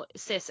or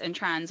cis and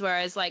trans,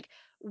 whereas like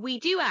we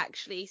do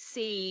actually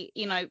see,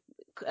 you know,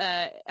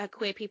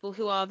 queer people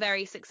who are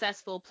very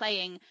successful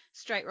playing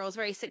straight roles,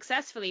 very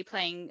successfully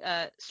playing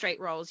straight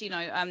roles, you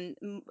know,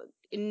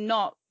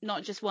 not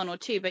just one or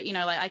two, but you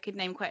know, like I could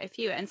name quite a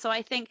few. And so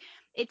I think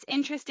it's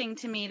interesting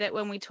to me that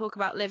when we talk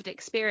about lived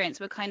experience,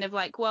 we're kind of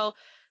like, well,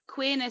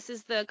 queerness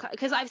is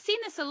because I've seen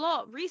this a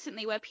lot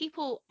recently where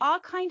people are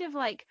kind of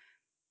like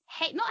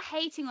not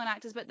hating on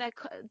actors, but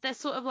they're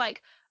sort of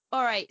like,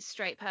 all right,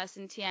 straight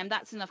person TM,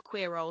 that's enough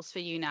queer roles for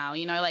you now,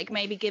 you know, like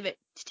maybe give it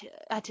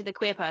to the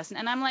queer person.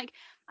 And I'm like,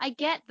 I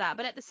get that,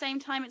 but at the same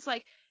time, it's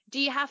like, do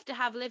you have to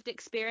have lived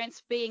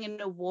experience being in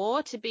a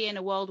war to be in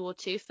a World War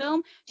II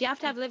film? Do you have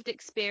to have lived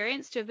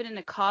experience to have been in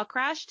a car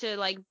crash to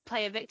like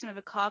play a victim of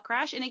a car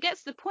crash? And it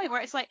gets to the point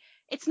where it's like,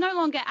 it's no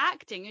longer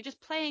acting, you're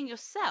just playing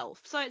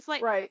yourself. So it's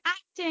like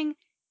acting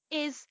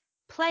is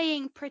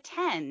playing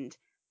pretend.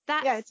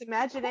 That's it's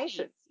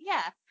imagination. point.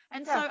 Yeah.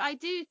 And so I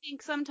do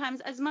think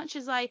sometimes, as much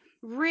as I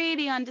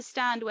really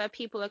understand where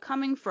people are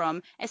coming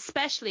from,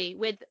 especially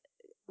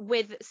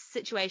with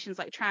situations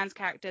like trans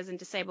characters and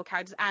disabled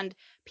characters and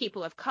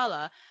people of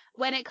color,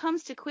 when it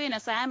comes to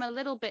queerness, I am a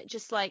little bit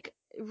just like,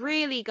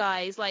 really,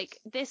 guys, like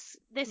this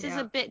is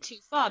a bit too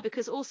far,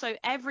 because also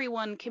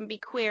everyone can be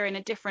queer in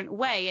a different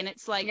way, and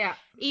it's like,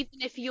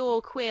 even if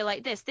you're queer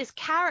like this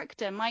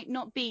character might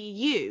not be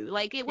you,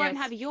 like it won't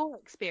have your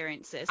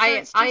experiences. So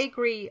it's just... I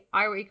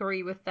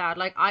agree with that.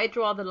 Like, I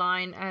draw the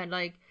line at,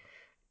 like,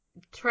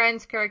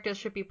 trans characters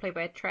should be played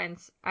by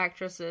trans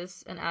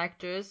actresses and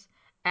actors,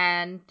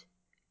 and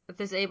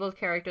disabled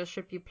characters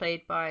should be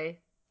played by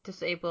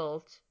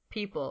disabled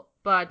people.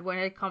 But when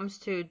it comes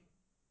to,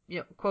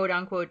 quote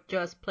unquote,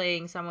 just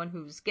playing someone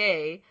who's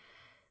gay,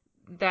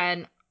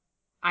 then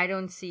I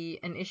don't see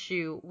an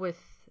issue with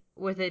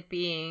it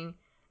being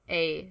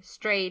a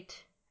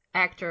straight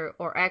actor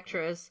or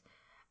actress,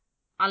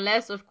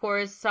 unless, of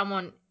course,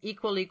 someone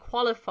equally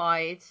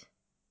qualified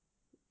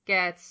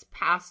gets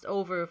passed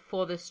over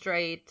for the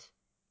straight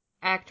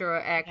actor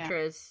or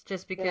actress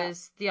just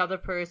because the other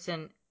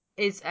person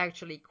is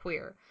actually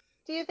queer.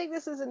 Do you think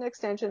this is an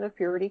extension of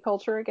purity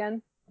culture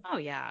again? Oh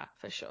yeah,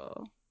 for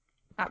sure.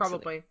 Absolutely.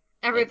 Probably.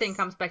 Everything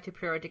comes back to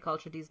purity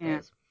culture these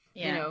days.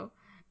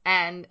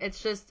 And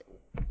it's just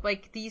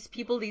like these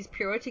people, these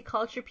purity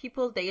culture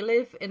people, they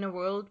live in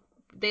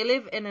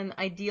an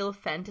ideal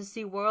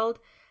fantasy world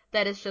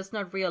that is just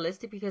not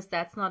realistic, because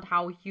that's not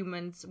how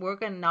humans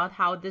work and not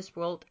how this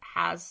world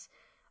has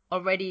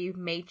already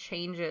made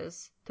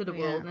changes to the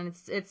world. And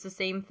it's the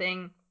same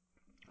thing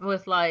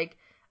with, like,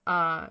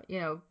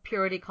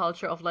 purity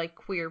culture of, like,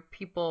 queer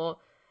people,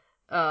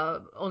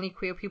 only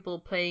queer people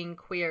playing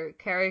queer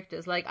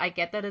characters. Like, I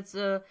get that it's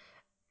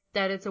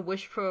a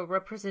wish for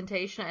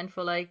representation and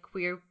for, like,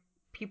 queer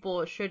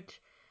people should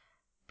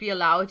be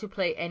allowed to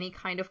play any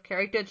kind of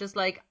character. Just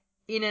like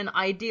in an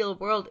ideal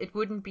world, it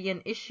wouldn't be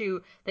an issue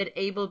that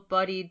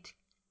able-bodied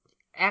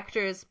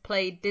actors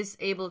play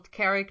disabled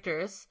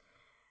characters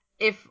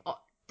if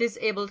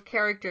disabled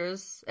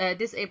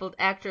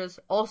actors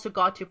also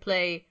got to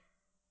play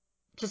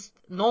just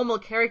normal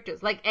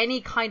characters, like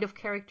any kind of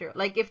character.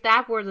 Like, if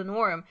that were the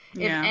norm,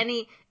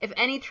 if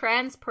any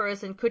trans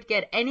person could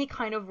get any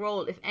kind of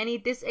role, if any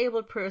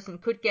disabled person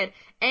could get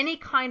any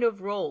kind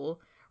of role,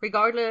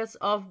 regardless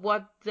of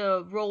what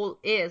the role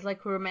is,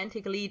 like a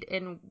romantic lead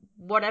in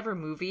whatever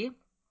movie,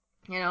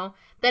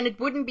 then it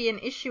wouldn't be an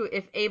issue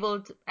if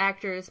abled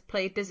actors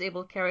played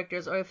disabled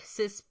characters, or if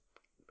cis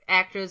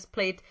actors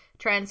played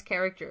trans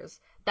characters.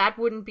 That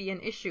wouldn't be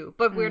an issue.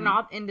 But we're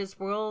not in this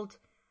world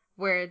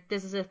where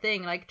this is a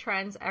thing. Like,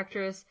 trans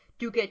actors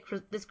do get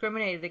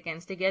discriminated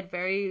against. They get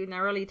very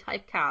narrowly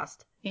typecast.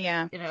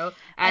 Yeah.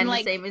 And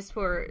like, the same is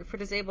for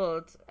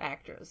disabled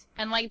actors.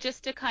 And like,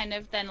 just to kind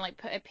of then like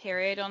put a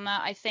period on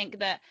that, I think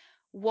that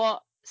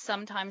what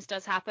sometimes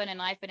does happen,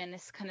 and I've been in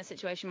this kind of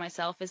situation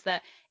myself, is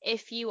that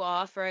if you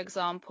are, for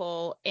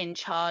example, in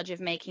charge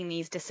of making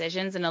these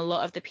decisions, and a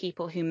lot of the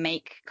people who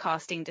make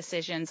casting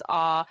decisions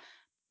are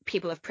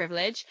people of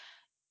privilege,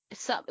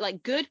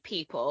 like good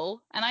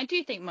people, and I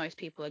do think most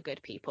people are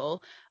good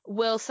people,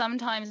 will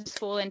sometimes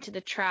fall into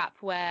the trap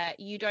where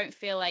you don't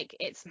feel like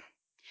it's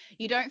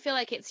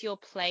your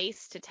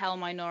place to tell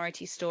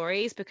minority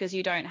stories because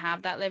you don't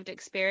have that lived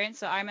experience.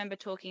 So I remember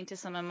talking to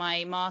some of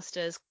my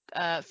master's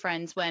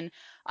friends when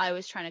I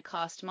was trying to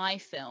cast my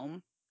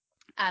film,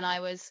 and I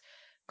was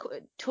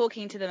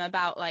talking to them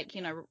about, like,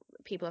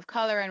 people of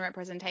color and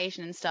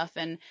representation and stuff,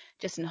 and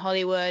just in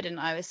Hollywood. And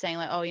I was saying,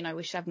 like, oh,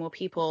 we should have more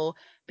people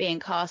being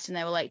cast. And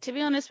they were like, to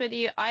be honest with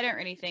you, I don't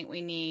really think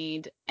we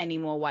need any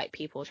more white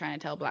people trying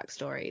to tell black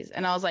stories.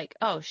 And I was like,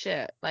 oh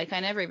shit, like, I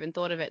never even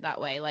thought of it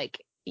that way.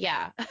 Like,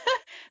 yeah,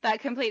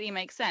 that completely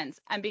makes sense.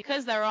 And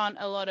because there aren't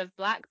a lot of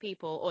black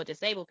people or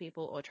disabled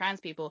people or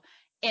trans people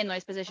in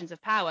those positions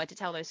of power to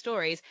tell those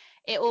stories,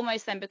 it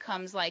almost then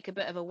becomes like a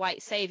bit of a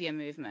white savior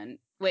movement,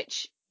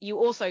 which you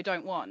also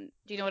don't want.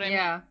 Do you know what I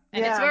mean?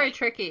 And it's very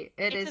tricky.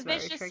 It's a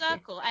vicious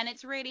circle, and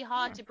it's really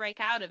hard to break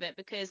out of it,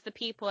 because the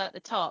people at the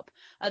top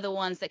are the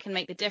ones that can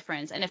make the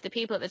difference. And if the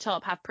people at the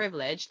top have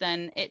privilege,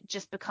 then it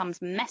just becomes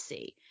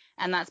messy.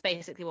 And that's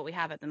basically what we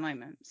have at the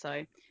moment.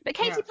 So, but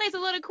Katie plays a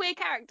lot of queer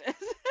characters.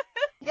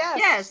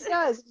 Yes, she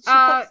does. She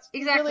plays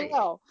exactly. really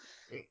well.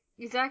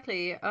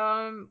 Exactly.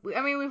 I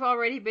mean, we've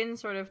already been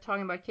sort of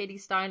talking about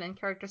Katie's style and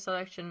character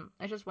selection.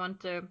 I just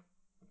want to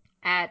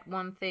add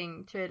one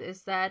thing to it,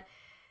 is that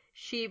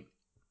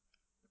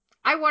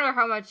I wonder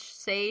how much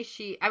say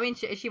she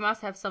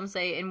must have some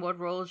say in what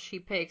roles she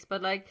picks,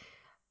 but, like,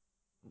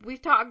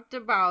 we've talked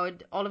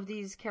about all of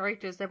these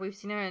characters that we've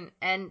seen her in,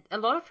 and a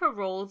lot of her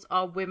roles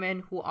are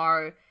women who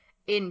are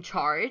in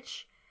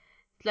charge.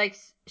 Like,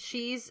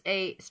 she's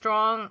a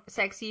strong,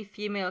 sexy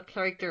female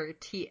character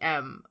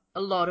TM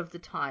a lot of the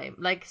time.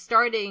 Like,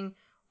 starting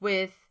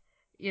with,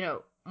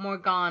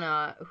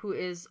 Morgana, who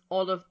is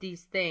all of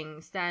these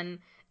things. Then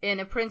in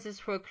A Princess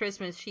for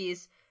Christmas,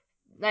 she's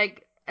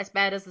like as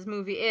bad as this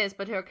movie is,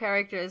 but her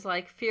character is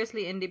like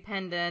fiercely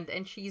independent,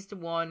 and she's the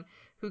one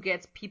who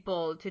gets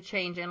people to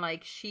change, and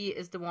like she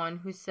is the one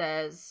who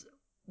says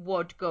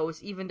what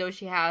goes, even though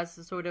she has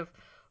a sort of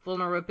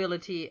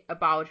vulnerability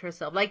about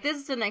herself. Like this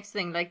is the next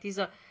thing. Like these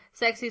are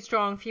sexy,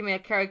 strong female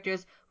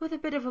characters with a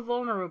bit of a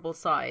vulnerable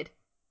side.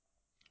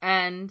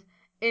 And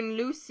in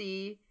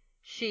Lucy,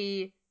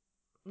 she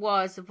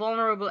was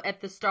vulnerable at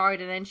the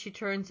start, and then she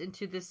turns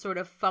into this sort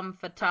of femme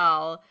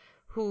fatale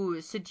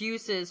who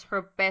seduces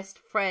her best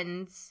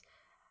friend's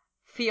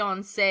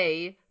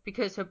fiance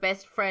because her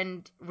best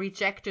friend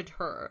rejected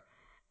her.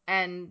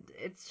 And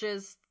it's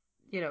just,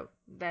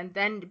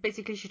 then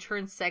basically she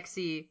turns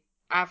sexy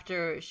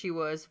after she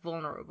was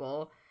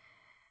vulnerable.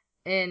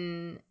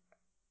 In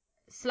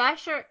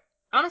Slasher,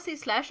 honestly,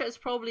 Slasher is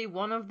probably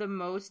one of the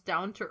most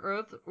down to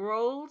earth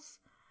roles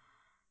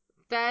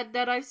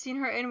that I've seen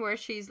her in, where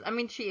she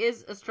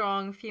is a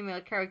strong female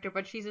character,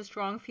 but she's a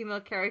strong female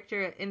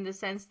character in the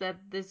sense that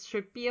this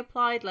should be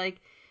applied.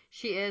 Like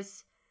she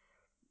has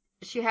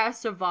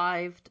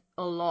survived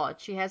a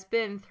lot. She has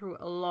been through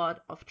a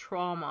lot of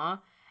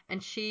trauma,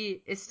 and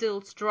she is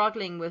still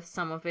struggling with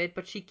some of it,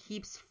 but she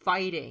keeps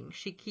fighting.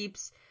 She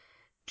keeps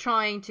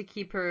trying to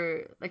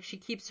she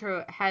keeps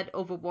her head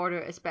over water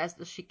as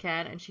best as she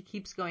can, and she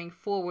keeps going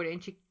forward,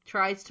 and she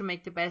tries to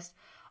make the best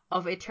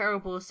of a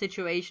terrible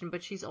situation,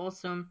 but she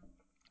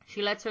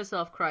lets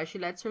herself cry, she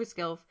lets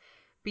herself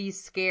be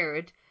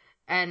scared,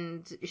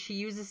 and she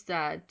uses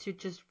that to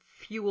just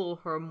fuel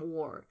her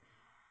more.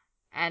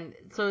 And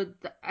so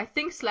I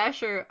think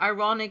Slasher,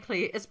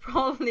 ironically, is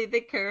probably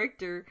the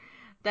character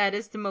that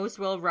is the most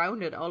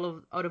well-rounded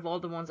out of all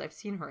the ones I've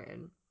seen her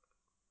in.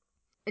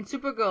 In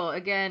Supergirl,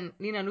 again,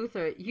 Lena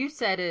Luthor, you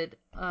said it,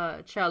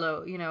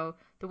 Cello,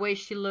 the way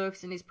she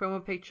looks in these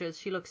promo pictures,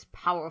 she looks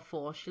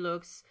powerful, she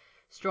looks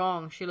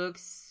strong, she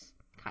looks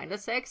kind of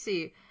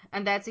sexy.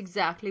 And that's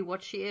exactly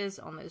what she is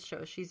on this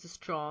show. She's a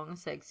strong,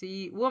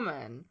 sexy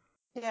woman.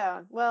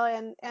 Yeah, well,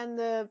 and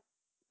the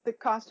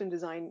costume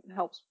design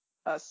helps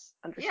us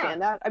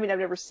understand Yeah. that. I mean, I've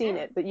never seen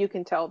Yeah. it, but you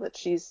can tell that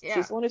she's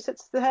Yeah. the one who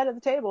sits at the head of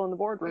the table in the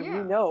boardroom. Yeah.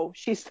 You know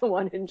she's the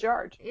one in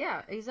charge.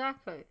 Yeah,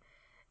 exactly.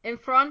 In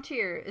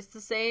Frontier, it's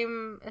the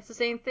same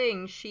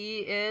thing. She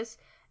is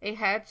a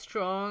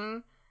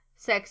headstrong,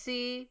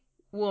 sexy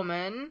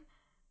woman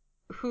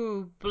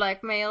who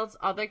blackmails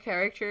other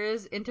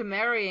characters into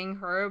marrying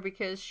her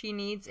because she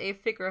needs a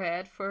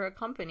figurehead for her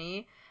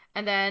company.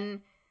 And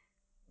then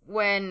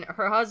when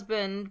her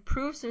husband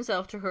proves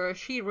himself to her,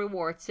 she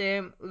rewards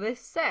him with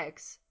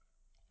sex.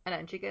 And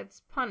then she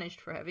gets punished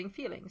for having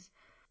feelings.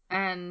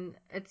 And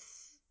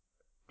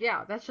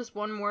that's just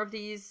one more of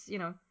these,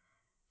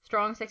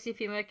 strong, sexy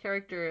female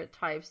character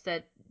types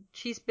that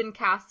she's been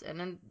cast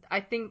in. And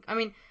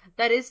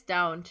that is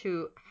down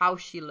to how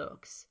she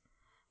looks,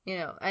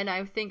 and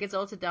I think it's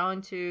also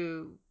down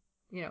to,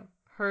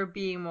 her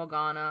being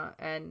Morgana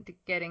and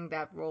getting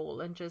that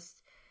role, and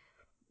just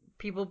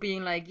people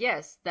being like,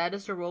 yes, that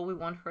is the role we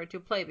want her to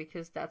play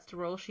because that's the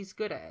role she's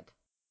good at.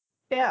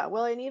 Yeah,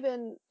 well, and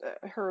even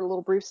her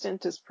little brief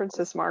stint as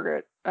Princess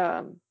Margaret,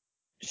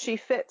 she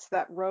fits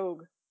that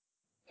rogue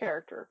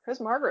character because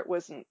Margaret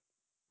wasn't.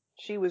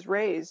 She was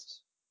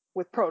raised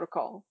with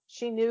protocol.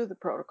 She knew the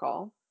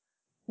protocol.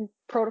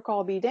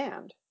 Protocol be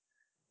damned.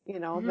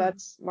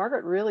 That's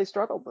Margaret really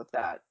struggled with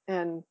that,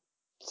 and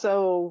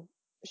so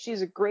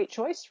she's a great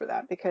choice for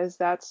that because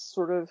that's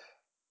sort of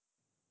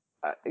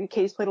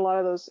Katie's played a lot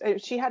of those.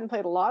 She hadn't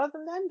played a lot of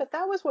them then, but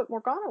that was what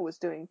Morgana was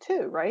doing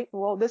too, right?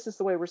 Well, this is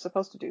the way we're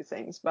supposed to do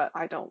things, but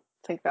I don't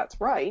think that's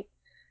right.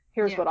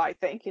 Here's what I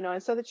think,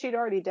 and so that she'd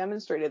already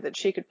demonstrated that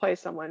she could play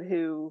someone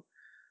who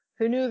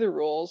knew the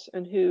rules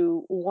and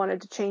who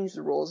wanted to change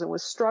the rules and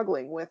was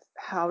struggling with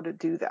how to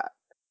do that.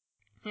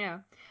 Yeah.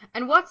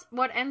 And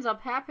what ends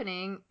up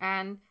happening,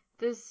 and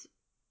this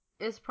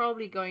is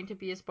probably going to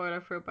be a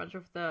spoiler for a bunch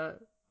of the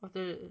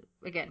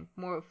again,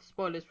 more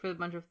spoilers for a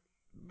bunch of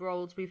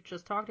roles we've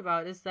just talked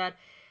about, is that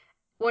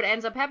what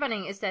ends up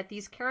happening is that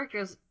these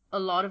characters, a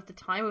lot of the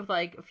time, with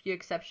like a few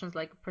exceptions,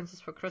 like Princess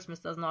for Christmas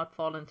does not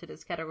fall into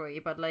this category,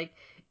 but like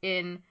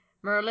in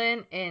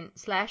Merlin, in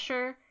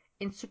Slasher,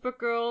 in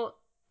Supergirl,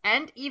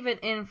 and even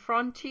in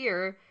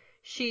Frontier,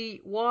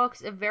 she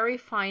walks a very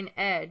fine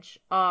edge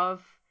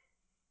of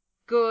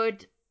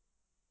good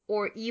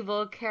or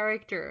evil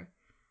character.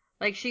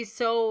 Like she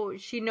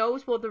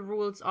knows what the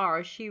rules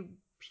are. She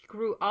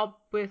grew up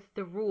with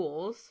the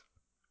rules,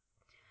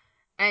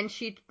 and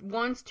she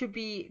wants to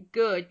be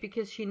good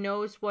because she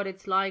knows what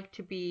it's like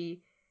to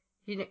be,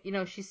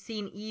 she's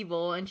seen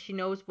evil and she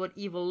knows what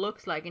evil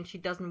looks like, and she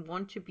doesn't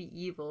want to be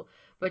evil,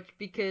 but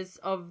because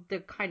of the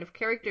kind of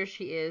character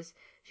she is,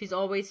 she's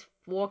always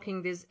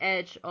walking this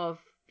edge of,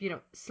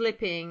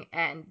 slipping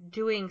and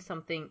doing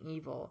something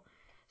evil.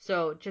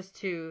 So just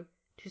to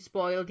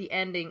spoil the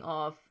ending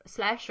of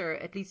Slasher,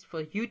 at least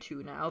for you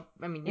two now.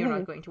 I mean, you're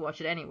not going to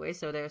watch it anyway,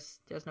 so there's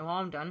no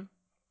harm done.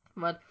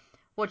 But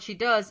what she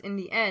does in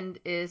the end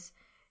is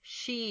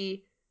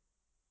she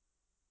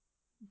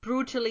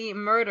brutally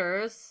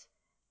murders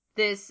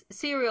this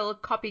serial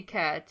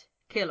copycat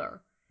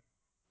killer.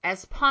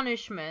 as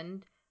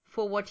punishment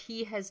for what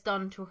he has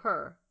done to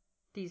her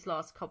these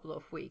last couple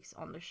of weeks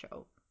on the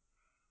show.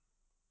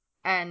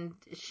 And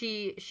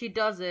she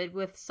does it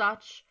with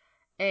such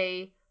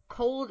a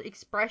cold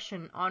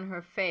expression on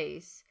her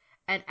face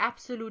and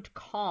absolute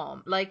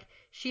calm. Like,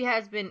 she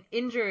has been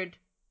injured,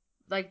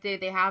 like they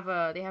have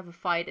a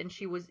fight and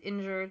she was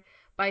injured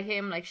by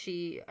him, like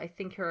I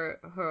think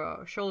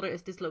her shoulder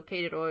is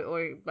dislocated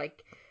or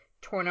like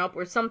torn up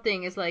or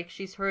something, is like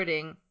she's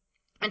hurting,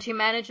 and she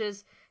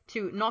manages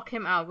to knock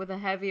him out with a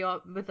heavy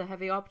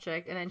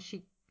object, and then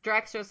she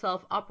drags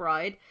herself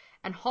upright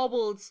and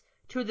hobbles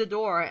to the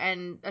door.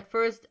 And at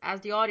first,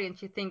 as the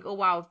audience, you think, oh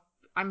wow,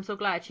 I'm so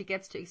glad she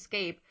gets to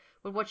escape.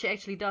 But what she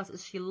actually does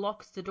is she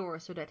locks the door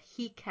so that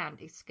he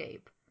can't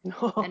escape.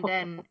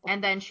 And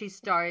then she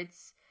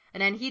starts,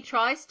 and then he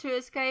tries to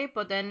escape,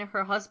 but then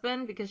her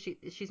husband, because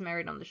she's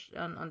married on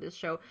on this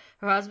show,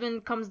 her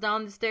husband comes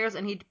down the stairs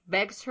and he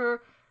begs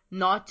her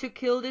not to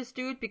kill this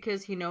dude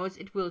because he knows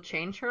it will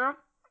change her.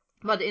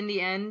 But in the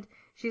end,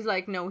 she's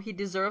like, no, he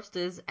deserves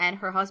this, and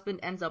her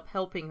husband ends up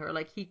helping her.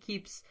 Like, he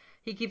keeps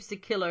the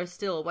killer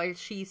still while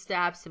she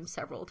stabs him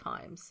several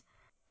times.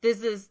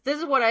 This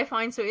is what I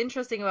find so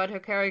interesting about her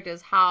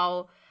characters,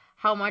 how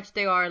much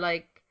they are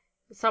like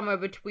somewhere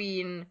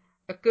between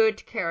a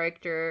good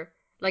character,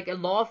 like a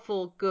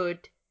lawful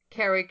good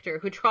character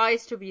who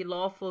tries to be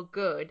lawful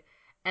good,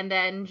 and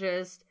then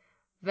just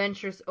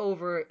ventures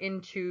over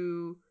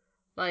into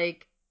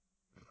like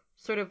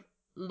sort of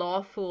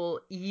lawful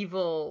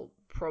evil,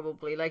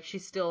 probably. Like,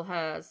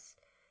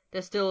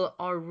 there still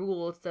are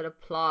rules that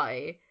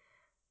apply,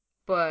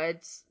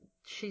 but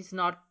she's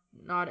not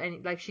any,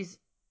 like, she's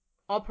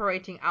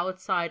operating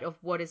outside of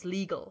what is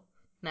legal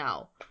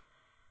now.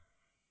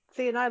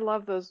 See, and I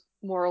love those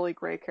morally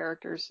gray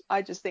characters.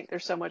 I just think they're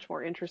so much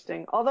more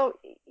interesting. Although,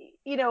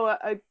 you know,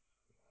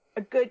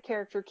 a good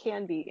character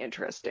can be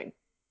interesting.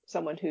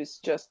 Someone who's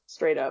just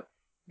straight up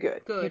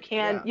good.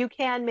 You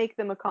can make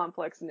them a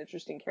complex and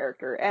interesting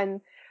character. And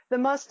the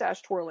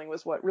mustache twirling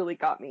was what really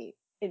got me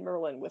in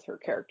Merlin with her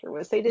character,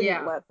 was they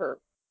didn't let her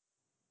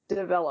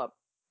develop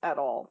at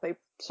all. They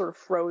sort of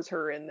froze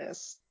her in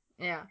this.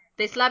 Yeah,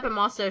 they slap a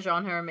mustache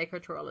on her and make her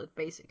twirl it,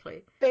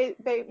 basically. They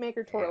make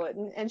her twirl it,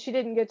 and she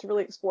didn't get to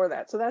really explore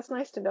that. So that's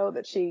nice to know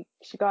that she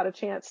got a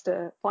chance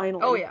to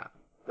finally. Oh yeah.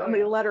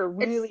 Somebody let her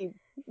really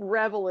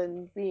revel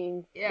in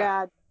being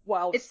bad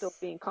while still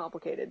being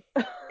complicated.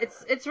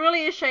 It's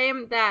really a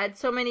shame that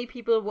so many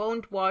people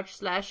won't watch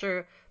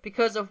Slasher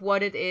because of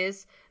what it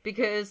is.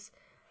 Because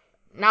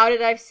now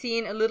that I've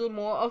seen a little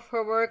more of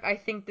her work, I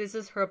think this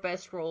is her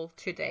best role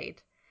to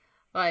date.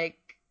 Like,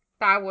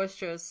 that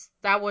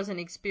was an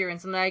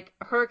experience, and like,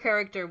 her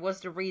character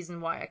was the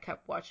reason why I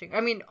kept watching.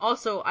 I mean,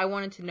 also I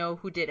wanted to know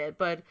who did it,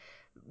 but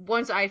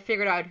once I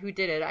figured out who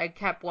did it, I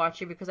kept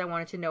watching because I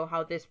wanted to know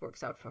how this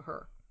works out for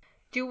her.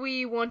 Do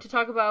we want to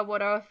talk about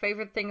what our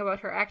favorite thing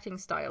about her acting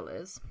style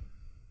is?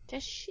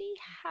 Does she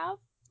have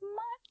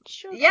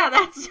much? Yeah,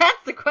 that's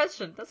the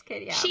question. Does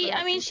Katie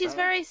have? I mean, she's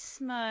very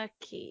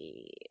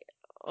smirky.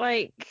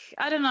 Like,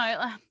 I don't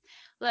know.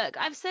 Look,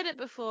 I've said it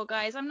before,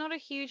 guys. I'm not a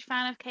huge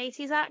fan of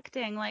Katie's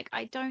acting. Like,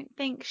 I don't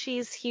think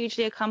she's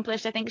hugely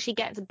accomplished. I think she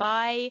gets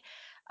by.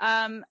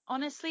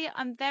 Honestly,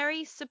 I'm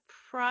very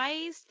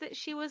surprised that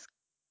she was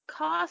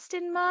cast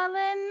in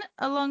Merlin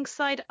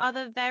alongside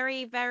other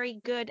very, very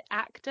good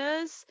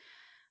actors.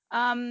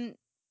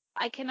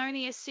 I can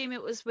only assume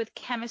it was with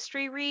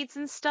chemistry reads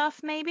and stuff,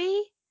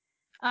 maybe.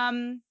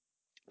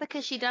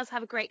 Because she does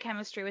have a great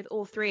chemistry with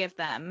all three of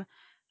them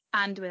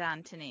and with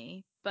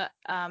Anthony. But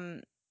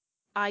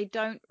I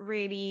don't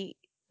really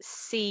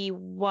see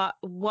what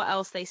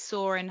else they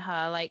saw in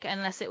her, like,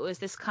 unless it was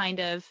this kind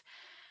of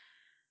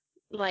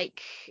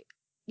like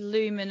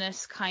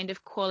luminous kind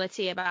of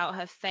quality about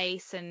her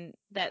face, and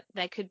that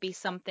there could be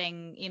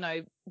something, you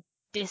know,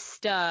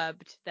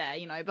 disturbed there,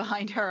 you know,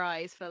 behind her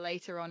eyes for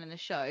later on in the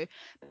show.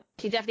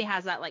 She definitely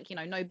has that, like, you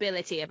know,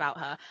 nobility about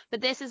her.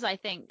 But this is, I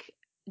think,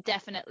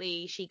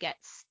 definitely she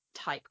gets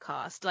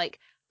typecast. Like,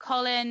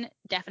 Colin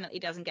definitely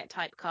doesn't get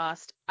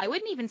typecast. I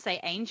wouldn't even say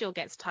Angel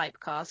gets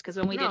typecast, because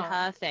when we did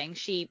her thing,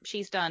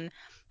 she's done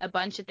a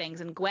bunch of things,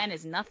 and Gwen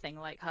is nothing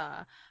like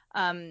her.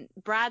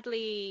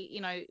 Bradley,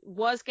 you know,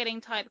 was getting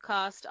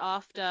typecast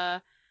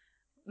after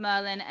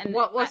Merlin, and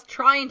what was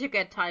trying to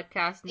get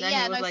typecast, and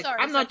then he was like,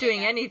 I'm not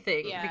doing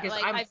anything because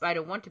like, I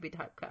don't want to be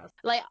typecast.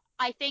 Like,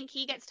 I think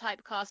he gets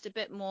typecast a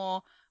bit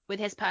more with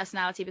his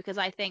personality, because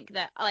I think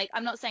that, like,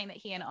 I'm not saying that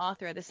he and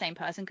Arthur are the same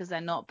person, because they're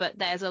not, but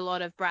there's a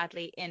lot of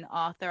Bradley in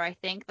Arthur. I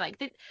think, like,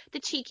 the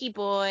cheeky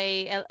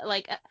boy,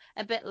 like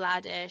a bit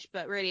laddish,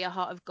 but really a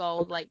heart of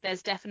gold. Like,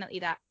 there's definitely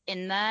that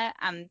in there,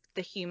 and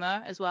the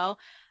humor as well.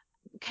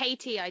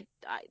 Katie,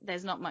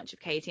 there's not much of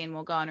Katie and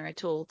Morgana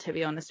at all, to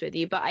be honest with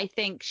you, but I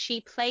think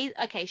she plays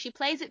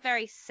it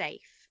very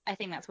safe. I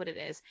think that's what it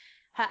is.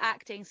 Her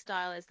acting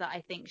style is that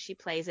I think she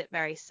plays it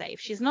very safe.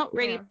 She's not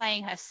really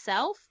playing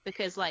herself,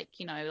 because, like,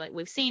 you know, like,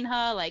 we've seen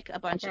her, like, a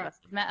bunch of us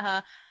have met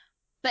her,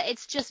 but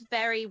it's just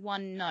very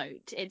one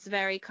note. It's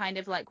very kind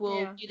of like,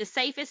 we'll do the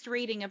safest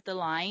reading of the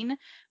line,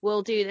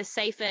 we'll do the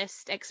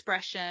safest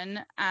expression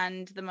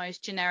and the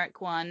most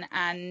generic one.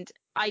 And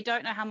I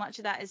don't know how much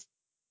of that is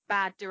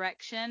bad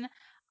direction.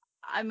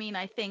 I mean,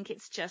 I think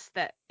it's just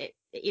that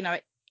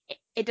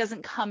it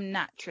doesn't come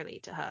naturally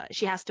to her.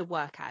 She has to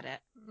work at it.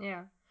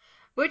 Yeah.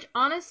 Which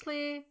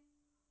honestly,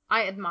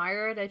 I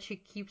admire that she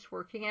keeps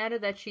working at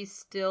it, that she's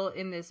still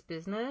in this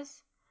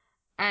business.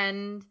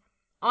 And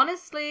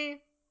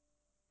honestly,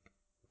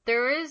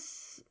 there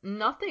is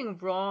nothing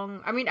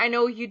wrong. I mean, I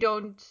know you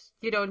don't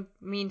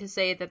mean to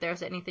say that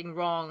there's anything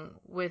wrong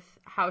with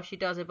how she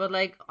does it, but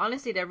like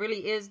honestly, there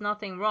really is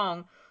nothing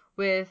wrong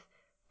with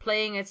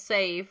playing it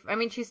safe. I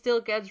mean, she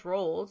still gets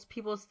roles.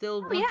 People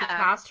still want to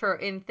cast her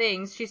in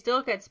things. She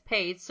still gets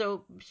paid.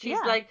 So she's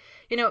like,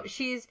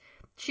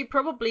 she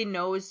probably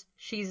knows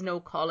she's no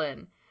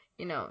Colin,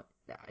 you know.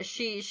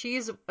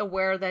 She's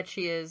aware that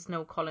she is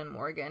no Colin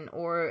Morgan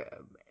or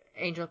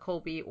Angel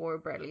Colby or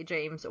Bradley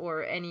James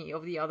or any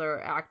of the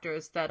other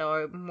actors that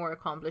are more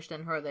accomplished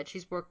than her that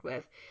she's worked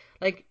with.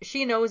 Like,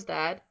 she knows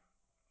that.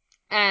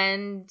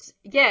 And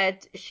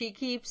yet she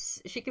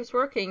keeps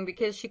working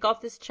because she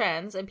got this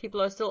chance and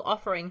people are still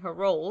offering her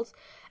roles.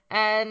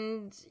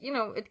 And,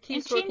 it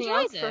keeps working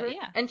out for her.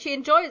 Yeah. And she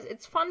enjoys it.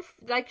 It's fun.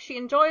 Like, she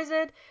enjoys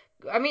it.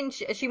 I mean,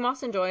 she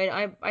must enjoy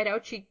it. I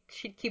doubt she'd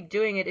keep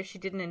doing it if she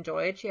didn't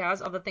enjoy it. She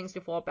has other things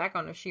to fall back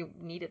on if she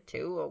needed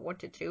to or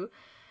wanted to.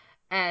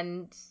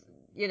 And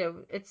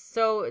it's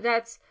so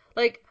that's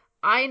like,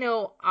 I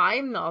know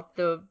I'm not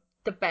the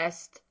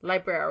best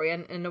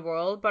librarian in the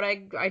world, but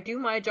I do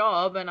my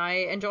job and I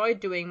enjoy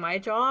doing my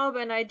job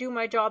and I do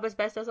my job as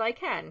best as I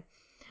can.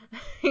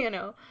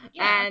 Yeah,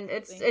 And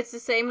absolutely. it's the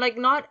same, like,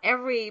 not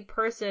every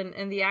person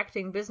in the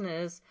acting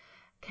business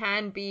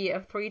can be a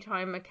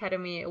 3-time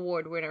Academy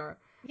Award winner,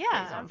 for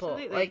example.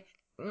 Absolutely. Like,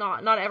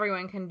 not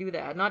everyone can do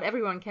that. Not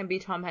everyone can be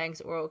Tom Hanks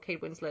or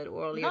Kate Winslet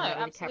or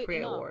Leonardo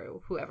DiCaprio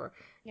or whoever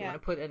you want to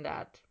put in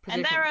that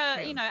position. And there are,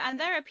 and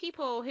there are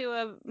people who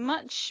are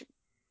much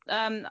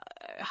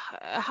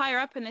higher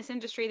up in this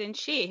industry than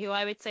she, who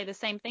I would say the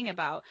same thing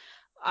about.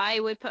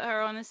 I would put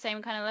her on the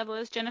same kind of level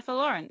as Jennifer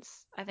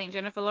Lawrence. I think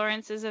Jennifer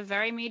Lawrence is a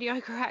very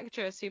mediocre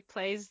actress who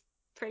plays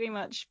pretty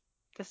much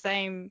the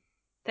same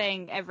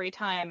thing every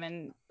time,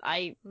 and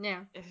I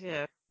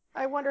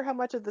wonder how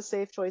much of the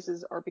safe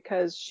choices are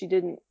because she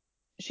didn't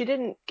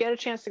get a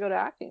chance to go to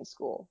acting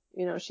school.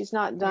 She's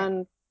not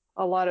done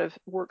a lot of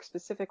work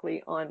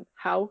specifically on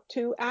how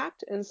to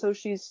act, and so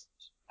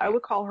I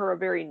would call her a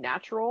very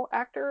natural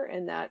actor,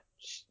 in that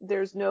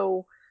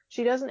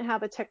she doesn't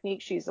have a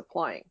technique she's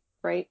applying,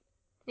 right?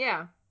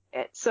 Yeah.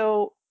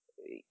 So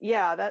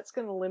yeah, that's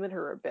going to limit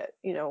her a bit.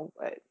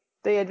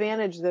 The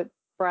advantage that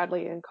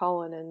Bradley and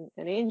Colin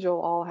and Angel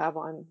all have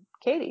on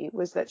Katie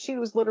was that she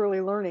was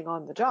literally learning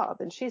on the job,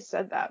 and she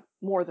said that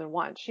more than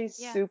once.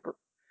 She's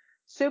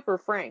super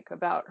frank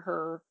about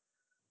her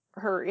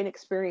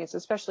inexperience,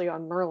 especially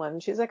on Merlin.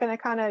 She's like, and I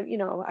kind of,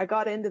 I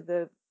got into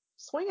the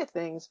swing of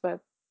things,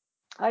 but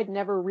I'd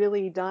never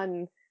really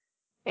done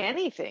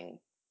anything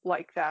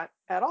like that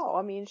at all.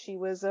 I mean, she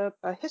was a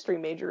history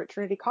major at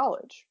Trinity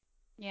College.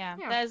 Yeah,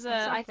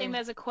 I think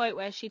there's a quote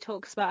where she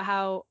talks about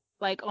how,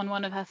 like, on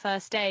one of her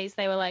first days,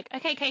 they were like,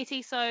 okay,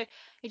 Katie, so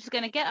you're just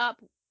going to get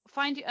up,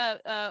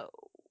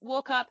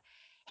 walk up,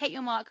 hit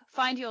your mark,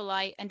 find your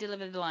light, and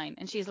deliver the line.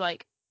 And she's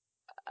like,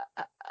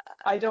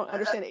 I don't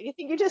understand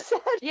anything you just said.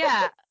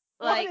 Yeah.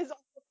 Like, what is all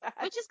that?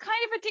 Which is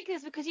kind of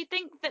ridiculous, because you'd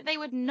think that they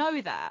would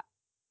know that.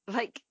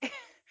 Like,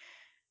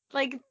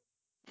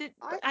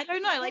 I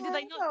don't know. Like, did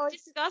they not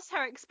discuss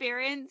her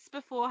experience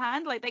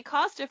beforehand? Like, they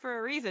cast her for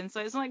a reason,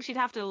 so it's not like she'd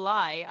have to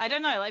lie. I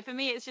don't know. Like, for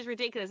me, it's just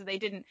ridiculous that they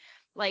didn't,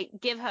 like,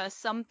 give her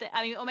something.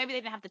 I mean, or maybe they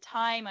didn't have the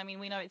time. I mean,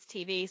 we know it's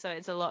TV, so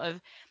it's a lot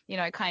of,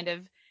 kind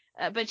of,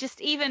 but just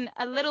even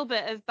a little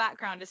bit of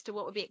background as to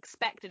what would be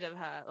expected of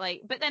her.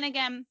 Like, but then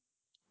again,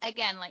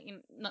 like,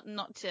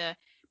 not to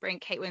bring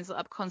Kate Winslet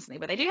up constantly,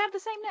 but they do have the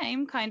same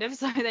name, kind of,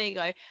 so there you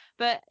go.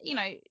 But,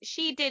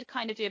 she did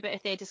kind of do a bit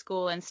of theatre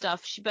school and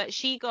stuff, but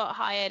she got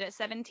hired at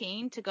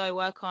 17 to go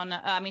work on,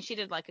 I mean, she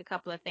did, like, a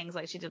couple of things,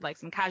 like, she did, like,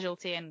 some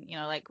Casualty and,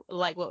 like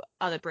what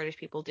other British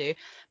people do.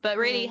 But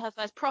really, her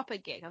first proper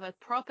gig,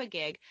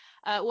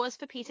 was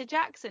for Peter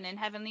Jackson in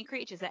Heavenly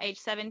Creatures at age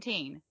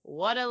 17.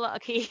 What a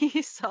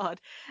lucky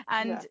sod.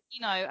 And,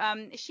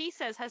 she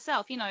says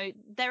herself,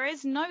 there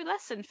is no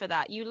lesson for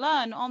that. You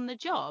learn on the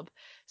job.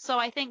 So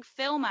I think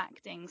film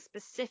acting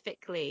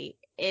specifically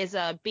is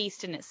a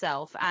beast in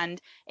itself, and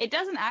it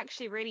doesn't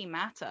actually really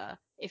matter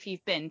if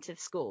you've been to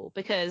school,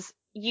 because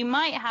you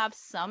might have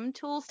some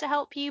tools to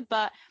help you,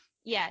 but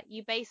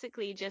you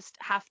basically just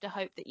have to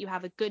hope that you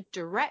have a good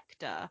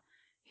director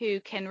who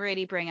can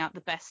really bring out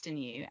the best in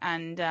you.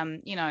 And,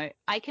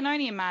 I can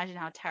only imagine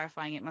how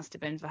terrifying it must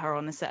have been for her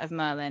on the set of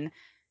Merlin.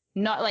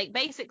 Not, like,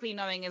 basically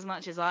knowing as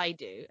much as I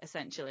do,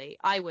 essentially,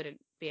 I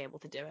wouldn't be able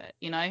to do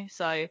it,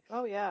 so.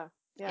 Oh, yeah.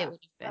 It would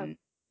have been,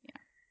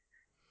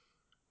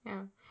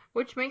 Yeah.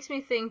 Which makes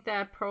me think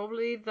that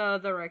probably the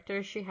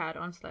director she had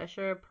on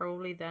Slasher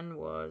probably then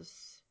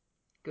was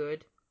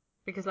good.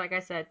 Because like I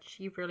said,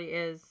 she really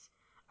is,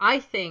 I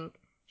think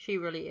she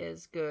really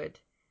is good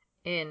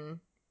in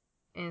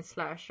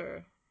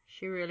Slasher.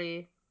 She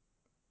really,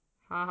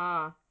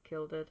 haha,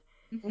 killed it.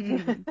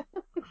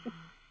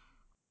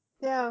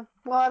 Yeah.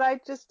 Well, and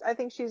I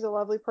think she's a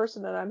lovely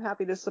person, and I'm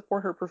happy to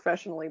support her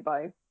professionally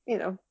by,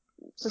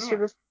 just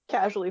sort of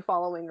casually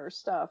following her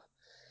stuff.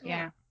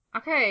 Yeah.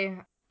 Okay.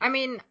 I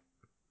mean,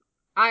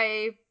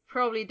 we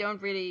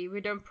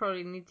don't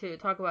probably need to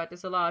talk about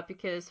this a lot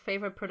because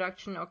favorite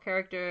production or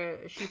character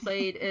she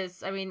played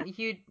is, I mean,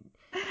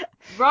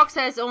 Rox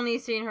has only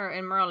seen her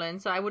in Merlin,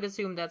 so I would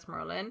assume that's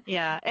Merlin.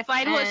 Yeah. If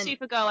I'd watched And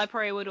Supergirl, I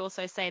probably would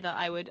also say that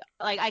I would,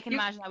 like, I can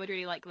imagine I would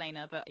really like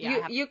Lena, but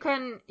yeah, you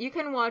can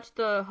watch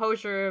the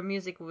Hosier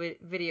music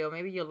video.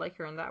 Maybe you'll like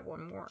her in that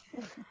one more.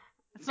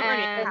 it's not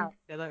really a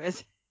character though,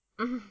 is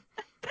it?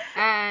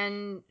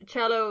 And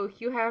Cello,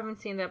 you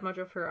haven't seen that much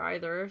of her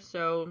either,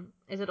 so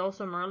is it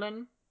also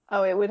Merlin?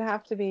 Oh, it would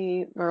have to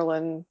be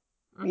Merlin.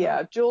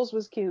 Yeah, Jules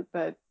was cute,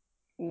 but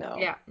no.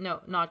 Yeah,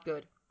 no, not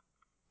good.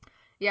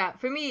 Yeah,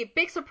 for me,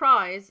 big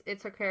surprise,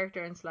 it's her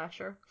character in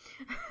Slasher.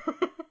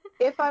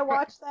 If I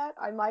watch that,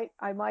 I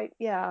might,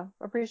 yeah,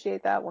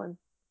 appreciate that one.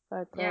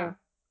 But yeah,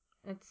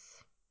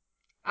 it's,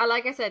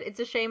 like I said, it's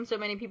a shame so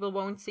many people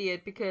won't see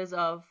it because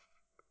of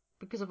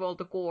all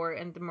the gore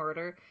and the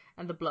murder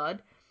and the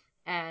blood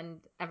and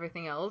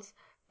everything else.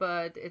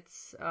 But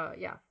it's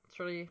it's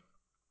really,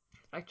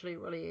 actually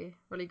really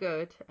really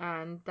good,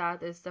 and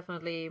that is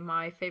definitely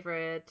my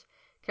favorite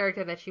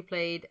character that she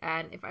played.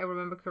 And if I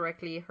remember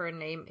correctly, her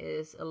name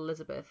is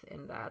Elizabeth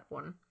in that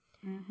one.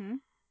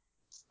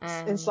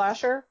 And in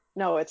Slasher?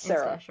 No, it's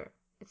Sarah. In Slasher,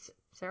 it's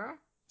Sarah.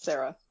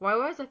 Sarah. Why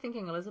was I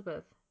thinking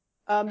Elizabeth?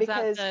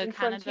 Because in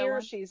Frontier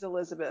one? She's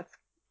Elizabeth.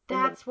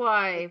 That's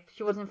why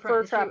she was in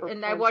Frontier,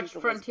 and I watched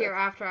Frontier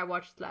after I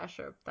watched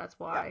Slasher. That's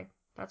why. Yeah.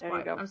 That's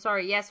why. I'm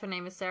sorry. Yes, her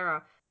name is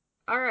Sarah.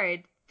 All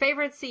right.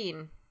 Favorite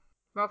scene.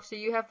 Roxy,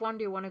 you have one.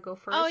 Do you want to go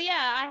first? Oh yeah,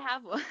 I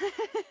have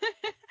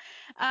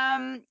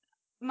one.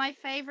 My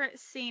favorite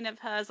scene of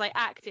hers, like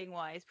acting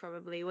wise,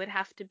 probably would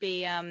have to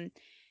be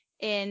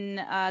in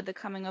The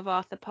Coming of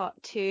Arthur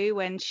Part 2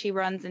 when she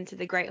runs into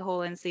the Great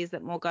Hall and sees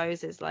that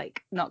Morgause is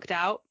like knocked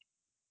out,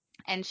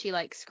 and she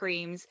like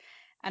screams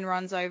and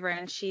runs over,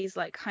 and she's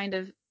like kind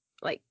of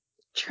like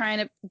trying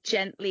to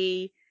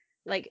gently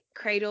like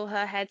cradle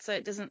her head so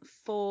it doesn't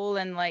fall,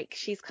 and like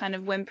she's kind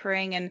of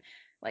whimpering and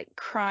like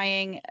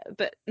crying,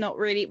 but not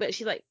really, but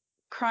she's like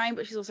crying,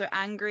 but she's also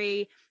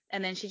angry,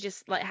 and then she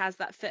just like has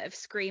that fit of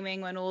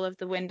screaming when all of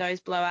the windows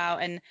blow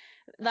out. And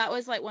that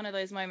was like one of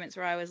those moments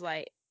where I was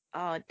like,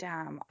 oh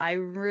damn,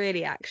 I'm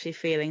really actually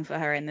feeling for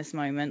her in this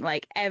moment.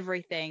 Like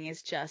everything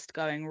is just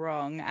going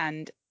wrong,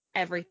 and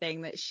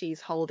everything that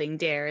she's holding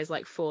dear is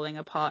like falling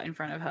apart in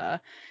front of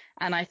her.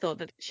 And I thought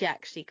that she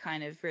actually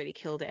kind of really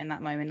killed it in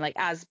that moment, like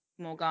as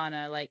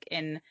Morgana, like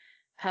in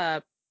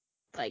her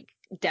like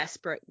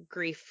desperate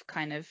grief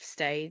kind of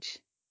stage.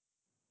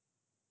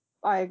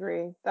 I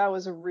agree. That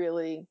was a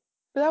really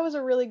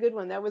good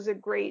one. That was a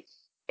great,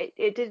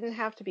 it didn't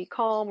have to be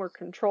calm or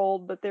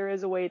controlled, but there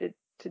is a way to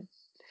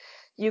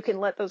you can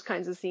let those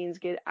kinds of scenes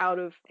get out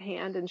of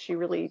hand, and she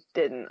really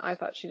didn't. I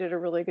thought she did a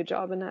really good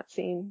job in that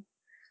scene.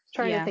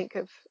 Trying to think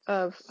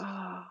of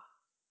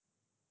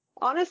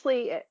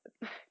honestly,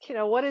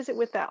 what is it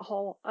with that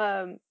whole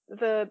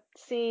the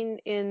scene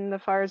in the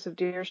Fires of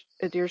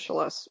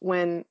Deershulus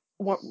when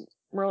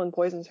Merlin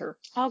poisons her.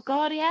 Oh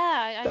God,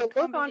 yeah. The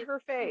look on her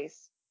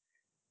face,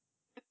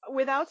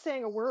 without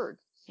saying a word.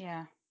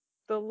 Yeah.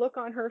 The look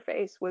on her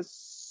face was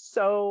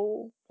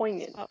so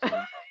poignant.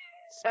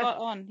 Spot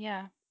on,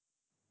 yeah.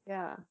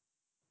 Yeah.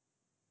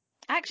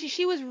 Actually,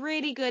 she was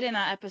really good in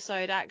that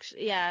episode.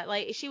 Actually, yeah,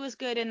 like she was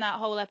good in that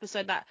whole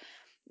episode. That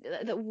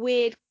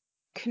weird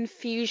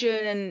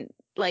confusion and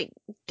like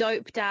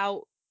doped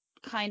out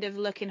kind of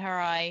look in her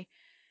eye,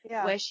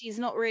 where she's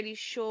not really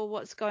sure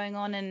what's going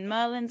on, and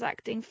Merlin's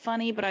acting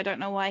funny, but I don't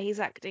know why he's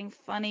acting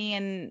funny,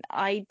 and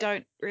I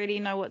don't really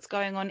know what's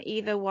going on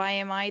either. Why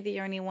am I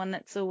the only one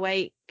that's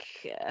awake?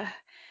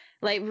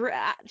 Like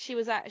she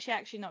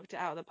actually knocked it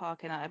out of the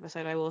park in that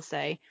episode, I will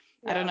say.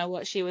 Yeah. I don't know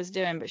what she was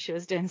doing, but she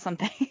was doing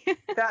something.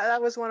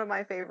 that was one of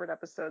my favorite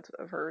episodes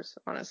of hers,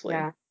 honestly.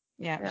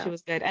 Yeah, she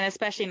was good, and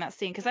especially in that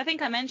scene, because I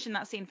think I mentioned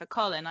that scene for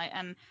Colin.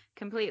 And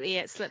completely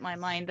it slipped my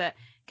mind that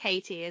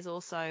Katie is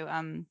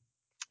also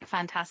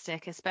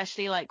fantastic,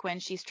 especially like when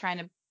she's trying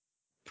to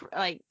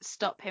like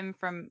stop him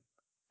from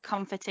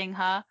comforting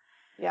her.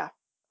 Yeah.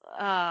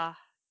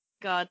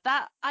 God,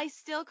 that I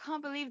still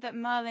can't believe that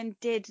Merlin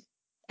did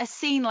a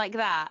scene like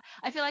that.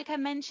 I feel like I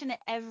mention it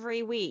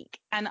every week,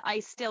 and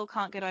I still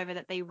can't get over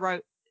that they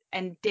wrote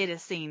and did a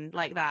scene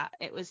like that.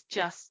 It was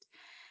just,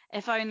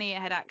 if only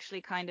it had actually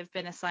kind of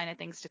been a sign of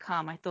things to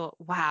come. I thought,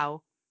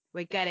 wow,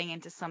 we're getting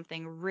into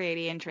something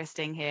really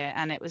interesting here,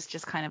 and it was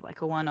just kind of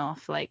like a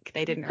one-off. Like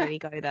they didn't really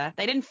go there.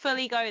 They didn't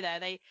fully go there.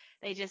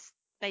 They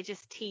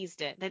just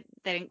teased it. They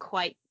didn't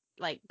quite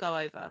like go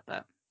over,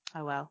 but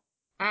oh well.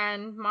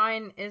 And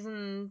mine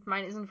isn't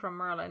from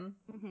Merlin.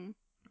 Mm-hmm.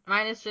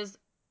 Mine is just,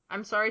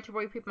 I'm sorry to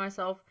repeat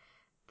myself,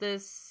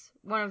 this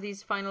one of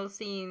these final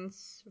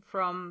scenes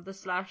from the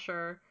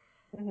slasher,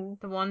 Mm-hmm.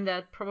 the one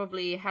that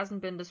probably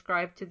hasn't been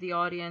described to the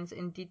audience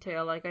in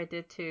detail like I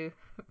did to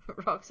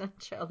Roxanne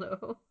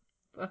Cello,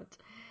 but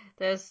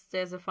there's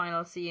a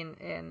final scene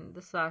in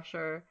the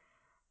slasher,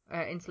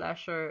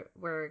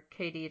 where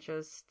Katie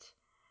just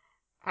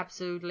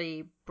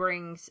absolutely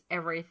brings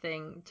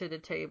everything to the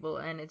table,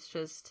 and it's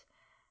just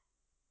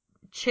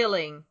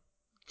chilling.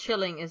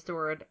 Chilling is the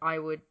word I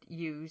would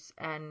use,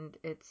 and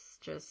it's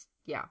just,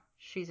 yeah,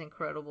 she's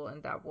incredible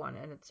in that one,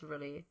 and it's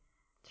really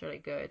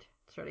good.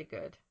 It's really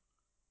good.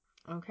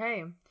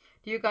 Okay.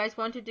 Do you guys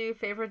want to do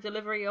favorite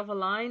delivery of a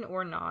line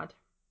or not?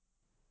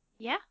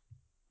 Yeah,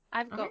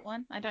 I've Okay. got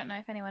one. I don't know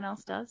if anyone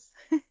else does.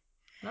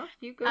 No,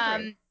 you go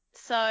for it.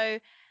 So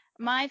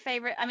my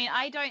favorite, I mean,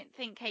 I don't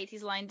think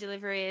Katie's line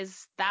delivery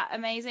is that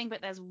amazing,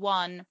 but there's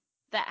one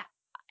that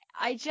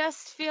I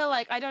just feel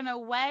like I don't know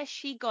where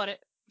she got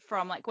it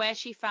from, like where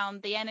she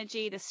found the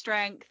energy, the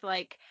strength,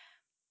 like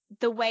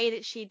the way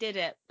that she did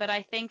it. But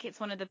I think it's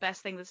one of the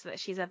best things that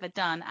she's ever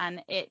done,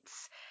 and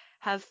it's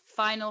her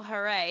final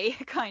hooray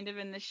kind of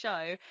in the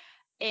show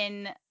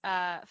in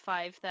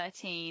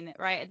 513,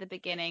 right at the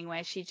beginning,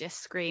 where she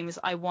just screams,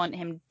 "I want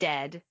him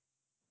dead."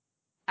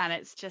 And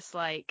it's just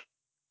like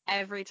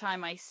every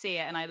time I see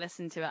it and I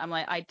listen to it, I'm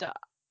like,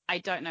 I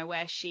don't know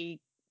where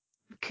she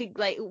could,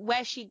 like,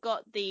 where she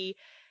got the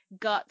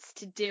guts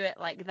to do it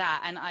like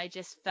that. And I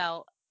just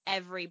felt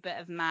every bit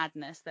of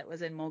madness that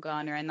was in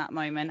Morgana in that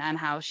moment, and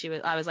how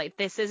I was like,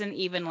 this isn't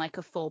even like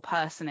a full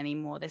person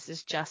anymore. This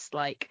is just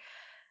like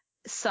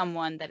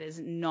someone that is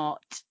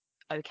not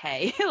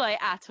okay, like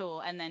at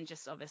all. And then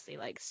just obviously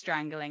like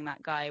strangling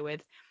that guy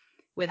with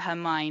her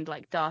mind,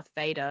 like Darth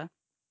Vader.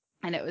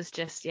 And it was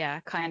just, yeah,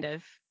 kind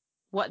of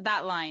what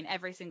that line,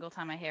 every single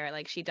time I hear it,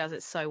 like she does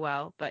it so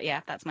well. But yeah,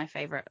 that's my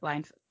favorite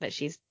line that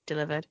she's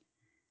delivered.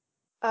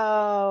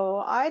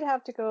 Oh, I'd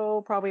have to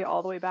go probably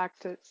all the way back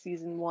to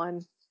season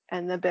 1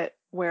 and the bit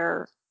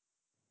where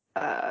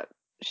uh,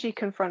 she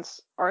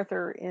confronts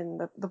Arthur in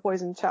the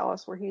poison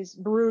chalice, where he's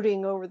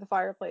brooding over the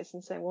fireplace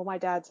and saying, well, my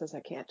dad says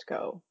I can't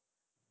go.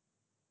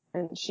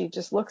 And she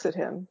just looks at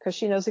him because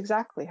she knows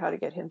exactly how to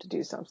get him to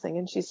do something.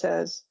 And she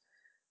says,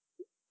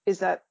 is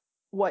that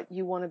what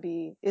you want to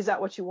be? Is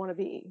that what you want to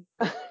be?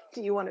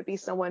 Do you want to be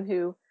someone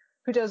who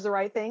does the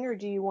right thing, or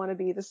do you want to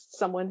be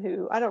someone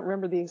who, I don't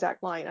remember the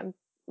exact line, I'm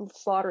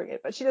slaughtering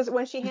it, but she does,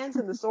 when she hands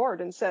him the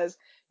sword and says,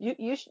 you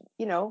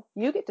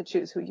you get to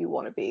choose who you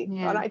want to be.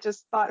 Yeah. And I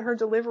just thought her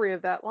delivery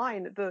of that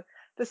line,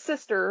 the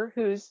sister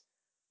who's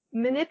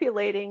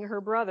manipulating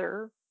her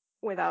brother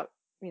without,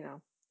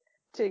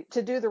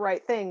 to do the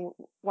right thing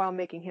while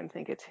making him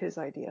think it's his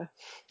idea.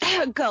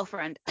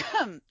 Girlfriend.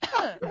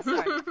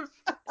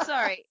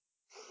 Sorry.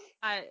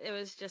 It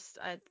was just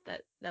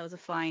that there was a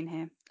fly in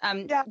here.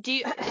 Yeah.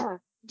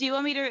 Do you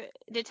want me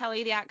to tell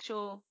you the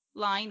actual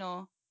line,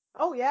 or?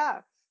 Oh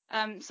yeah.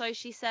 So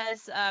she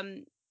says,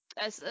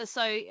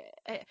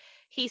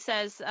 he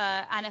says,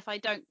 and if I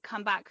don't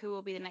come back, who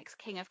will be the next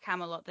king of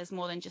Camelot? There's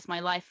more than just my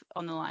life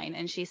on the line.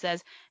 And she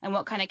says, and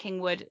what kind of king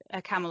would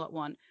a Camelot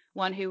want?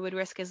 One who would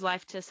risk his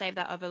life to save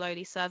that of a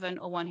lowly servant,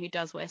 or one who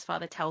does what his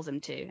father tells him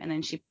to? And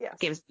then she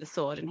gives the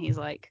sword, and he's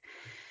like,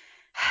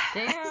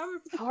 damn.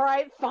 All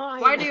right,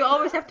 fine. Why do you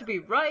always have to be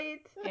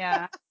right?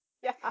 Yeah.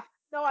 Yeah.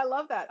 No, I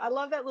love that. I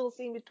love that little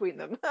scene between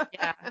them.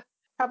 Yeah.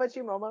 How about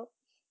you, Momo?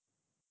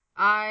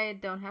 I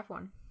don't have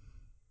one.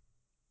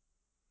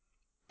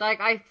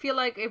 Like, I feel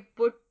like it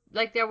would,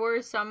 like, there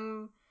were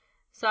some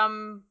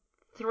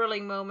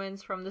thrilling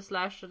moments from the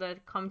slasher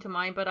that come to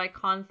mind, but I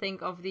can't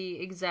think of the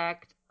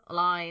exact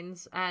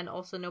lines, and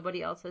also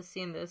nobody else has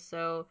seen this,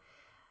 so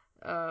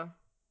uh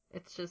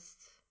it's just,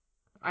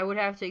 I would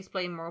have to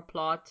explain more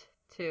plot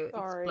to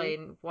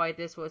explain why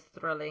this was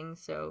thrilling,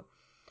 so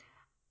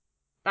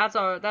that's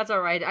all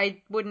right.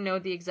 I wouldn't know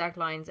the exact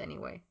lines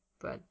anyway,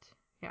 but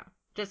yeah,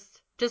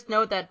 just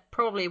know that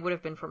probably would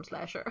have been from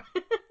Slasher.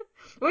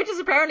 Which is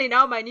apparently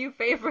now my new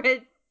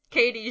favorite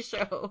Katie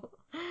show.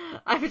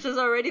 I was just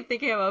already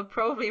thinking about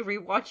probably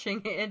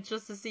rewatching it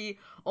just to see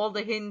all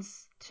the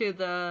hints to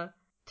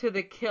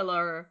the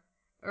killer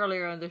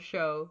earlier in the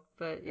show.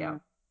 But yeah.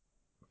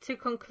 To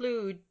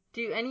conclude,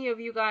 do any of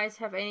you guys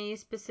have any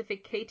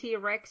specific Katie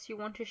Rex you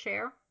want to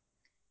share?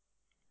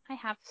 I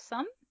have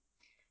some.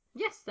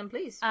 Yes, then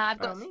please. I've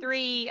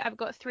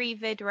got three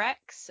vid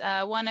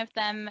recs. One of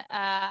them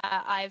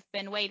I've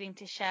been waiting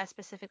to share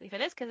specifically for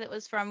this because it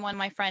was from one of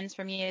my friends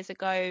from years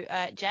ago,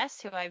 Jess,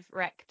 who I've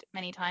wrecked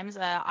many times.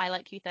 I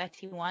Like You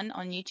 31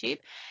 on YouTube,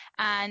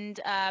 and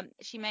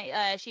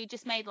she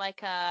just made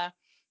like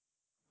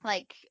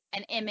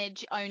an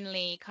image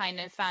only kind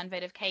of fan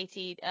vid of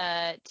Katie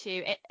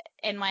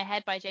In My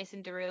Head by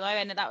Jason Derulo,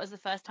 and that was the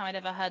first time I'd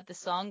ever heard the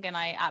song, and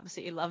I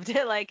absolutely loved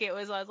it. Like, I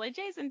was like,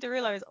 Jason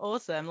Derulo is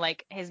awesome.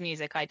 Like, his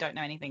music, I don't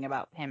know anything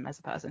about him as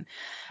a person,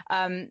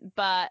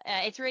 but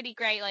it's really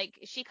great. Like,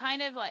 she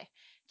kind of like,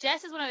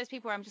 Jess is one of those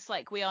people where I'm just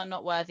like, we are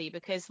not worthy,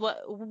 because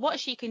what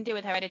she can do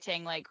with her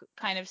editing, like,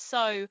 kind of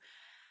so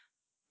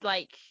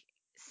like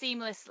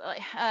seamless,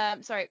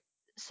 like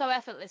so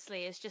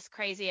effortlessly. It's just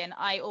crazy. And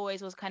I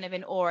always was kind of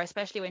in awe,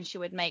 especially when she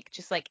would make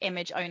just like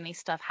image only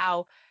stuff,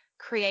 how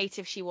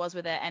creative she was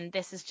with it. And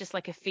this is just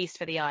like a feast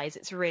for the eyes.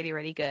 It's really,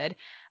 really good.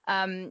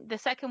 The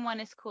second one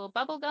is called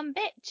Bubblegum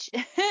Bitch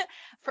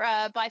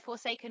by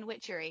Forsaken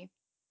Witchery.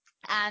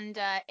 And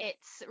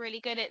it's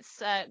really good.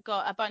 It's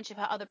got a bunch of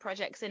her other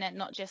projects in it,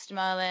 not just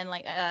Merlin.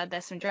 Like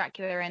there's some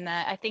Dracula in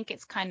there. I think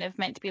it's kind of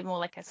meant to be more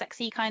like a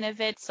sexy kind of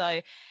vid.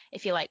 So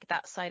if you like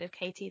that side of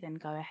Katie, then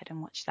go ahead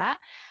and watch that.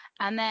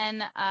 And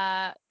then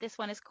this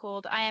one is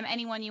called I Am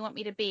Anyone You Want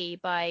Me to Be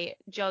by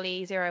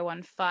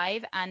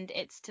Jolly015, and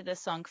it's to the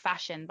song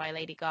Fashion by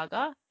Lady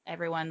Gaga.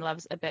 Everyone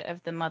loves a bit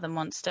of the Mother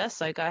Monster,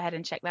 so go ahead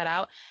and check that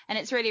out. And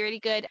it's really, really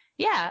good.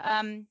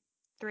 Yeah,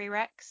 3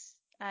 Rex.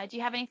 Do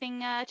you have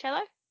anything,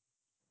 Cello?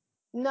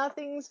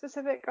 Nothing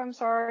specific. I'm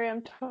sorry.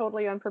 I'm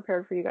totally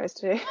unprepared for you guys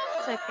today.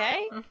 It's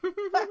okay.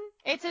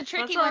 It's a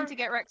tricky one to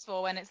get Rex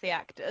for when it's the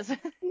actors.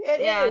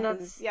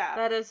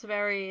 That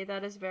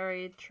is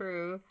very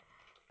true.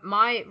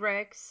 My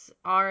Rex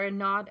are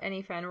not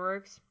any fan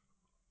works.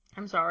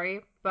 I'm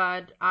sorry,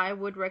 but I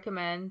would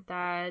recommend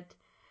that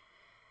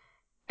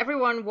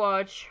everyone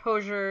watch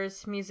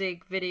Hosier's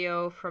music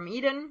video from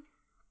Eden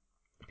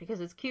because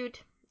it's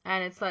cute.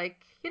 And it's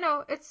like,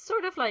 it's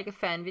sort of like a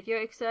fan video,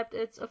 except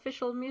it's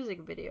official music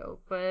video,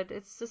 but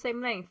it's the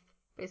same length,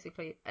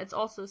 basically. It's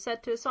also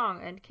set to a song,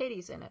 and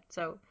Katie's in it,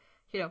 so,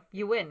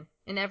 you win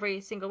in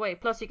every single way.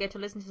 Plus, you get to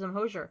listen to some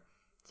Hosier.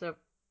 So,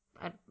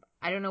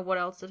 I don't know what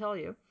else to tell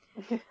you.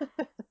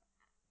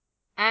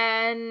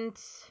 And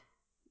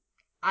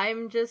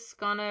I'm just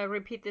gonna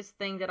repeat this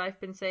thing that I've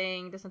been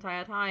saying this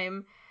entire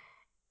time.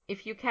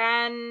 If you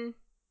can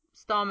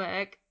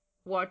stomach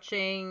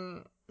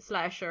watching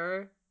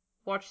Slasher,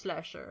 watch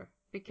Slasher,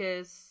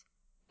 because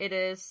it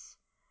is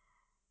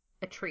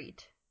a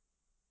treat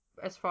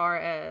as far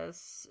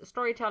as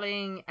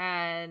storytelling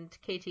and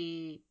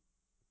Katie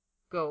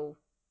go.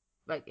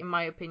 Like, in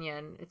my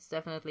opinion, it's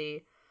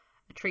definitely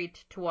a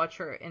treat to watch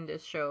her in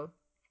this show,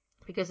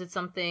 because it's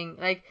something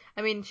like,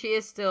 I mean, she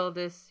is still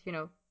this,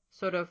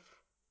 sort of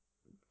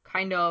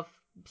kind of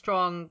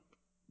strong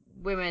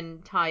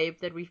women type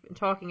that we've been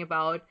talking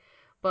about,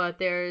 but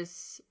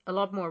there's a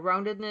lot more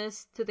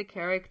roundedness to the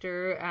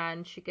character,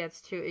 and she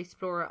gets to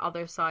explore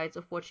other sides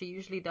of what she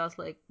usually does,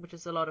 like, which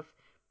is a lot of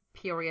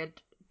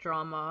period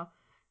drama,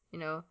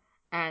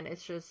 and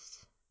it's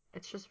just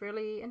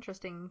really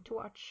interesting to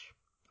watch.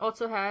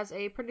 Also has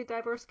a pretty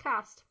diverse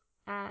cast,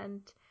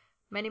 and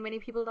many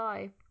people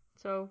die,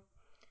 so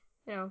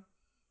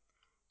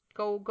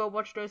go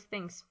watch those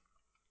things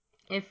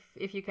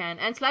if you can.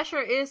 And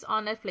Slasher is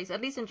on Netflix,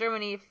 at least in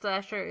Germany.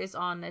 Slasher is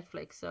on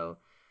Netflix, so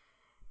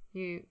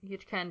you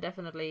can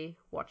definitely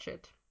watch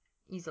it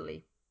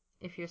easily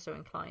if you're so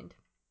inclined.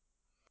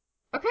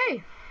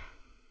 Okay,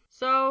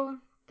 so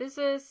this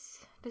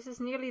is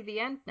nearly the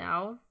end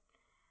now,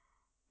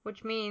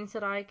 which means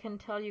that I can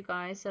tell you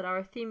guys that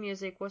our theme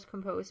music was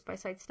composed by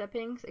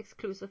Sidesteppings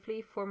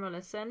exclusively for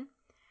Melissa.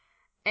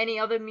 Any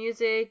other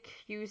music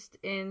used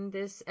in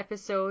this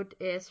episode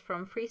is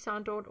from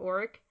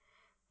freesound.org.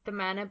 The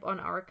manip on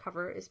our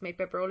cover is made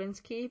by Brolin's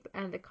Keep,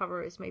 and the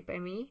cover is made by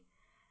me.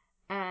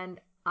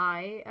 And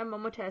I am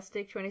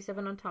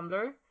Momotastic27 on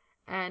Tumblr,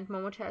 and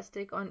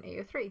Momotastic on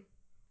AO3.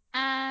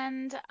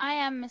 And I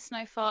am Miss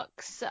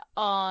Snowfox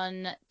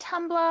on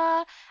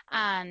Tumblr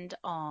and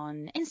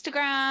on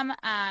Instagram,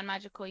 and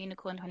Magical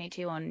Unicorn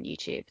 22 on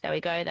YouTube. There we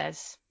go.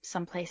 There's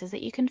some places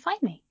that you can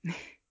find me.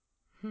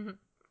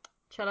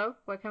 Cello,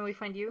 where can we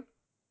find you?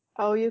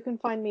 Oh, you can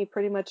find me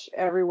pretty much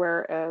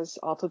everywhere as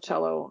Alto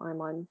Cello.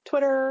 I'm on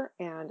Twitter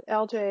and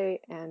LJ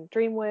and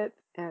Dreamwidth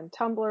and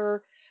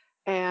Tumblr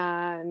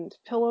and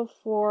Pillow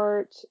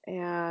Fort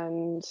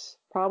and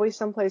probably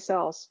someplace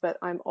else, but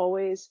I'm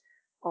always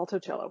Alto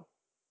Cello.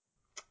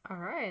 All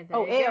right. There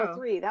you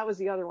AO3, that was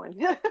the other one.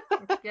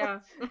 Yeah.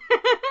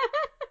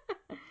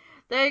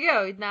 There you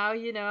go. Now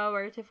you know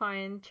where to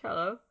find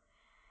Cello.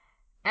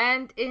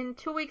 And in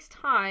 2 weeks'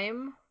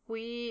 time,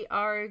 we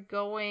are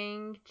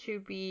going to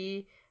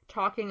be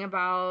talking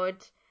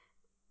about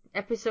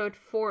episode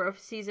 4 of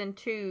season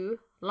 2,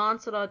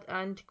 Lancelot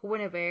and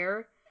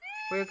Guinevere.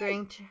 We're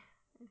going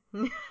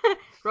to...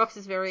 Rox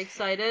is very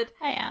excited.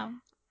 I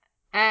am.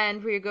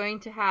 And we're going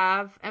to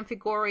have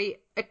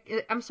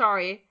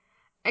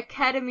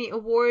Academy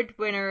Award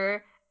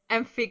winner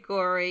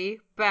Amphigori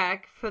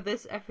back for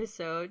this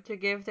episode to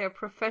give their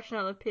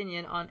professional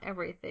opinion on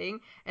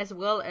everything, as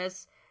well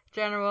as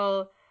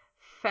general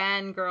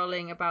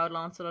fangirling about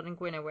Lancelot and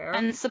Guinevere.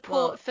 And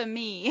support for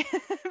me.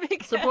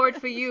 Support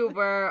for you,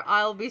 where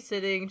I'll be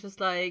sitting just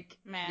like,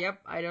 Meh.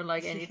 Yep, I don't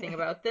like anything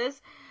about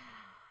this.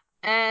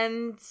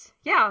 And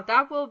yeah,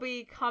 that will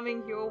be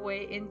coming your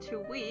way in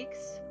 2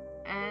 weeks.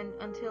 And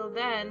until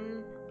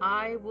then,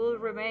 I will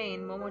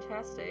remain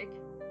Momotastic.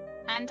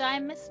 And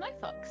I'm Miss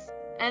Snowfox.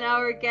 And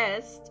our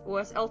guest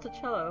was Alto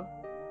Cello.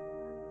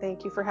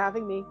 Thank you for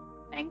having me.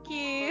 Thank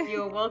you.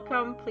 You're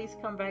welcome. Please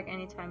come back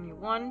anytime you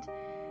want.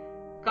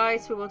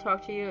 Guys, we will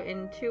talk to you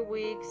in 2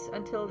 weeks.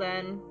 Until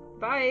then,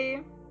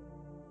 bye!